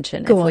could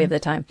mention if we have the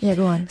time. Yeah,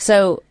 go on.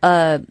 So,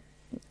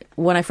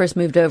 when I first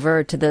moved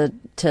over to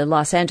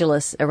Los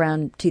Angeles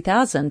around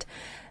 2000,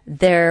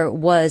 there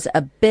was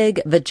a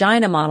big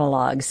Vagina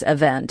Monologues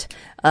event.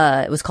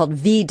 It was called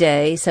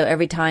V-Day. So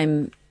every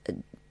time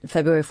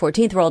February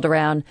 14th rolled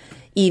around,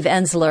 Eve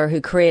Ensler,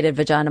 who created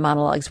Vagina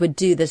Monologues, would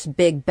do this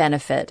big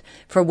benefit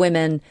for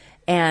women.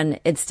 And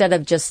instead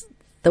of just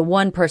the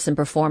one person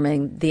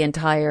performing the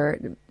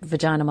entire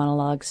Vagina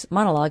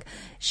monologue,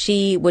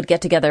 she would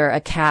get together a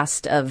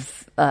cast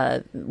of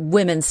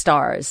women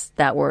stars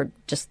that were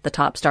just the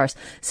top stars.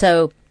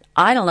 So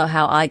I don't know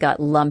how I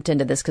got lumped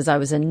into this because I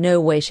was in no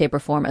way, shape, or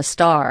form a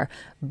star.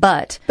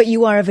 But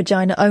you are a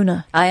vagina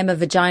owner. I am a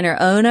vagina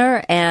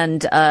owner,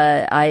 and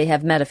I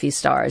have met a few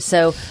stars.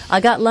 So I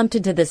got lumped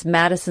into this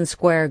Madison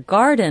Square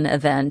Garden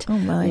event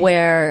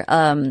where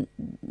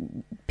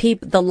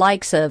the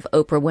likes of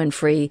Oprah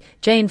Winfrey,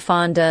 Jane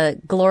Fonda,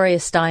 Gloria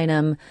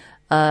Steinem,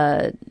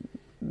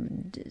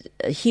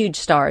 huge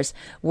stars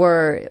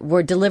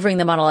were delivering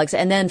the monologues.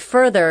 And then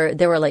further,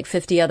 there were like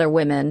 50 other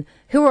women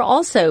who were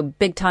also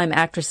big time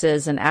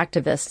actresses and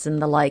activists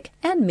and the like,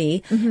 and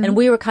me. Mm-hmm. And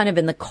we were kind of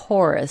in the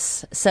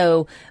chorus.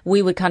 So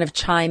we would kind of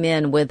chime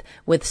in with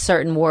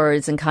certain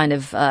words and kind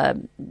of,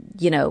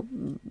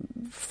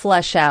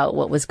 flesh out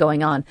what was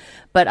going on.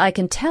 But I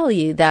can tell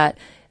you that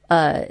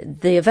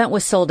the event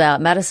was sold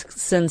out.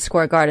 Madison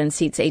Square Garden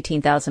seats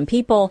 18,000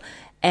 people.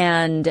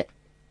 And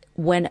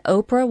when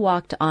Oprah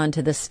walked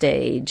onto the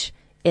stage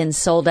in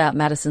sold-out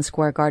Madison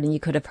Square Garden, you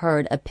could have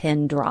heard a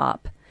pin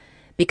drop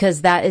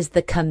because that is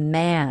the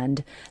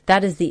command.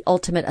 That is the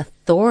ultimate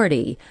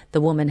authority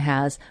the woman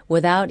has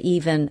without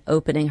even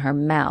opening her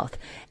mouth.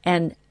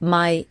 And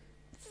my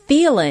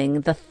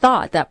feeling, the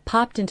thought that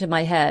popped into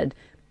my head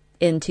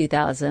in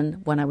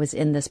 2000 when I was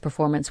in this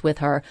performance with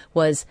her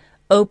was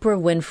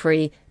Oprah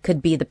Winfrey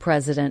could be the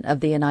president of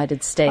the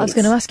United States. I was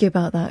going to ask you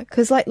about that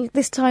because, like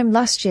this time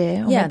last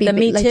year, or maybe the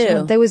Me Too,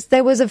 on,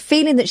 there was a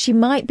feeling that she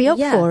might be up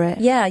for it.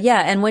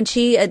 Yeah. And when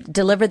she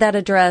delivered that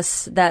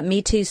address, that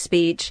Me Too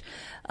speech,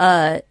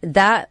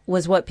 that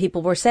was what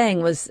people were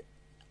saying was,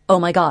 "Oh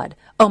my God,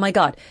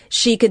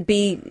 she could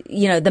be,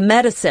 the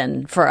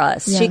medicine for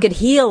us. Yeah. She could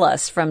heal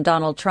us from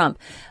Donald Trump."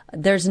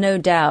 There's no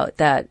doubt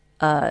that,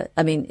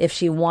 if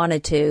she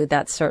wanted to,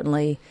 that's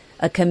certainly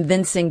a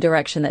convincing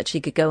direction that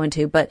she could go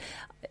into. But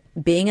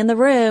being in the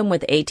room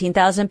with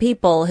 18,000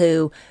 people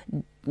who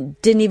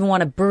didn't even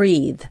want to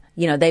breathe,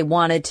 they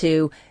wanted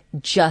to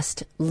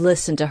just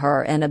listen to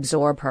her and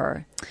absorb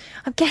her.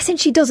 I'm guessing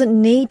she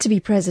doesn't need to be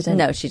president.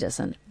 No, she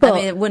doesn't. But, I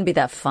mean, it wouldn't be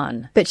that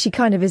fun. But she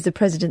kind of is the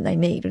president they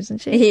need, isn't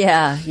she?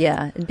 Yeah.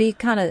 It'd be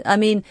kind of, I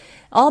mean,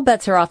 all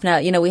bets are off now.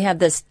 You know, we have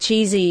this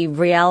cheesy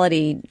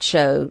reality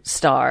show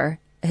star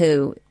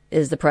who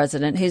is the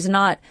president, who's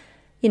not,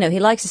 you know,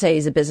 he likes to say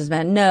he's a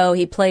businessman. No,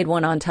 he played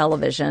one on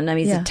television. I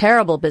mean, he's a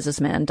terrible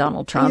businessman,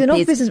 Donald Trump. He's an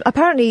off business.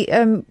 Apparently,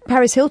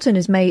 Paris Hilton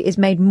has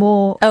made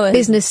more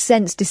business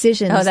sense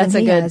decisions. Oh, that's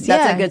than a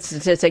a good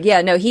statistic.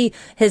 Yeah, no,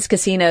 his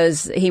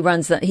casinos, he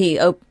runs he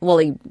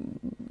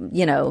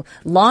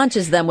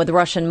launches them with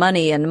Russian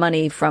money and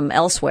money from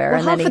elsewhere. Well,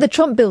 and half then of the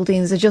Trump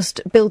buildings are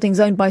just buildings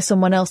owned by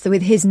someone else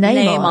with his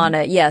name on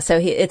it. Yeah, so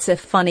it's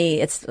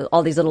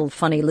all these little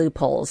funny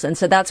loopholes, and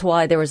so that's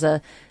why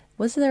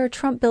was there a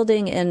Trump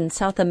building in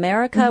South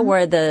America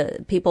where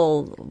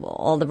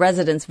all the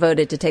residents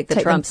voted to take the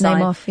Trump sign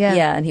name off?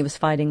 Yeah, and he was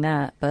fighting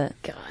that. But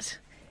God.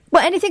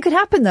 Well, anything could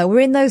happen though. We're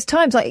in those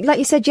times, like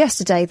you said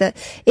yesterday, that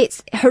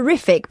it's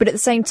horrific, but at the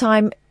same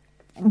time,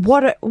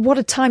 what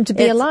a time to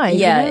be alive.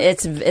 Yeah, you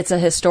know? it's a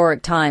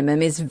historic time. I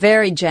mean, it's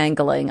very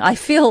jangling. I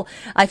feel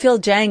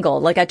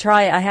jangled. Like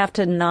I have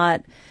to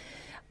not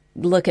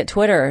look at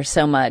Twitter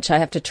so much. I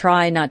have to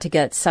try not to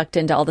get sucked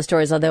into all the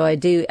stories, although I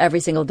do every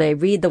single day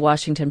read the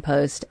Washington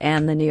Post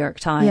and the New York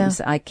Times.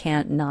 Yeah. I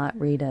can't not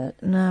read it.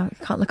 No,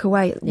 can't look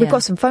away. We've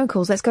got some phone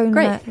calls. Let's go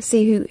and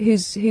see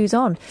who's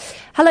on.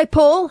 Hello,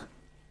 Paul.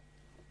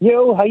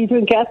 Yo, how you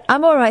doing, Kath?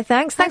 I'm all right,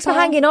 thanks. Thanks for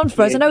hanging on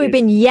for us. I know we've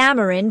been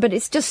yammering, but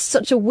it's just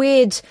such a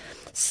weird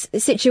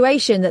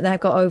situation that they've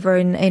got over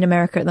in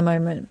America at the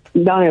moment.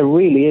 No, it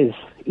really is.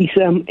 He's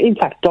in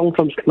fact, Donald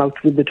Trump's come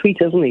out with the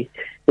tweet, hasn't he,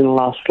 in the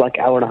last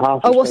hour and a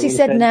half. Oh, what's he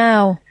said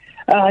now?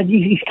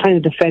 He's kind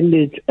of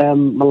defended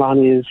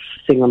Melania's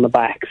thing on the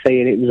back,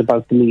 saying it was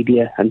about the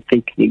media and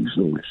fake news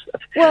and all this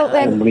stuff. Well,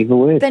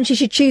 then she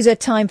should choose her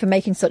time for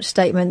making such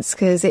statements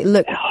because it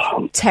looked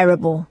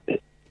terrible.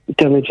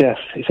 Don't it, Jeff?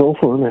 It's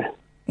awful, isn't it?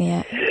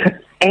 Yeah.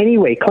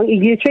 Anyway, can't you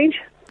hear change?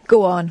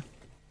 Go on.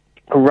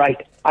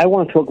 Right. I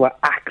want to talk about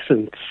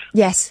accents.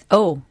 Yes.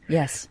 Oh,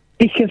 yes.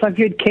 Because I've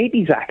heard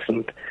Katie's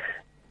accent.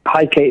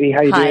 Hi, Katie.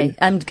 How you doing?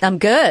 I'm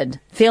good.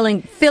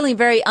 Feeling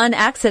very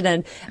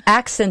accented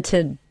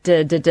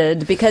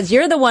because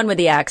you're the one with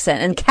the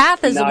accent, and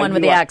Kath is the one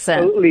with the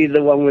accent. Totally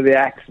the one with the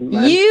accent.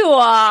 Man. You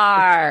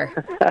are.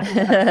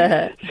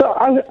 So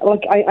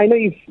I know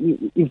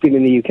you've been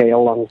in the UK a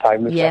long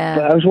time. Yeah.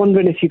 But I was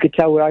wondering if you could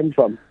tell where I'm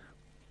from.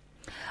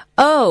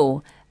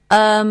 Oh,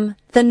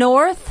 the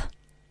North.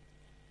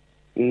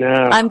 No.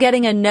 I'm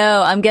getting a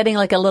no. I'm getting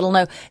like a little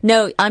no.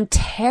 No, I'm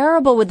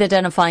terrible with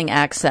identifying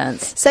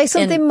accents. Say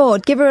something more.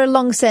 Give her a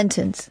long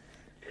sentence.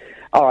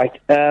 All right.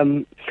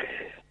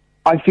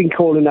 I've been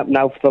calling up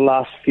now for the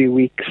last few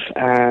weeks,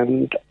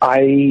 and I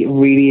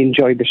really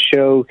enjoyed the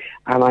show,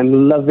 and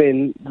I'm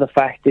loving the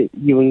fact that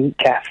you and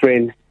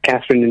Catherine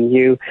and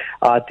you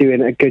are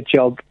doing a good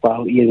job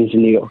while Ian's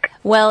in New York.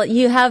 Well,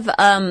 you have,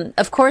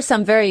 of course,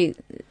 I'm very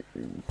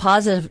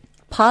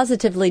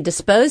positively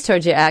disposed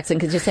towards your accent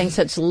because you're saying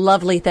such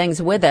lovely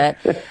things with it.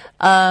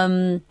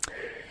 Well,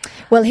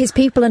 his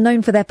people are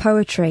known for their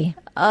poetry.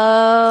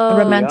 Oh.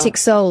 Romantic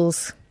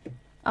souls.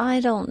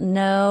 I don't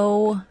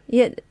know.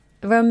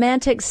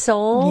 Romantic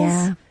souls?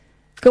 Yeah.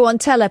 Go on,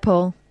 tell her,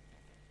 Paul.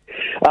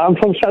 I'm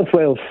from South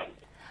Wales.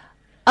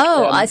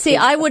 Oh, I see.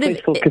 I would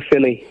have.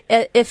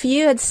 If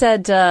you had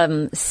said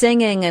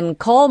singing and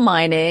coal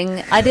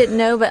mining, I didn't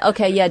know. But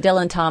okay, yeah,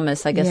 Dylan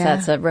Thomas. I guess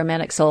that's a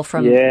romantic soul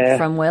from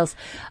Wales.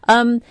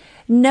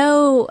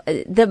 No,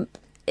 it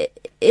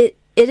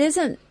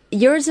isn't.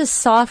 Yours is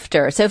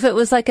softer. So if it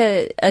was like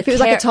if it was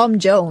like a Tom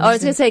Jones, I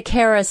was going to say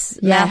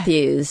Karis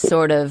Matthews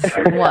sort of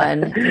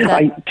one.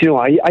 I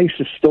used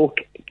to stalk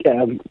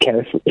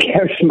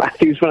Karis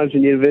Matthews when I was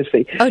in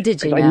university. Oh,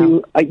 did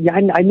you? I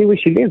knew where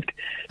she lived.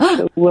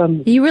 So,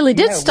 you really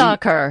did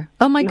stalk her.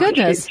 Oh my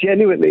goodness!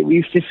 Genuinely, we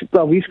used to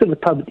go to the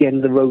pub at the end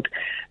of the road.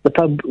 The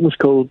pub was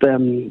called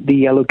the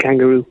Yellow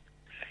Kangaroo,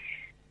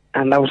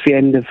 and that was the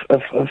end of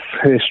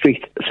her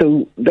street.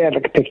 So they had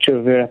like a picture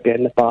of her at the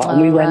end of the bar,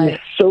 and we went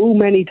there so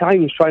many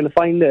times trying to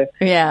find her.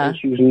 Yeah, and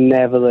she was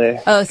never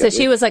there. Oh, so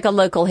she was like a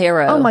local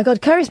hero. Oh my God,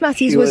 Karis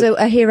Matthews was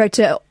a hero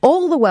to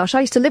all the Welsh.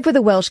 I used to live with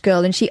a Welsh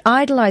girl, and she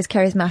idolised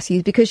Karis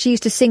Matthews because she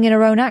used to sing in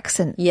her own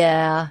accent.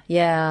 Yeah,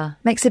 yeah,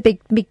 makes a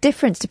big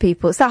difference to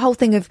people. It's that whole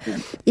thing of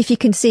if you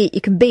can see it, you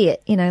can be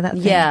it. You know that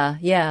thing. Yeah,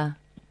 yeah.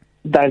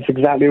 That's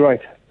exactly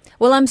right.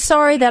 Well, I'm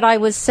sorry that I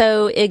was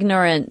so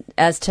ignorant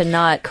as to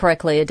not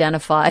correctly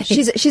identify.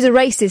 She's a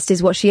racist,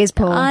 is what she is,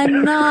 Paul.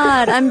 I'm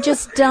not. I'm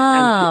just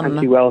dumb.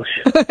 Anti-Welsh.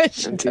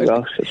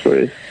 Anti-Welsh. That's what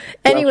it is.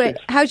 Anyway,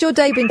 how's your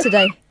day been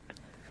today?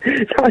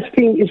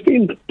 It's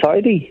been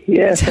tidy.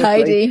 Yeah,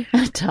 tidy.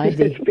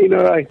 Tidy. It's been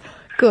all right.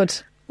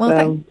 Good.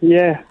 Well,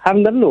 yeah,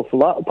 haven't done an awful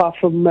lot apart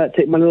from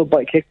taking my little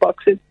bike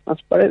kickboxing. That's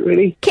about it,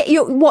 really.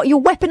 You're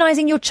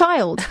weaponising your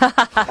child?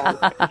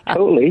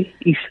 Totally.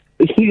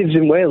 He lives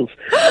in Wales.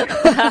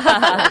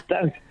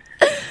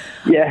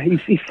 Yeah,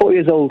 he's 4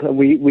 years old, and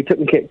we took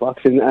him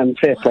kickboxing, and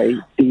fair play,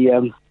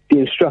 the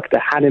instructor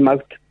had him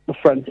out the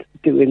front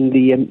doing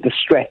the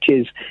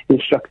stretches,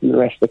 instructing the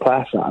rest of the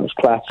class. That was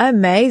class.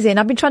 Amazing.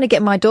 I've been trying to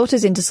get my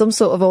daughters into some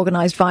sort of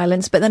organised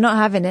violence, but they're not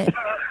having it.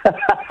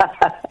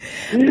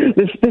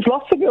 There's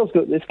lots of girls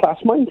go to this class,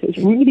 mind. It's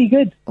really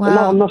good. Wow.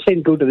 No, I'm not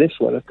saying go to this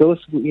one. Of course,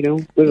 we're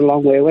a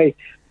long way away.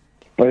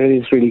 But it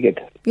is really good.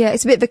 Yeah,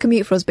 it's a bit of a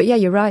commute for us, but yeah,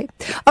 you're right.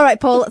 All right,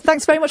 Paul,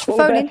 thanks very much for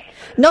phoning.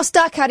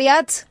 Nostar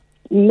Cariad.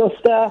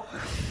 Nostar.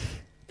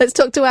 Let's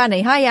talk to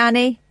Annie. Hi,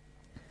 Annie.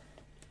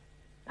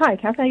 Hi,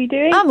 Kath, how are you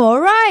doing? I'm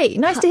all right.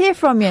 Nice to hear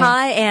from you.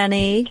 Hi,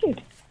 Annie.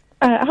 Good.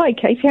 Hi,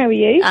 Katie, how are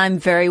you? I'm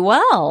very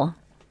well.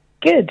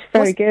 Good,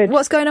 very good.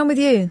 What's going on with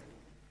you?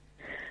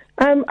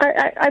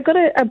 I've got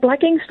a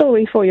blagging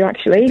story for you,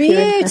 actually.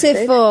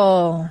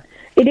 Beautiful.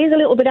 It is a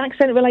little bit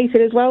accent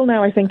related as well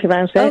now I think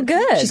about it. Oh,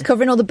 good. She's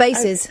covering all the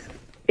bases.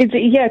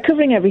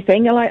 Covering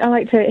everything. I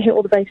like to hit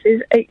all the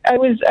bases. I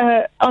was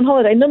on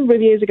holiday a number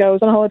of years ago. I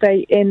was on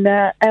holiday in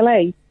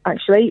LA,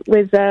 actually,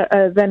 with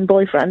a then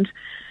boyfriend.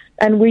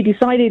 And we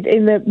decided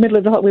in the middle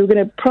of the holiday we were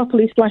going to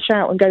properly splash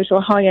out and go to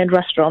a high-end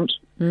restaurant.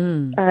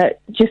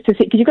 Just to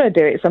see, because you've got to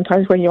do it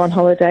sometimes when you're on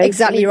holiday.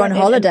 Exactly, you're on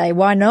holiday.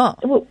 Why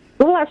not?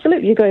 Well,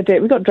 absolutely, you've got to do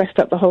it. We got dressed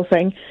up, the whole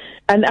thing.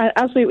 And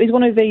it was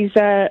one of these,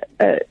 there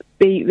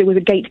was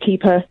a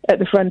gatekeeper at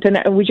the front,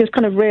 and we just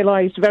kind of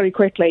realised very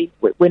quickly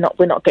we're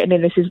not getting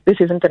in. This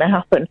isn't going to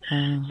happen.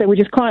 So we're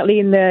just quietly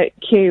in the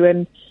queue,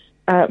 and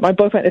my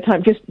boyfriend at the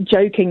time, just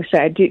joking,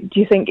 said, "Do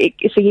you think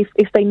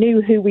if they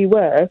knew who we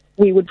were,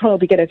 we would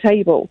probably get a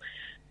table?"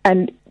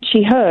 And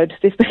she heard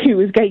this, who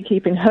was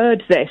gatekeeping,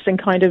 heard this and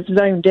kind of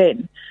zoned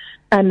in,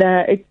 and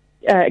it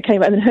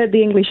came and then heard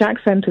the English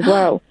accent as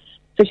well.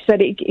 So she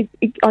said,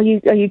 "Are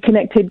you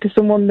connected to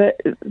someone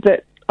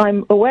that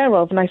I'm aware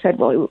of?" And I said,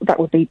 "Well, that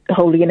would be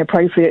wholly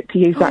inappropriate to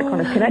use that kind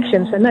of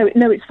connection." So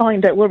no, it's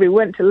fine. Don't worry. We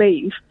went to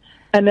leave.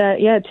 And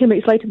 2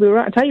 minutes later, we were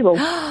at a table.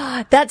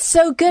 That's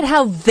so good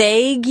how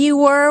vague you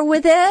were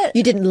with it.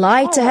 You didn't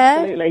lie to her.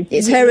 Absolutely.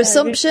 It's her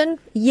assumption.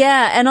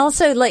 Yeah, and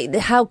also, like,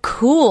 how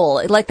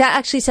cool. Like, that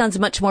actually sounds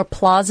much more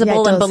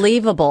plausible and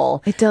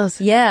believable. It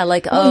does. Yeah,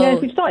 like,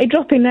 if we started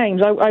dropping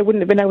names, I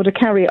wouldn't have been able to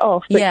carry it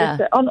off. But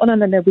just,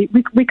 no,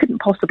 we couldn't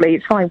possibly.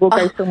 It's fine. We'll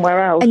go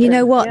somewhere else. And you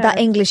know what? That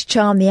English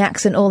charm, the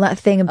accent, all that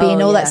thing, and being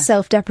that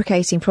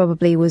self-deprecating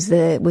probably was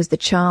the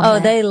charm. Oh,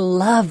 they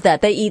love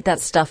that. They eat that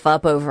stuff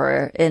up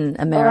over in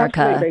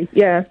America. Oh, absolutely.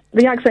 Yeah.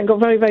 The accent got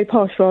very, very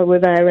posh while we were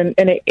there, and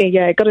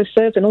it got us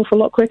served an awful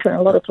lot quicker in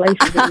a lot of places.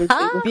 It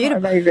was beautiful.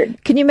 Amazing.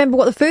 Can you remember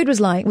what the food was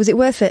like? Was it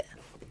worth it?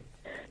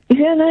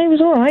 Yeah, no, it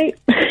was all right.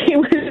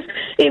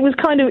 It was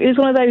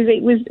one of those.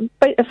 It was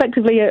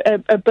effectively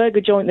a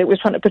burger joint that was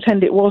trying to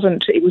pretend it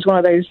wasn't. It was one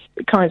of those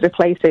kinds of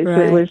places.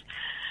 Right. It was,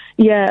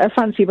 a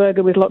fancy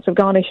burger with lots of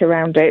garnish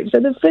around it. So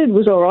the food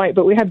was all right,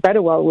 but we had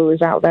better while we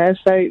was out there.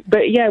 So,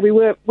 but yeah, we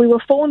were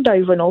fawned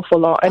over an awful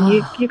lot, and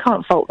you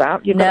can't fault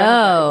that. You know,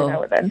 every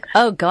now and then.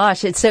 Oh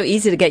gosh, it's so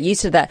easy to get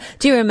used to that.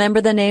 Do you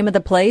remember the name of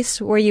the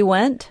place where you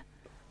went?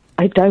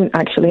 I don't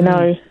actually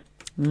know.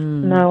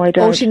 No, I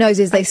don't. All she knows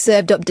is they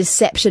served up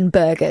deception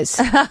burgers.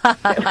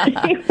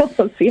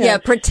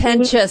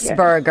 Pretentious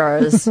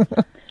burgers.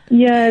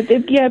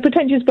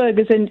 Pretentious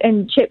burgers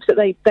and chips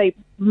that they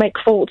make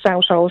faults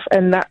out of,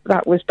 and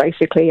that was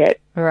basically it.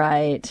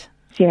 Right.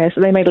 Yeah, so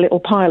they made a little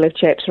pile of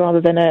chips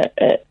rather than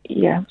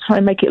try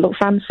and make it look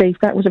fancy.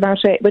 That was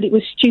about it. But it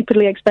was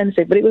stupidly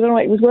expensive. But it was all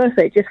right. It was worth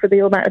it just for the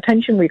amount of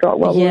attention we got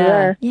while we were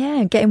there.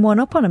 Yeah, getting one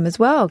up on them as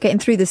well, getting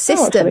through the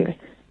system. Oh,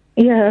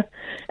 yeah,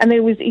 and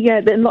there was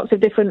lots of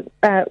different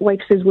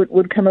waitresses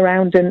would come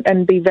around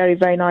and be very,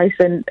 very nice,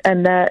 and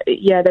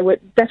they were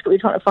desperately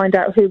trying to find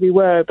out who we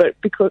were, but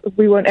because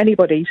we weren't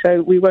anybody,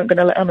 so we weren't going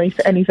to let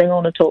anything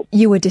on at all.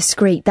 You were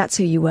discreet, that's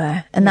who you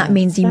were, and that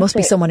means you must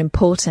be someone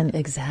important.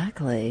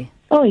 Exactly.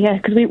 Oh yeah,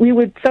 because we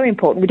were so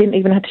important, we didn't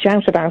even have to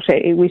shout about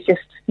it. It was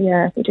just,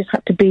 we just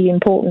had to be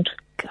important.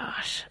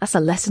 Gosh, that's a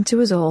lesson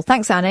to us all.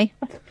 Thanks, Annie.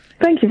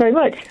 Thank you very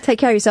much. Take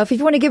care of yourself. If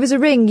you want to give us a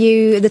ring,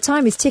 the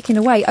time is ticking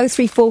away.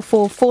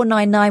 0344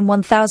 499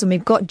 1000.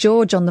 We've got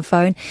George on the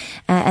phone,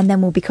 and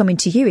then we'll be coming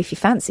to you if you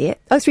fancy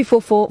it.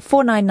 0344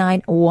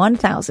 499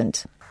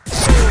 1000.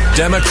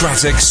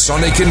 Democratic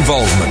sonic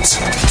involvement.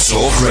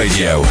 Talk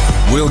radio.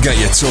 We'll get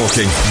you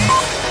talking.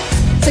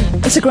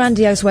 It's a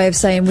grandiose way of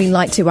saying we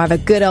like to have a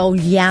good old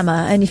yammer,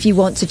 and if you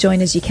want to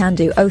join us, you can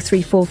do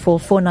 0344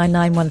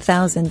 499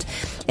 1000.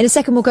 In a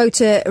second, we'll go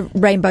to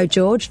Rainbow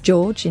George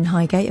in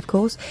Highgate, of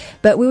course.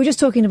 But we were just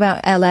talking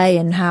about LA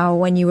and how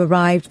when you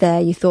arrived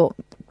there, you thought,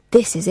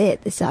 this is it.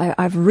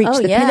 I've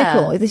reached the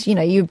pinnacle. This,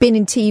 you've been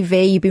in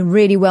TV, you've been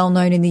really well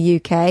known in the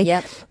UK.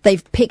 Yep.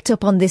 They've picked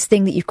up on this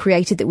thing that you've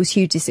created that was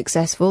hugely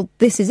successful.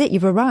 This is it.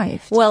 You've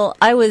arrived. Well,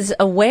 I was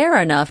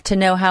aware enough to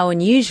know how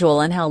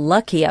unusual and how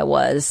lucky I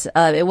was.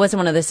 It wasn't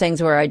one of those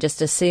things where I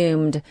just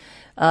assumed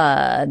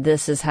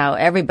this is how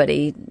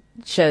everybody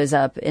shows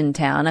up in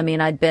town. I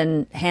mean, I'd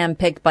been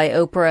handpicked by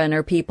Oprah and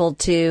her people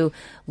to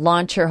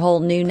launch her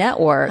whole new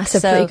network. That's a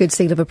pretty good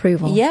seal of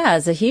approval. Yeah,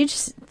 it's a huge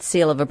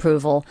seal of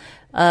approval.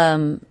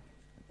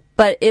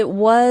 But it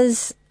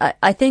was,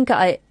 I think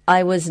I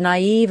was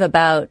naive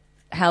about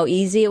how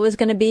easy it was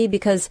going to be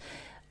because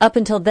up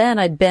until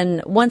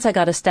then, once I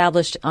got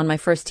established on my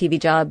first TV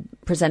job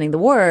presenting the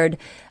Word,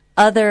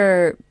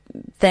 other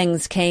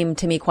things came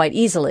to me quite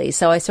easily.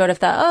 So I sort of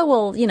thought, oh,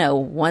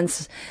 well,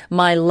 once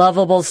my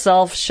lovable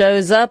self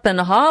shows up in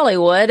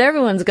Hollywood,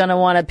 everyone's going to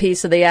want a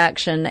piece of the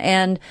action.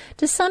 And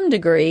to some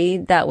degree,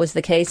 that was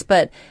the case.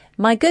 But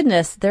my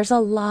goodness, there's a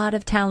lot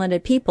of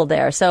talented people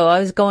there. So I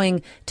was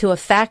going to a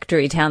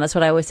factory town. That's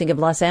what I always think of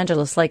Los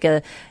Angeles, like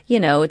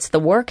it's the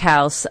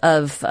workhouse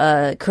of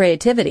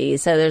creativity.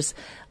 So there's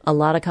a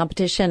lot of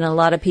competition, a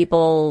lot of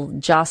people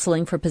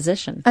jostling for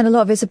position. And a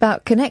lot of it's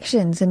about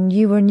connections, and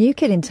you were a new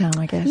kid in town,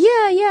 I guess.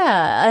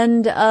 Yeah.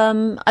 And,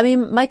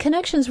 my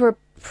connections were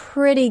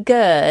pretty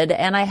good,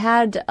 and I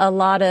had a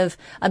lot of,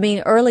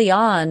 early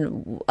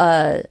on,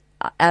 at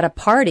a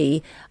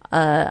party,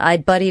 I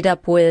buddied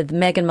up with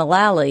Megan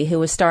Mullally, who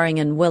was starring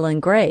in Will and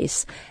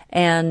Grace.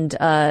 And,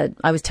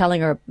 I was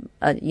telling her,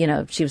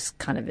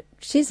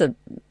 she's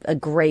a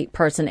great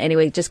person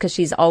anyway, just because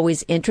she's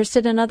always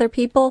interested in other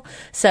people.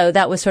 So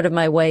that was sort of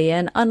my way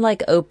in,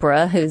 unlike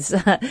Oprah, who's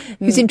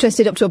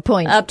interested up to a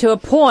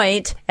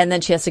point. And then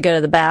she has to go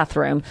to the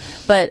bathroom.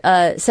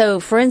 But, so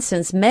for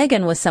instance,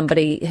 Megan was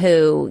somebody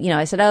who,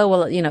 I said, oh,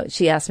 well,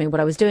 she asked me what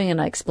I was doing,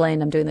 and I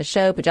explained I'm doing the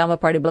show, pajama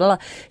party, blah, blah,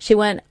 blah. She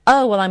went,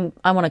 oh, well,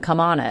 I want to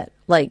come on it.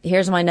 Like,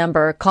 here's my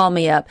number, call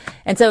me up.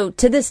 And so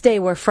to this day,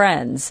 we're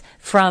friends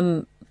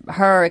from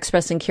her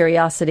expressing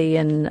curiosity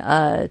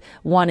and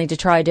wanting to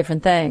try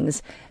different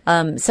things.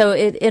 So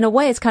in a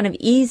way, it's kind of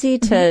easy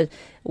to,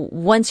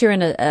 once you're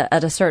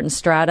at a certain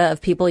strata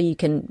of people,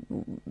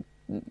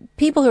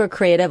 people who are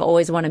creative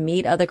always want to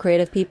meet other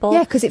creative people.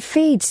 Yeah, because it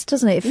feeds,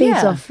 doesn't it? It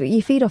feeds off,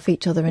 you feed off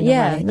each other in a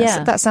way.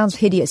 That sounds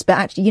hideous, but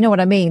actually, you know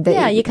what I mean?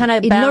 You kind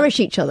of nourish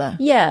each other.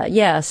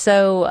 Yeah.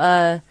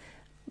 So,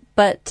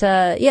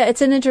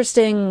 it's an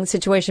interesting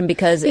situation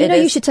because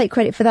you should take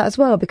credit for that as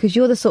well, because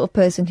you're the sort of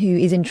person who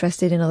is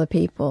interested in other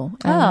people.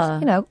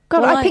 And,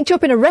 I picked you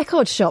up in a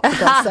record shop, for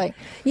God's sake.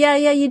 Yeah,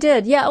 you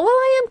did. Yeah, well,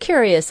 I am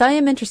curious. I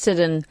am interested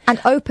in...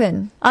 And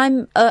open. I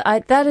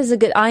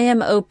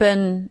am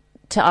open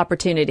to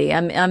opportunity.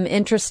 I'm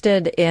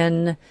interested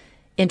in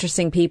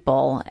interesting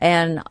people,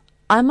 and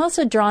I'm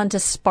also drawn to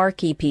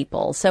sparky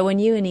people. So when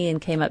you and Ian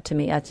came up to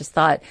me, I just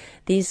thought,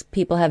 these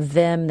people have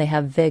vim, they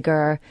have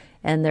vigor,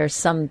 and there's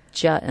some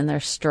jut in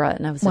their strut,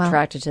 and I was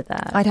attracted to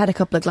that. I'd had a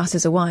couple of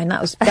glasses of wine. That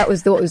was what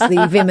was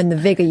the vim and the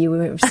vigour you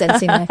were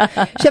sensing there.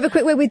 Should we have a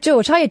quick word with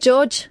George? Hiya,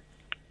 George.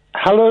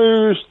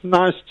 Hello,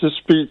 nice to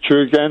speak to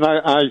you again.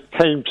 I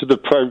came to the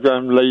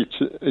programme late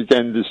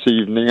again this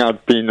evening.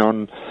 I'd been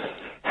on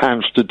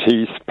Hampstead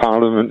Heath,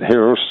 Parliament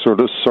Hill,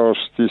 sort of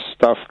solstice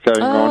stuff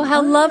going on. Oh,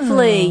 how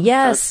lovely,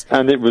 yes.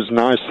 And it was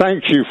nice.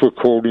 Thank you for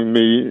calling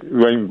me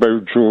Rainbow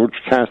George,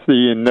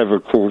 Kathy, and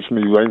never calls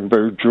me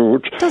Rainbow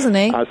George. Doesn't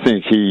he? I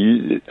think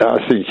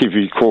if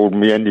he called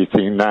me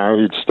anything now,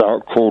 he'd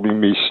start calling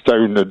me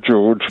Stoner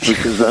George,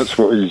 because that's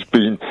what he's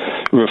been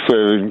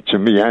referring to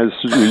me as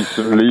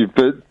recently.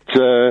 But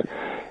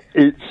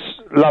it's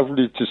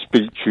lovely to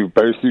speak to you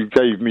both. You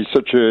gave me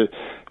such a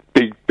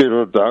big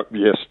build-up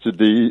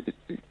yesterday,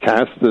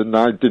 Kath, and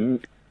I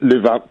didn't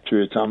live up to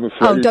it, I'm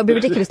afraid. Oh, don't be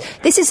ridiculous.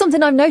 This is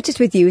something I've noticed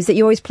with you, is that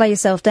you always play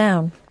yourself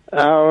down.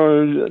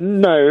 Oh,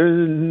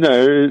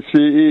 no.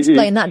 He's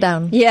playing that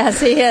down. Yes,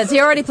 he is.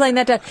 You're already playing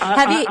that down.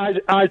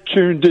 I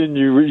tuned in.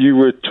 You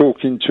were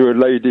talking to a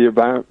lady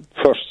about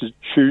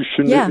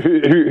prostitution. Yeah.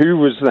 Who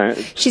was that?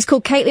 She's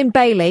called Caitlin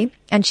Bailey,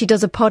 and she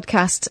does a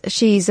podcast.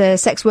 She's a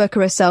sex worker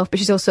herself, but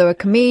she's also a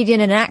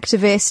comedian and an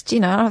activist,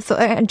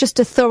 and just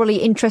a thoroughly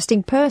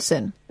interesting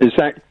person. Is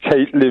that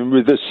Caitlin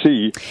with a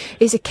C?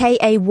 It's a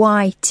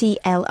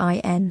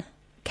Kaytlin.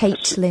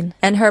 Caitlin.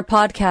 And her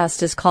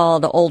podcast is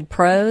called Old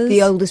Pros.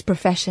 The Oldest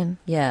Profession.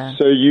 Yeah.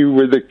 So you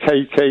were the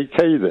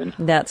KKK then?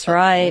 That's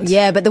right.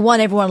 Yeah, but the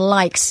one everyone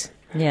likes.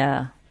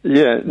 Yeah.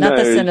 Yeah. Not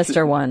the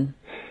sinister one.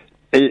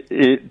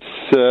 It's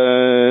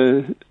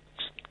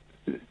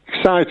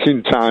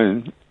exciting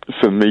time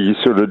for me,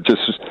 sort of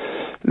just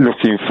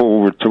looking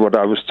forward to what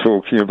I was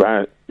talking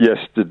about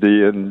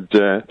yesterday and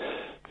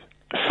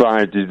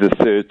Friday the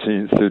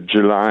 13th of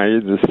July,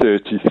 the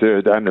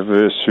 33rd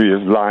anniversary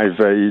of Live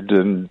Aid,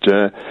 and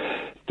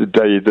the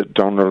day that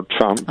Donald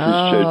Trump is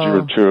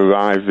scheduled to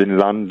arrive in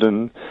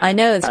London. I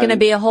know, it's going to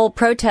be a whole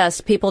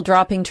protest, people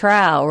dropping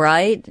trowel,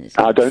 right?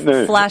 I don't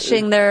know.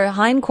 Flashing their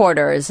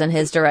hindquarters in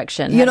his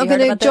direction. You're not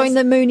going to join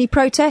the Mooney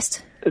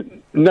protest?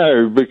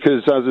 No,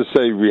 because as I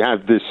say, we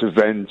had this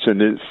event,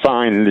 and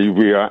finally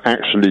we are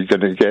actually going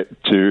to get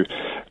to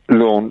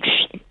launch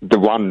the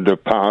Wonder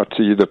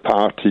Party, the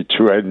party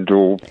to end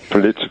all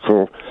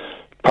political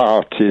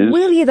parties.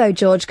 Will you though,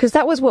 George? Because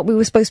that was what we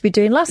were supposed to be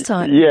doing last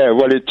time. Yeah,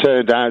 well, it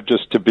turned out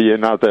just to be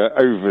another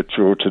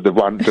overture to the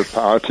Wonder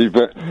Party,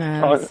 but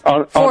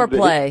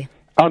foreplay.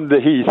 On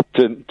the Heath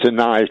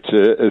tonight,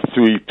 a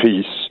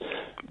three-piece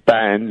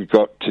band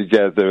got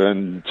together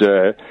and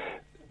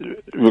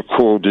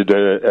recorded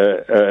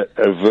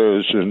a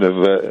version of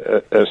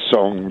a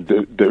song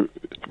that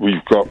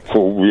we've got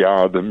called We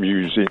Are the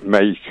Music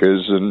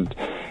Makers, and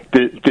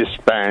this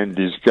band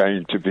is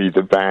going to be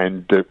the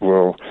band that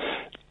will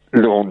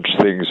launch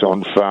things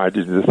on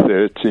Friday the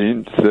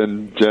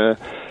 13th,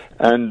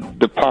 and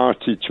the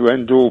party to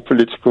end all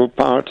political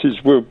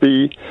parties will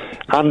be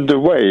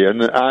underway.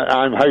 And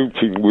I'm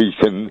hoping we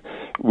can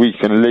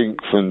link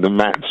from the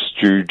MAP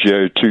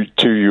studio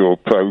to your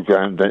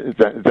programme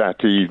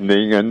that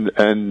evening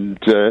and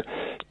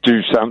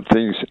do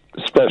something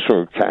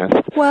special,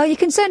 Kath. Well, you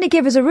can certainly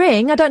give us a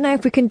ring. I don't know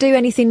if we can do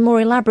anything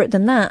more elaborate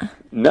than that.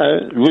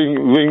 No,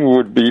 ring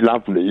would be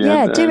lovely.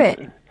 Yeah, do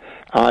it.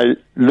 I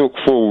look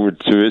forward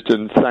to it,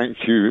 and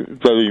thank you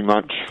very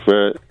much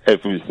for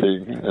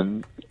everything,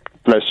 and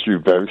bless you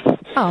both.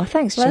 Oh,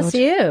 thanks, George. Bless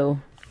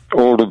you.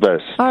 All the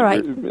best. All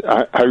right.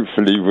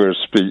 Hopefully we'll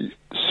speak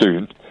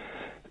soon.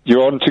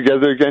 You're on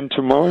together again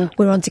tomorrow?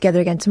 We're on together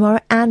again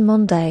tomorrow and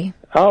Monday.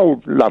 Oh,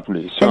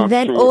 lovely. So and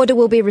then order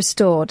will be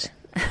restored.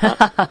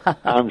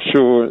 I'm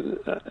sure.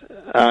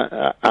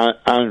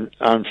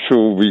 I'm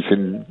sure we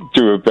can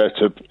do a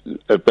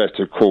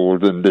better call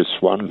than this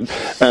one,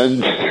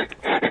 and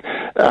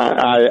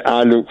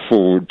I look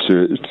forward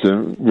to it.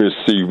 We'll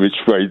see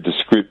which way the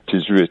script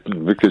is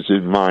written, because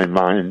in my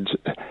mind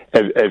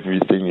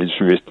everything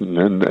is written,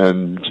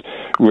 and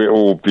we're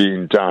all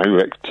being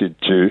directed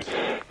to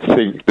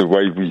think the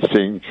way we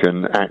think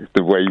and act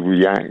the way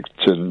we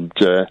act, and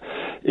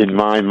in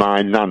my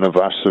mind none of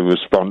us are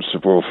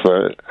responsible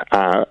for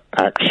our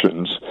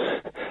actions.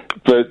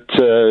 But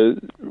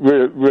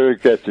we'll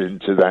get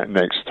into that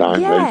next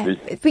time,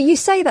 maybe. But you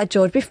say that,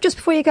 George, just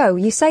before you go,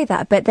 you say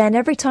that, but then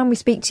every time we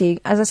speak to you,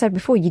 as I said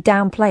before, you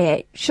downplay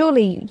it.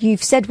 Surely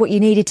you've said what you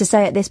needed to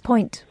say at this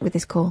point with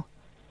this call.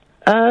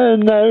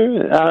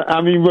 No.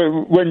 I mean,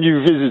 when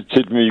you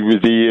visited me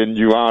with Ian,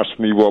 you asked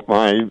me what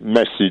my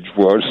message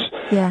was,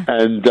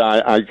 and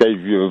I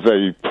gave you a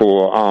very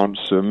poor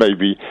answer.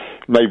 Maybe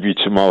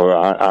tomorrow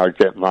I'll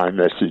get my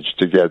message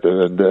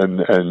together,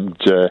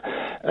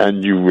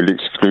 and you will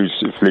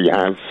exclusively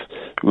have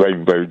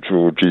Rainbow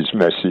George's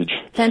message.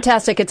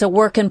 Fantastic. It's a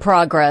work in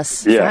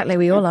progress. Yeah. Exactly.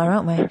 We all are,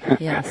 aren't we?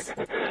 Yes.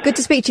 Good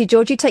to speak to you,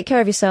 George. You take care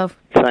of yourself.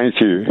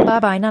 Thank you.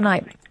 Bye-bye.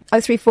 Night-night.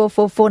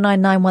 0344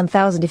 499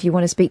 1000 if you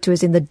want to speak to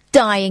us in the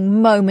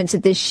dying moments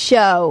of this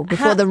show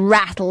before the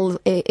rattle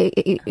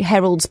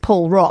heralds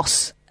Paul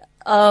Ross.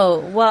 Oh,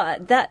 well,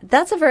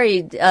 that's a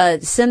very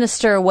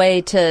sinister way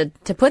to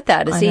put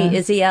that.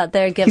 Is he out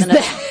there giving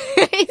us...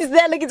 He's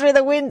there looking through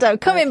the window.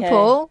 Come in,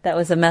 Paul. That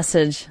was a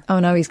message. Oh,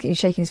 no, he's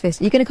shaking his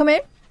fist. Are you going to come in?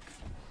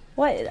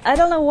 What? I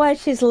don't know why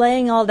she's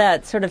laying all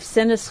that sort of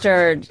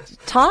sinister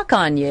talk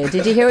on you.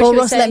 Did you hear what Paul she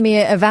was Ross saying? lent me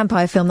a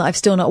vampire film that I've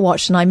still not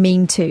watched, and I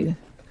mean to.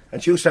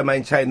 And she also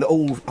maintained that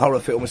all horror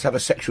films have a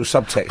sexual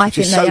subtext, I which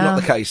think is so they not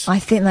are. the case. I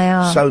think they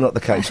are. So not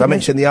the case. I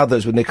mentioned The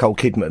Others with Nicole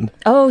Kidman.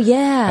 Oh,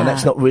 yeah. And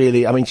that's not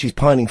really... I mean, she's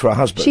pining for her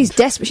husband. She's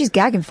desperate. She's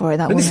gagging for it,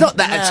 that But woman. it's not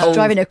that at all.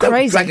 Driving her Don't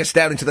crazy. drag us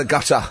down into the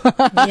gutter.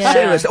 Yeah.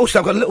 Seriously. Also,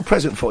 I've got a little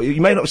present for you. You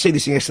may not have seen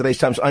this in yesterday's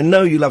Times. I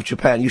know you love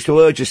Japan. You used to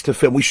urge us to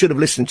film. We should have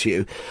listened to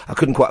you. I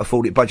couldn't quite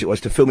afford it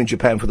budget-wise to film in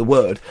Japan for The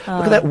Word.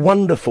 Look at that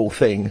wonderful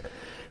thing.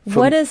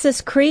 What is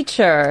this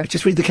creature?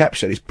 Just read the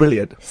caption. It's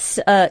brilliant.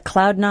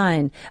 Cloud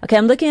 9. Okay,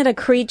 I'm looking at a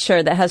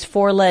creature that has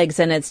 4 legs,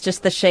 and it's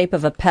just the shape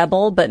of a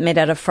pebble, but made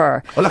out of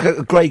fur. Oh, like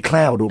a grey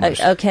cloud,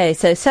 almost. Okay,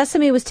 so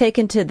Sesame was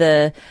taken to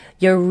the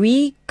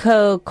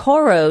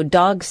Yorikokoro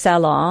Dog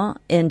Salon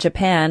in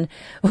Japan,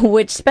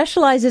 which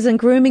specializes in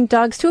grooming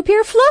dogs to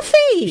appear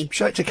fluffy.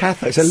 Show it to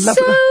Katherine. It's a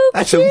lovely... So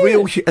that's cute. a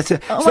real... It's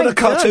not a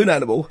cartoon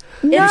animal.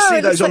 No, you see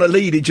it those looks on a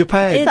lead in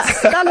Japan.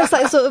 That looks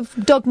like the sort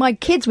of dog my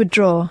kids would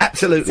draw.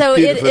 Absolutely. So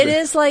Beautiful, it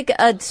is like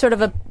a sort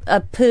of a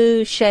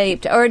poo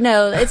shaped, or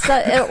no, it's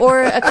not,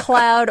 or a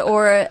cloud,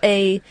 or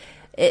a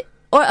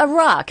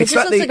rock. It just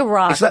looks like a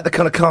rock. It's like the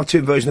kind of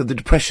cartoon version of the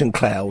Depression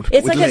Cloud.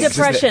 It's with like legs, a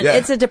depression. isn't it? Yeah.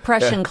 It's a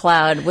depression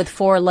cloud with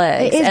 4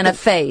 legs and a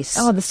face.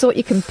 Oh, the sort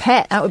you can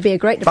pet. That would be a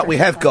great depression. But we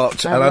have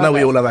got, and I know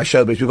we all love our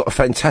showbiz, we've got a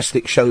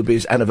fantastic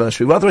showbiz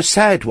anniversary, rather a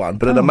sad one,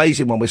 but an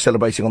amazing one we're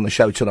celebrating on the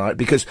show tonight,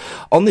 because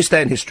on this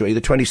day in history,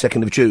 the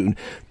 22nd of June,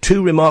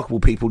 2 remarkable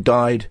people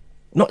died,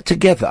 not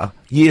together,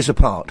 years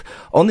apart.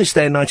 On this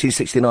day in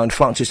 1969,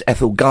 Frances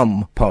Ethel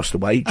Gum passed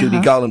away, Judy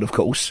Garland, of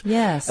course.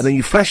 Yes. And then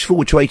you flash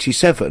forward to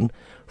 87,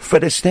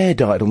 Fred Astaire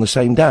died on the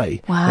same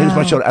day. Wow. He was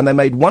my child, and they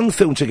made one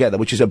film together,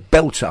 which is a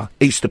belter,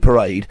 Easter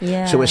Parade.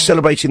 Yeah. So we're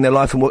celebrating their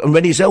life and work. And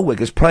Renée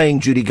Zellweger is playing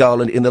Judy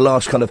Garland in the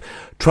last kind of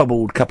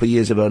troubled couple of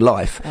years of her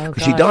life. Oh,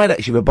 She died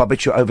actually of a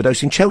barbiturate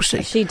overdose in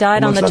Chelsea. She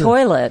died on amongst the others.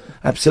 toilet.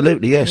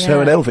 Absolutely, yes. Her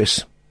and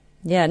Elvis.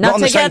 Yeah, not on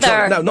the same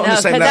together. not on the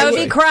same that would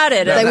level. be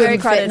crowded. No, a no. very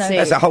crowded scene.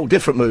 That's a whole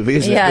different movie,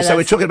 isn't Yeah, it? So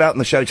we're that's- talking about on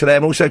the show today.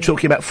 I'm also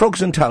talking about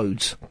frogs and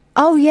toads.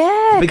 Oh,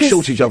 yeah. Big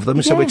shortage of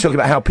them. So we're talking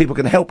about how people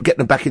can help get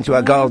them back into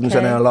our gardens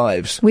and our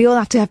lives. We all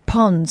have to have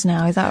ponds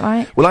now, is that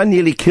right? Well, I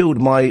nearly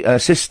killed my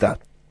sister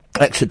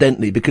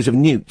accidentally because of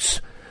newts.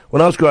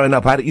 When I was growing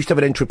up, I used to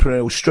have an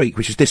entrepreneurial streak,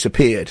 which has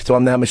disappeared. So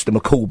I'm now Mr.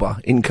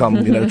 McCallber.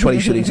 Income, 20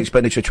 shillings,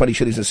 expenditure, 20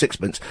 shillings and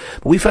sixpence.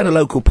 But we found a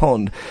local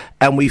pond,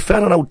 and we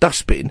found an old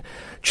dustbin,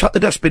 chucked the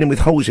dustbin in with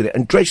holes in it,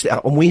 and dredged it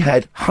up, and we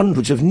had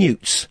hundreds of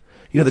newts.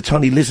 You know, the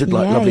tiny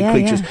lizard-like lovely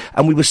creatures.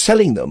 And we were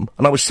selling them,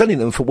 and I was selling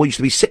them for what used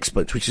to be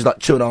sixpence, which is like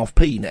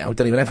 2.5p now.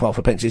 Don't even have half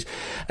a pences.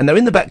 And they're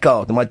in the back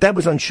garden. My dad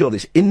was unsure of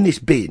this. In this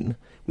bin,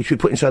 which we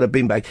put inside a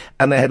bin bag,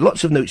 and they had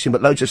lots of newts in,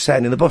 but loads of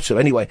sand in the bottom.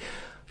 Anyway,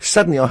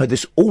 suddenly I heard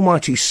this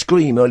almighty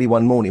scream early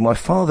one morning. My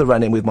father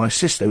ran in with my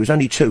sister, who was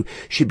only 2.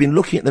 She'd been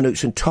looking at the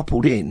newts and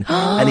toppled in,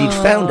 and he'd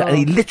found her, and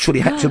he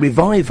literally had to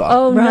revive her.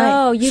 Oh,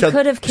 no, you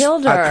could have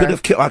killed her.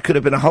 I could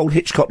have been a whole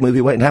Hitchcock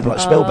movie waiting to happen, like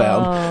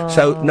Spellbound.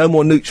 So, no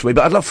more newts for me,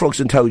 but I'd love frogs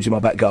and toads in my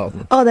back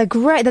garden. Oh, they're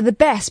great. They're the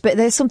best, but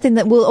there's something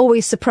that will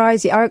always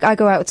surprise you. I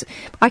go out,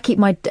 I keep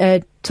my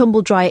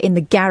tumble dryer in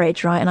the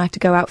garage, right, and I have to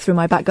go out through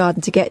my back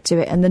garden to get to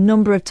it, and the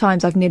number of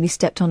times I've nearly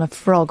stepped on a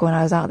frog when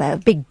I was out there,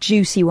 big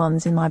juicy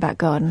ones in my back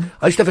garden.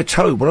 I used to have a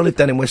toad when I lived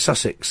down in West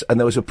Sussex, and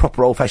there was a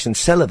proper old-fashioned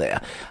cellar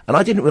there, and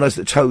I didn't realise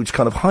that toads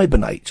kind of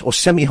hibernate, or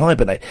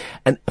semi-hibernate,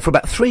 and for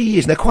about 3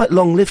 years, and they're quite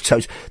long-lived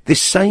toads, this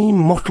same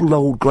mottled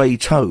old grey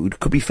toad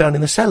could be found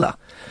in the cellar.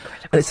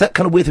 And it's that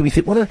kind of weird thing, we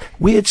think, what a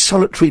weird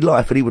solitary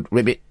life, and he would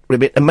ribbit,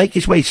 and make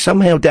his way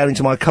somehow down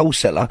into my coal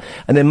cellar,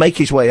 and then make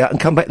his way out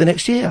and come back the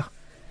next year.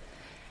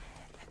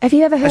 Have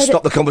you ever heard...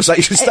 Stop the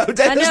conversation,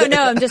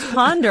 I'm just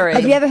pondering.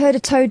 Have you ever heard a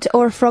toad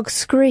or a frog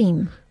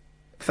scream?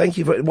 Thank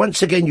you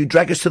once again, you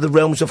drag us to the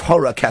realms of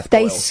horror, Kath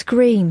Boyle. They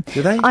scream.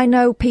 Do they? I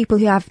know people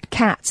who have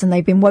cats and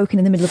they've been woken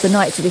in the middle of the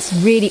night to this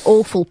really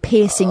awful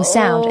piercing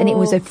sound, and it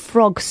was a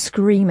frog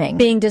screaming.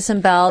 Being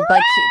disemboweled by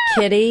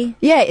Kitty?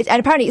 Yeah, and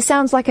apparently it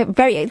sounds like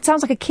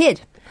a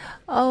kid.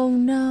 Oh,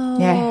 no.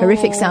 Yeah,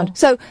 horrific sound.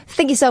 So,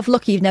 think yourself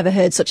lucky you've never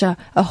heard such a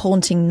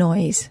haunting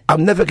noise.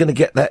 I'm never going to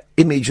get that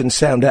image and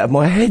sound out of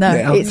my head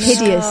now. It's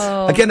hideous.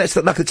 Again, that's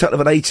like the title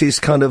of an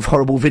 80s kind of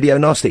horrible video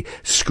nasty.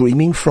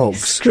 Screaming Frogs.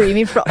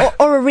 Screaming Frogs.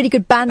 or a really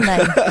good band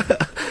name.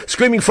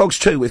 Screaming Frogs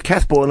 2 with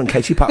Kath Boyle and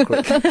Katie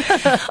Puckrick.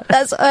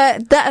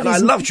 And I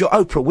loved your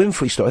Oprah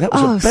Winfrey story. That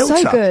was a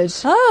belter. So good.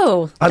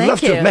 Oh, I'd love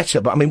to have met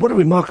her, but I mean, what a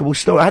remarkable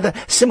story. I had a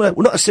similar,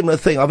 well, not a similar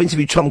thing. I've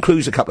interviewed Tom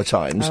Cruise a couple of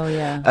times. Oh,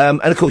 yeah.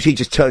 And of course, he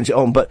just turns it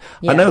on. But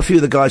I know a few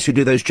of the guys who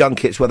do those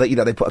junkets where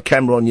they put a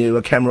camera on you,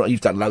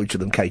 you've done loads of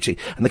them, Katie,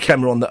 and the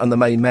camera on the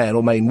main man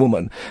or main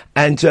woman.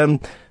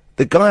 And,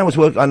 the guy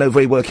I know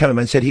very well, a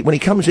cameraman, said when he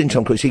comes in,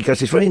 Tom Cruise, he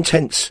goes this very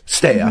intense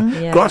stare,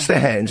 grasps their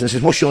hands and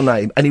says, "What's your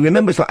name?" And he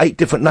remembers like 8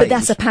 different names. But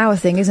that's a power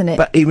thing, isn't it?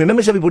 But he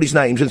remembers everybody's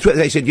names, and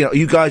they said,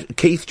 you guys,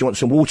 Keith, do you want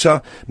some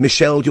water?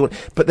 Michelle, do you want...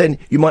 But then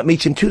you might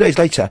meet him 2 days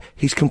later,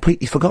 he's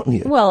completely forgotten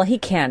you. Well, he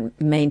can't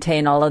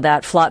maintain all of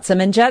that flotsam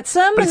and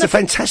jetsam. But it's a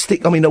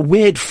fantastic, a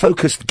weird,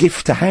 focused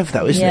gift to have,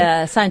 though, isn't it?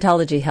 Yeah,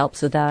 Scientology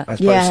helps with that. I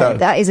suppose so.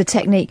 That is a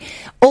technique.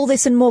 All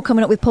this and more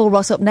coming up with Paul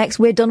Ross up next.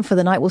 We're done for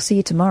the night. We'll see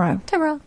you tomorrow. Ta-ra.